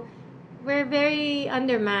 So, we're very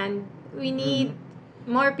undermanned. We need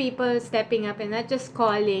more people stepping up and not just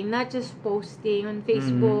calling, not just posting on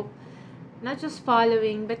Facebook, not just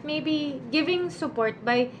following, but maybe giving support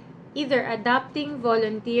by either adopting,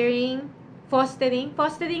 volunteering, fostering.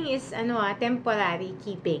 Fostering is temporary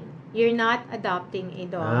keeping. You're not adopting a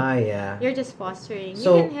dog. You're just fostering.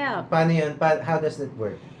 So, you can help. Paano yun? How does that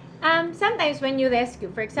work? Sometimes when you rescue,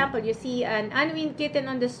 for example, you see an unweaned kitten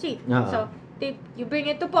on the street. So, you bring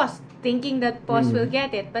it to PAWS, thinking that PAWS will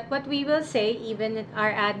get it. But what we will say, even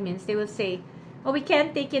our admins, they will say, we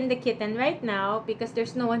can't take in the kitten right now because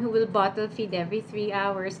there's no one who will bottle feed every 3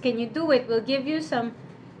 hours. Can you do it? We'll give you some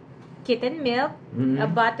kitten milk,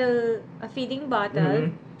 a feeding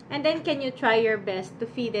bottle, and then can you try your best to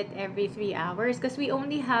feed it every 3 hours? Because we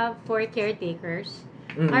only have 4 caretakers.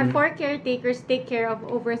 Our 4 caretakers take care of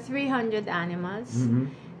over 300 animals.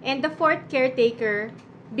 And the 4th caretaker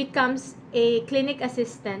becomes a clinic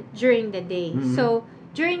assistant during the day. So,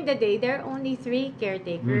 during the day, there are only 3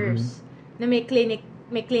 caretakers. Na may clinic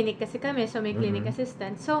kasi kami, so may clinic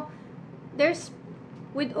assistant. So, there's,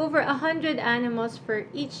 with over 100 animals for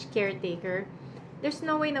each caretaker, there's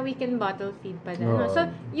no way na we can bottle feed pa na.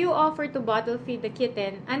 So, you offer to bottle feed the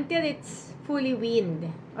kitten until it's fully weaned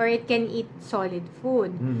or it can eat solid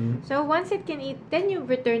food. So, once it can eat, then you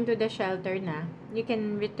return to the shelter na. You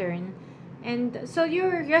can return. And so,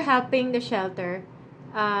 you're helping the shelter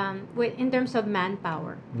in terms of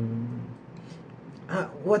manpower.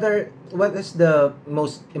 What is the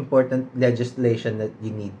most important legislation that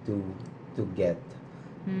you need to get?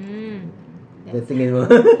 That's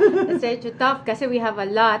very tough kasi we have a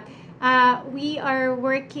lot. We are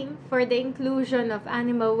working for the inclusion of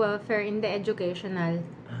animal welfare in the educational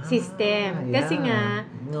system. Kasi nga,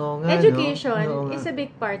 education is a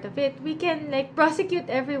big part of it. We can prosecute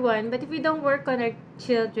everyone, but if we don't work on our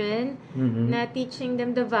children, na teaching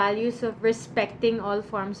them the values of respecting all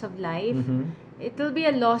forms of life, it will be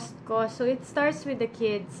a lost cause. So it starts with the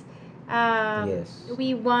kids.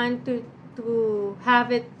 We want to have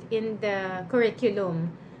it in the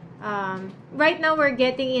curriculum. Right now, we're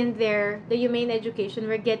getting in there, the humane education,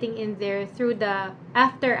 we're getting in there through the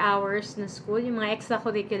after hours na school, yung mga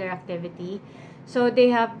extracurricular activity. So,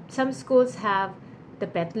 some schools have the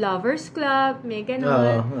Pet Lovers Club, may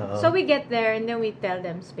ganon. So we get there and then we tell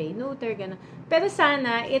them spay, neuter, ganon. Pero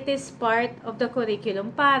sana, it is part of the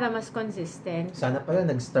curriculum para mas consistent. Sana pala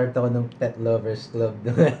nag-start ako ng Pet Lovers Club.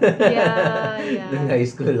 Yeah. Nung high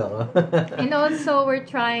school ako. And also, we're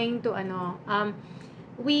trying to,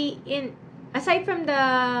 aside from the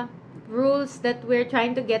rules that we're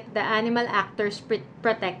trying to get the animal actors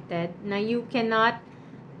protected, na you cannot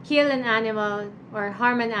kill an animal or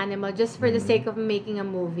harm an animal just for the sake of making a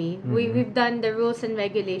movie. We've done the rules and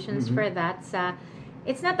regulations for that.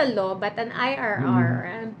 It's not a law, but an IRR,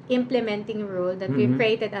 an implementing rule that we've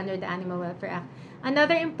created under the Animal Welfare Act.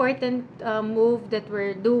 Another important move that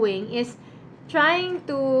we're doing is trying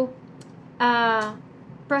to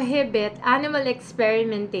prohibit animal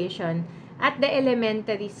experimentation at the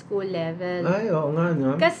elementary school level. Ay, oo nga,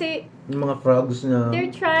 no? Kasi yung mga frogs na...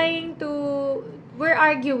 We're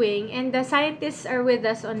arguing, and the scientists are with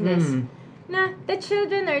us on this, na the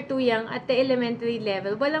children are too young at the elementary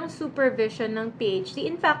level. Walang supervision ng PhD.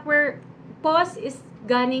 In fact, PAWS is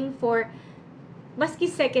gunning for maski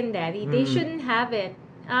secondary. They shouldn't have it.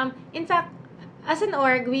 In fact, as an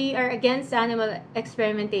org, we are against animal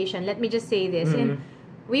experimentation. Let me just say this. And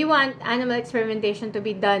we want animal experimentation to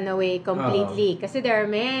be done away completely. Kasi there are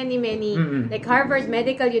many, like Harvard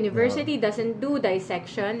Medical University doesn't do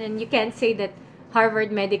dissection, and you can't say that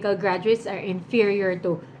Harvard medical graduates are inferior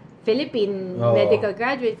to Philippine medical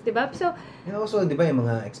graduates, diba? So, and also, diba, yung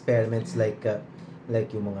mga experiments like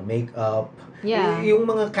yung mga makeup, yung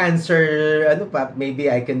mga cancer,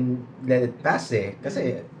 maybe I can let it pass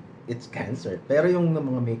kasi it's cancer. Pero yung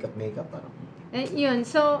mga makeup, parang... Yun.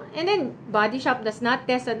 So, and then, Body Shop does not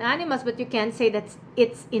test on animals, but you can't say that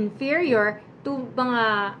it's inferior to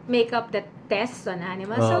mga makeup that tests on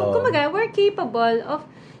animals. So, kumaga, we're capable of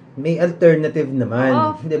may alternative naman.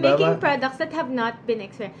 Of making products that have not been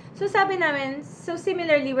experimented. So, sabi namin,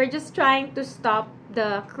 similarly, we're just trying to stop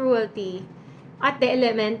the cruelty at the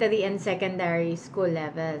elementary and secondary school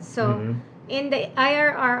levels. So, in the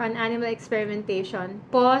IRR on animal experimentation,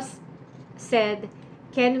 PAWS said,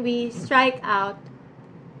 can we strike out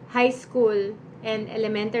high school and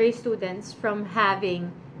elementary students from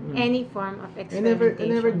having any form of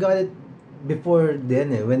experimentation? I never got it before then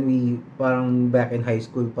when we parang back in high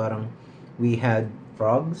school, parang we had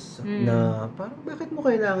frogs na parang bakit mo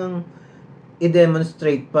kailangang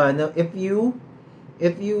i-demonstrate pa na if you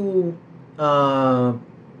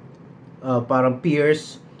parang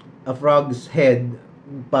pierce a frog's head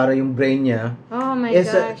para yung brain niya, oh my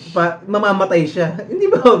gosh, mamamatay siya. Hindi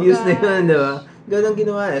ba obvious na yun, di ba? Ganun ang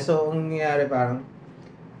ginawa So, ang nangyayari parang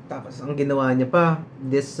tapos ang ginawa niya pa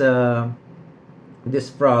this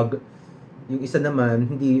frog, yung isa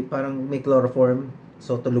naman, hindi, parang may chloroform,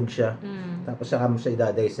 so tulog siya. Tapos saka mo siya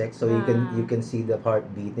i-dissect, so you can see the heart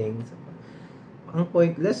beating. So, ang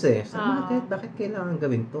pointless So, bakit kailangan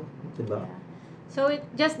gawin to? Diba? Yeah. So, it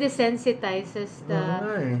just desensitizes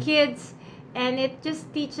the kids, and it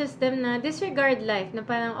just teaches them na disregard life, na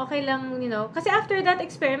parang okay lang, kasi after that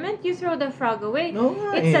experiment, you throw the frog away.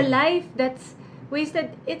 It's a life that's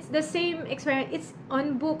wasted. It's the same experiment. It's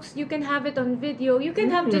on books. You can have it on video. You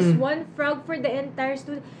can have just one frog for the entire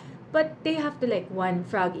student. But they have to one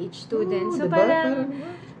frog each student. So, diba? parang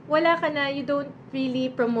wala ka na, you don't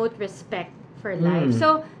really promote respect for life.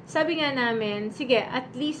 So, sabi nga namin, sige,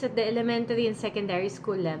 at least at the elementary and secondary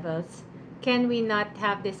school levels, can we not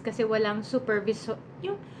have this? Kasi walang supervision.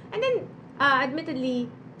 And then,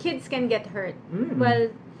 admittedly, kids can get hurt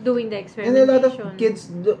while doing the experimentation. And a lot of kids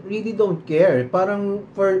really don't care. Parang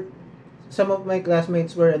for some of my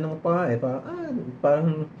classmates were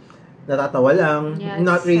parang natatawa lang,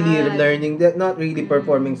 not really learning, not really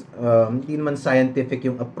performing, hindi naman scientific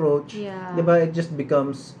yung approach. Diba? It just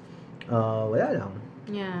becomes wala lang.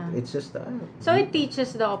 It's just so it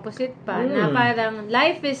teaches the opposite pa na parang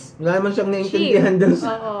life is wala naman siyang naiintindihan doon.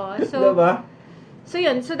 So diba? So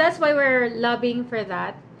yun, so that's why we're lobbying for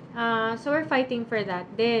that. So we're fighting for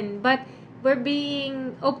that din. But we're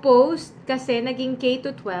being opposed kasi naging K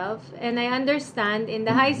to 12, and I understand in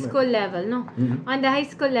the high school level, on the high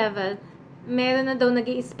school level, meron na daw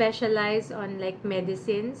nag-i-specialize on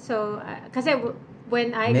medicine. So kasi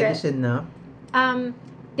when I medicine na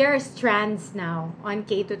there are strands now on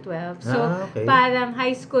K to 12. So okay. Parang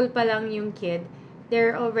high school pa lang yung kid,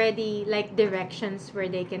 there are already directions where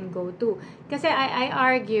they can go to. Kasi I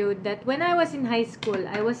argued that when I was in high school,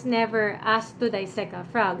 I was never asked to dissect a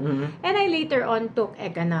frog. And I later on took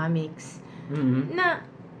economics. Na,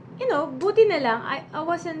 buti na lang, I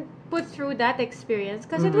wasn't put through that experience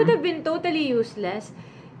kasi it would have been totally useless.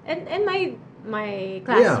 And my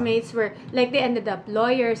classmates were, they ended up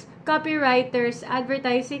lawyers, copywriters,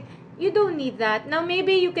 advertising. you don't need that. Now,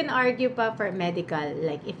 maybe you can argue pa for medical,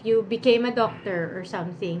 like if you became a doctor or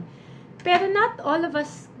something. Pero not all of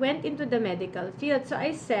us went into the medical field. So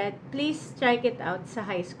I said, please strike it out sa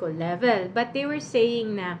high school level. But they were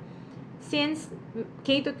saying na, since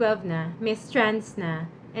K to 12 na, may strands na,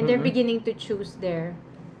 and they're beginning to choose their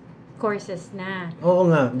courses na. Oo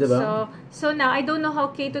nga, di ba? So now, I don't know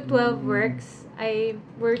how K to 12 works.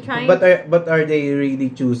 We're trying... But are they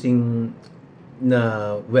really choosing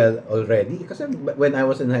na, well, already? Kasi when I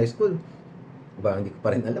was in high school, hindi ko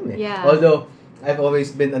pa rin alam eh. Yeah. Although, I've always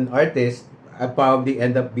been an artist. I probably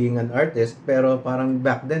end up being an artist. Pero parang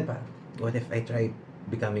back then, what if I try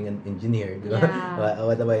becoming an engineer? Di ba? Yeah.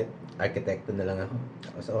 What about architect na lang ako?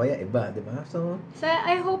 So, kaya iba, di ba? So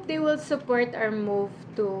I hope they will support our move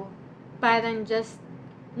to parang just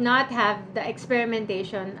not have the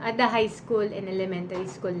experimentation at the high school and elementary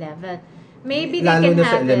school level. Maybe they lalo can na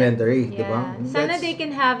have sa elementary, it. di ba? Sana they can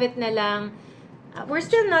have it na lang. We're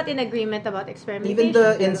still not in agreement about experimentation. Even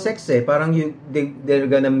the insects parang they're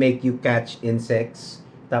gonna make you catch insects,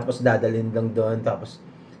 tapos dadalhin lang doon, tapos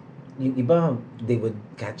yung iba, they would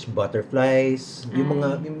catch butterflies. Yung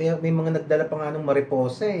mga, may mga nagdala pa nga ng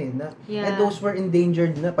mariposa na, and those were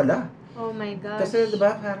endangered na pala. Oh my gosh. Kasi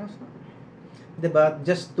diba, parang, diba,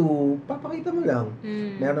 just to, papakita mo lang.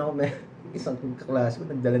 Meron ako, isang kaklase ko,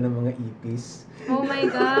 nagdala ng mga ipis. Oh my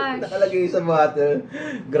gosh. Nakalagay sa bottle.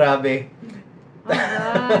 Grabe. Oh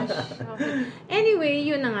gosh. Okay. Anyway,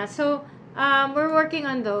 yun na nga. So, we're working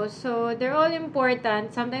on those. So, they're all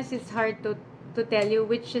important. Sometimes it's hard to tell you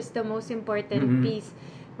which is the most important piece.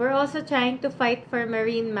 We're also trying to fight for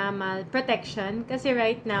marine mammal protection kasi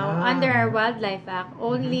right now, under our Wildlife Act,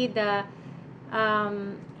 only the...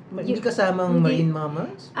 Hindi kasamang marine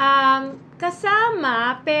mammals?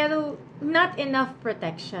 Kasama, pero not enough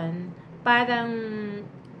protection. Parang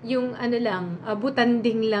yung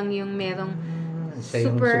butanding lang yung merong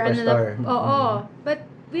superstar. But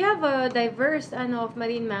we have a diverse of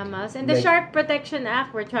marine mammals, and the Shark Protection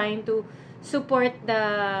Act, we're trying to support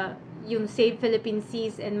yung Save Philippine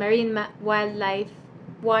Seas and Marine Wildlife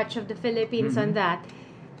Watch of the Philippines on that.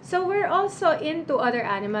 So we're also into other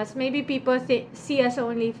animals. Maybe people see us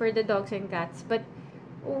only for the dogs and cats, but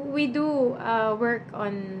we do work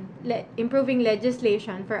on improving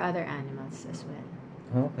legislation for other animals as well.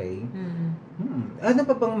 Okay. Ano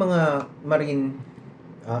pa bang mga marine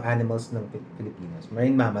animals ng Pilipinas?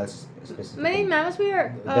 Marine mammals specifically? Marine mammals, we are...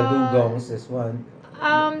 the dugongs is one.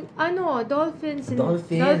 Dolphins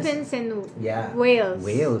and whales.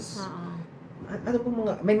 Whales. Ano po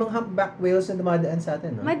may mga humpback whales na dumadaan sa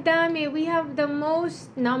atin, no? Madami. We have the most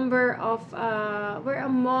number of, we're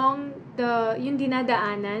among yung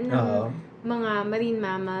dinadaanan ng mga marine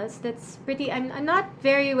mammals. That's pretty, I'm not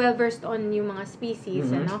very well versed on yung mga species,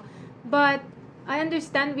 but I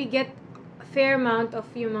understand we get a fair amount of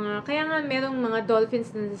yung mga, kaya nga merong mga dolphins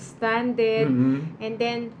na stranded, and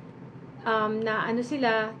then,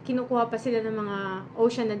 kinukuha pa sila ng mga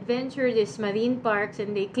ocean adventure, these marine parks,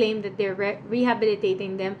 and they claim that they're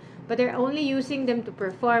rehabilitating them, but they're only using them to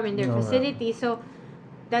perform in their facility. So,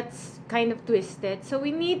 that's kind of twisted. So,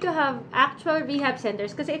 we need to have actual rehab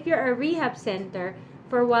centers. Because if you're a rehab center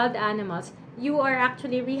for wild animals, you are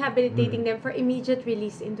actually rehabilitating them for immediate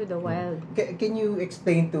release into the wild. Can you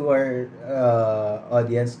explain to our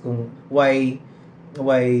audience kung why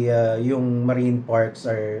yung marine parks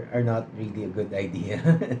are not really a good idea?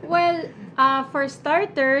 Well, for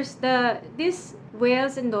starters, these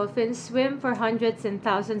whales and dolphins swim for hundreds and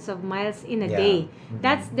thousands of miles in a day.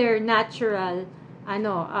 That's their natural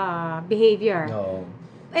behavior. No.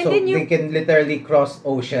 And so then they can literally cross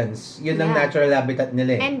oceans. Yun ang natural habitat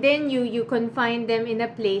nila. And then you confine them in a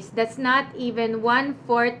place that's not even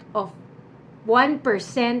 1/4 of 1%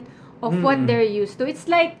 of what they're used to. It's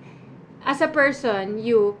like, as a person,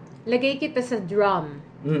 you lagay kita sa drum.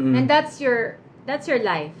 And that's your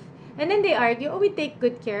life. And then they argue, we take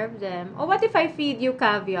good care of them. What if I feed you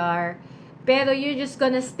caviar, pero you're just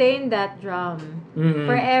gonna stay in that drum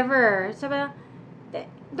forever? So,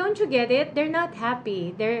 don't you get it? They're not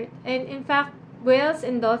happy. And in fact, whales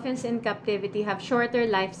and dolphins in captivity have shorter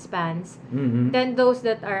lifespans than those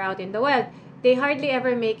that are out in the wild. They hardly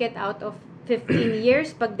ever make it out of 15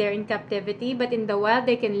 years pag they're in captivity, but in the wild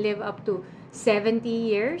they can live up to 70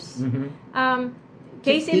 years.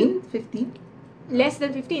 15? Less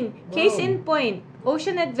than 15. Case in point,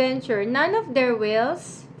 Ocean Adventure, none of their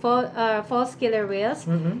whales, false killer whales,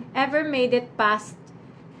 ever made it past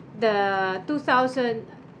the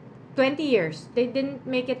 20 years. They didn't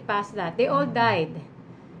make it past that. They all died.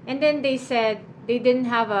 And then they said they didn't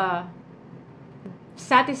have a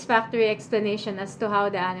satisfactory explanation as to how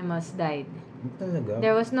the animals died. Talaga?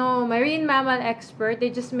 There was no marine mammal expert. They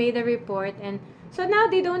just made a report, and so now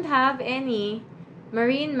they don't have any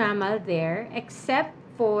marine mammal there except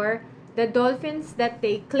for the dolphins that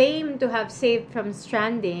they claim to have saved from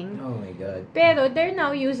stranding. Oh my God. Pero they're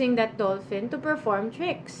now using that dolphin to perform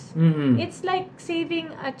tricks. Mm-hmm. It's like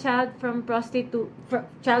saving a child from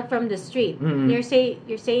child from the street. Mm-hmm.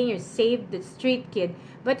 You're saying you saved the street kid,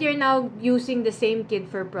 but you're now using the same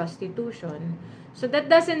kid for prostitution. So that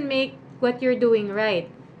doesn't make what you're doing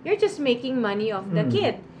right. You're just making money off the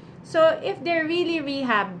kid. So if they're really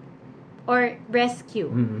rehab or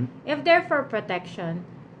rescue, if they're for protection,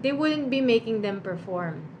 they wouldn't be making them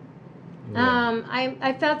perform. Yeah.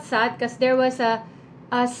 I felt sad because there was a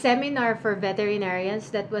seminar for veterinarians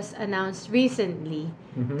that was announced recently.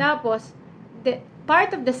 Tapos, the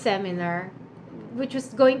part of the seminar, which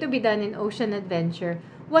was going to be done in Ocean Adventure,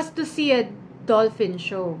 was to see a dolphin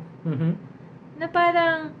show. Na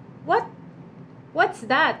parang, what's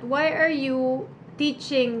that? Why are you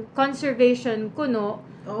teaching conservation kuno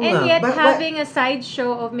and yet having a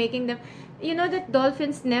sideshow of making them... You know that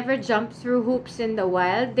dolphins never jump through hoops in the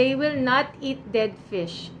wild. They will not eat dead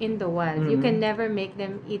fish in the wild. You can never make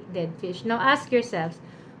them eat dead fish. Now ask yourselves,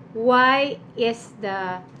 why is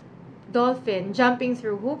the dolphin jumping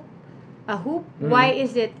through a hoop? Why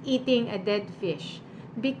is it eating a dead fish?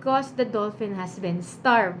 Because the dolphin has been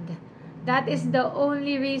starved. That is the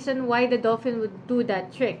only reason why the dolphin would do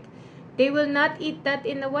that trick. They will not eat that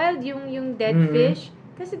in the wild, yung dead fish,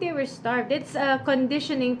 kasi they were starved. It's a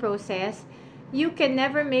conditioning process. You can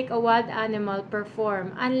never make a wild animal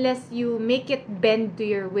perform unless you make it bend to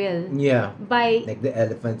your will. Yeah. By like the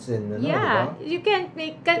elephants in yeah, you can't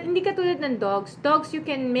make... Hindi katulad ng dogs. Dogs, you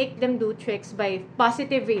can make them do tricks by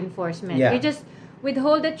positive reinforcement. Yeah. You just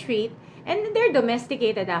withhold a treat, and they're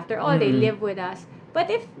domesticated after all. They live with us. But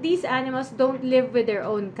if these animals don't live with their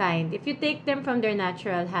own kind, if you take them from their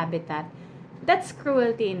natural habitat, that's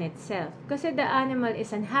cruelty in itself. Kasi the animal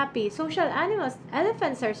is unhappy. Social animals,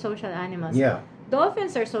 elephants are social animals. Yeah.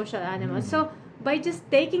 Dolphins are social animals. So, by just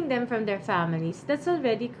taking them from their families, that's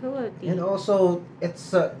already cruelty. And also,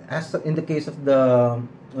 it's as in the case of the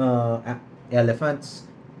elephants,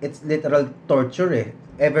 it's literal torture eh.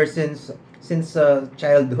 Ever since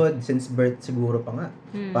childhood, since birth siguro pa nga.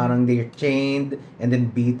 Parang they're chained and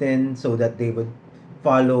then beaten so that they would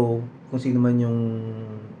follow kung sino man yung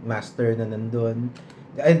master na nandun.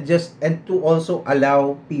 And to also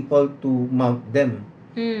allow people to mount them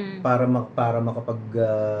para makapag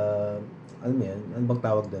ano yan, ano bang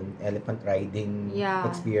tawag doon? Elephant riding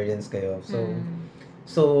experience kayo.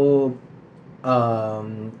 So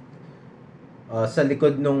sa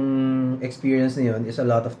likod nung experience na yun is a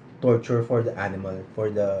lot of torture for the animal,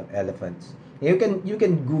 for the elephants. You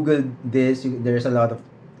can Google this. There's a lot of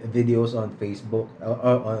videos on Facebook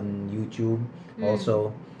or on YouTube also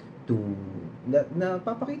to na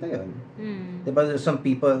papakita yun. Diba, there's some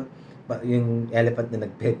people yung elephant na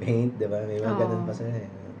nagpe-paint, diba? May mga ganun pa sila.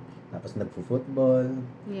 Tapos nagfo-football.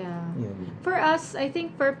 Yeah. Yun. For us, I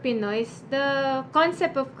think for Pinoys, the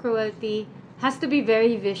concept of cruelty has to be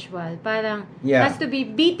very visual. Parang has to be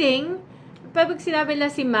beating. Pag sinabi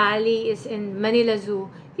nila si Mali is in Manila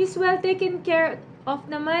Zoo, he's well taken care of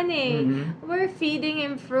naman eh. We're feeding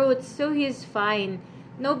him fruits, so he's fine.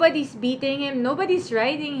 Nobody's beating him, nobody's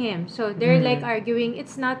riding him. So they're like arguing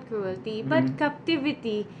it's not cruelty, but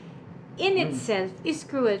captivity in itself is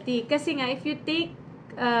cruelty. Kasi nga, if you take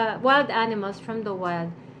wild animals from the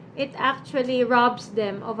wild, it actually robs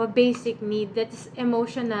them of a basic need that's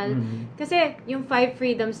emotional. Kasi yung 5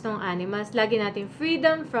 freedoms ng animals, lagi natin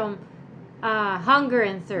freedom from hunger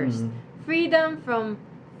and thirst, freedom from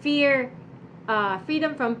fear,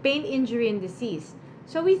 freedom from pain, injury, and disease.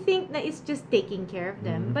 So we think that it's just taking care of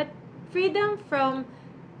them, but freedom from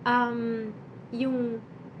yung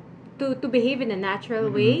to behave in a natural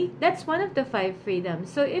way, that's one of the 5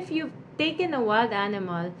 freedoms. So if you've taken a wild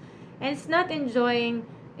animal and it's not enjoying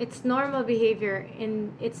its normal behavior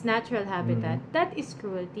in its natural habitat, that is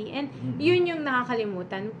cruelty. And yun yung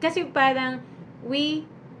nakakalimutan. Kasi parang we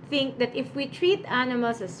think that if we treat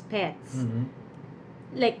animals as pets,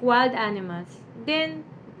 like wild animals, then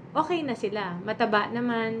okay na sila. Mataba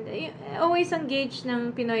naman. Always engaged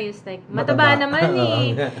ng Pinoy is like, mataba naman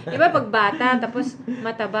eh. Diba pag bata, tapos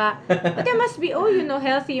mataba. But there must be,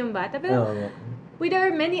 healthy yung bata. Pero there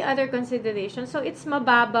are many other considerations. So it's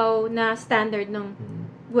mababaw na standard ng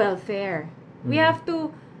welfare. We have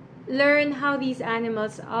to learn how these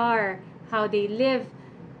animals are, how they live,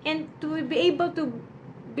 and to be able to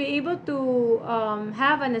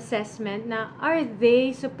have an assessment na are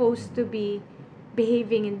they supposed to be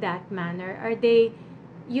behaving in that manner? Are they,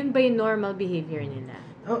 yun ba yung normal behavior nila?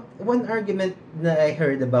 one argument na I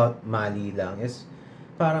heard about Mali lang is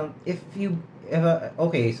parang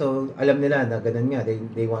okay, so alam nila na ganun nga,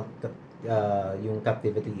 they want yung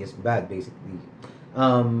captivity is bad basically.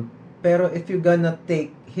 Pero if you're gonna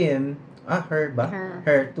take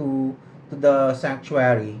her to the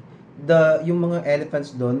sanctuary, yung mga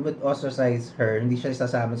elephants doon would ostracize her, hindi siya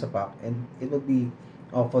sasama sa pack, and it would be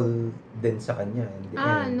awful din sa kanya in the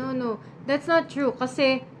end. No. That's not true.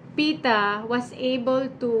 Kasi PETA was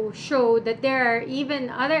able to show that there are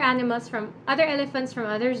even other elephants from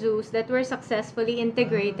other zoos that were successfully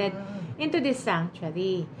integrated into this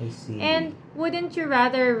sanctuary. I see. And wouldn't you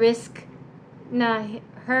rather risk na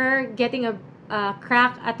her getting a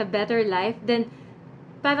crack at a better life than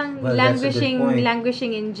parang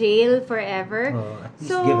languishing in jail forever? At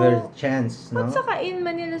least give her a chance, no? At saka in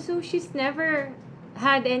Manila Zoo, she's never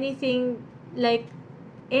had anything like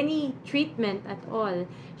any treatment at all.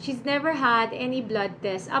 She's never had any blood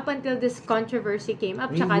test up until this controversy came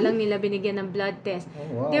up. Tsaka lang nila binigyan ng blood test.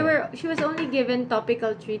 Oh, wow. She was only given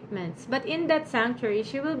topical treatments. But in that sanctuary,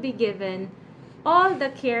 she will be given all the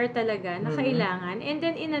care talaga na kailangan. And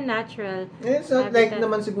then in a natural it's not like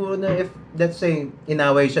naman siguro na if, let's say,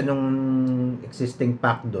 inaway siya nung existing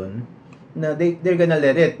pack doon, na they're gonna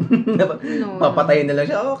let it. Papatayin na lang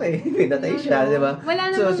siya. Okay, pinatay siya, di ba? Wala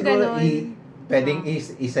namang ganon. Pwedeng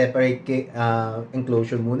i-separate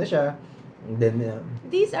enclosure muna siya. Then,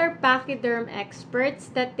 these are pachyderm experts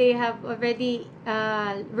that they have already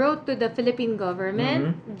wrote to the Philippine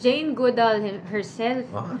government. Jane Goodall herself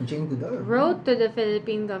wrote to the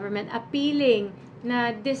Philippine government appealing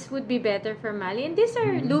na this would be better for Mali. And these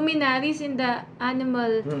are luminaries in the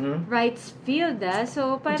animal rights field.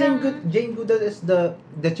 So, parang... Jane Goodall is the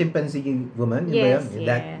chimpanzee woman? Yes,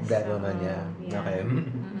 That woman, yeah. Okay.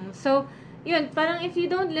 So, yun, parang if you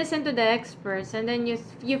don't listen to the experts and then you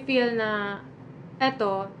feel na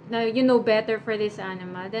you know better for this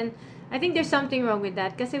animal, then I think there's something wrong with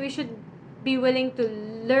that. Kasi we should be willing to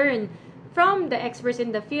learn from the experts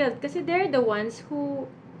in the field kasi they're the ones who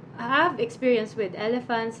have experience with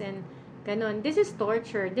elephants and ganon. This is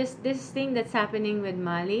torture. This thing that's happening with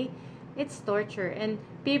Mali, it's torture. And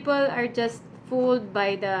people are just fooled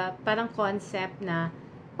by the parang concept na,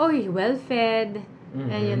 you're well-fed,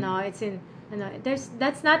 and it's in...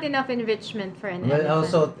 that's not enough enrichment for an elephant.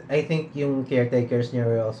 Also, I think yung caretakers niya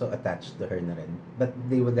were also attached to her na rin. But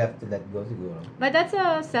they would have to let go siguro. But that's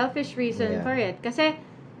a selfish reason for it. Kasi,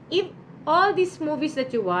 if all these movies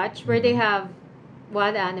that you watch, where they have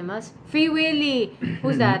wild animals, Free Willy,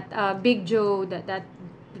 who's that? Big Joe, that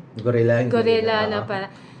gorilla na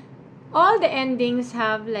para. All the endings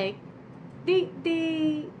have like,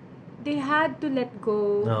 they had to let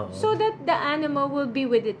go so that the animal will be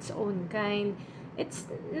with its own kind. It's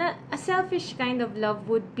not a selfish kind of love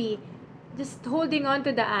would be just holding on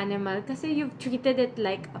to the animal kasi you've treated it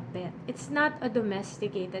like a pet. It's not a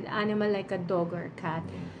domesticated animal like a dog or a cat.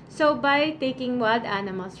 So by taking wild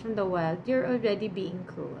animals from the wild, you're already being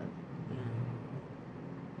cruel.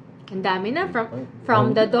 Ang dami na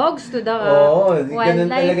from the dogs to the wildlife. Ganun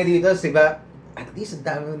talaga dito, diba? At least ang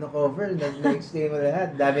dami na cover, na-explain mo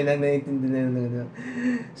lahat. Dami nang naiintindihan.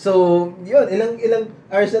 So, yun, ilang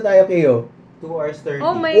hours na tayo kayo? 2 hours 30.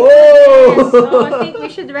 Oh my goodness! I think we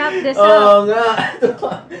should wrap this up. Oo nga.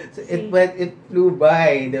 So, it flew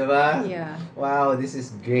by, di ba? Yeah. Wow, this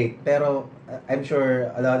is great. Pero, I'm sure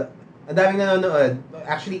ang daming nanonood.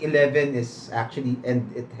 Actually, 11 is actually, and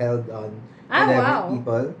it held on 11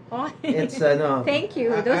 people. Oh. It's, Thank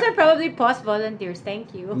you. Those are probably PAWS volunteers.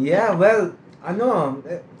 Thank you. Yeah, well,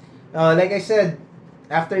 like I said,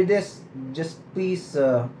 after this, just please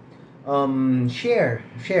share.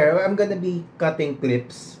 I'm gonna be cutting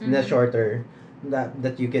clips na shorter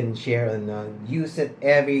that you can share and use it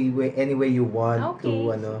any way you want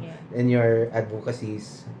to in your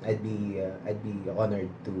advocacies. I'd be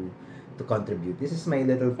honored to contribute. This is my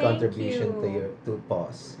little contribution to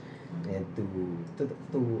PAWS and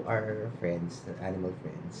to our friends, the animal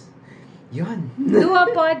friends. Yun. Do a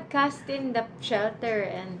podcast in the shelter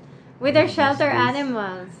and with our shelter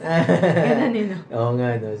animals. Ganun yun. Oo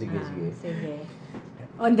nga, no. Sige.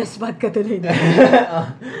 On the spot ka tuloy na.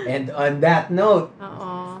 And on that note,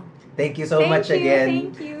 thank you so much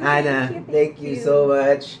again. Thank you. Anna, thank you so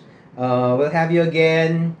much. We'll have you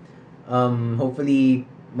again. Hopefully,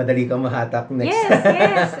 madali kang mahatak next time.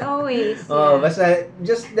 Yes, always. Basta,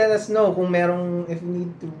 just let us know kung merong, if you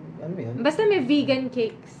need to, ano yun? Basta may vegan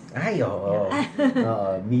cakes. Ay, oo.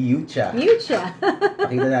 Miucha.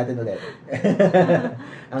 Pakita natin ulit.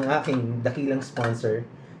 Ang aking dakilang sponsor,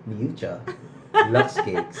 Miucha. Lux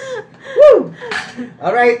Cakes. Woo!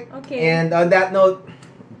 Alright. Okay. And on that note,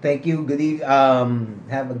 Thank you. Good evening.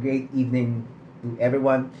 Have a great evening to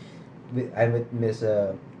everyone. I'm with Miss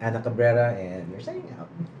Anna Cabrera, and we're signing out.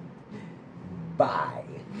 Bye.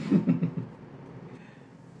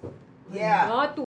 Yeah.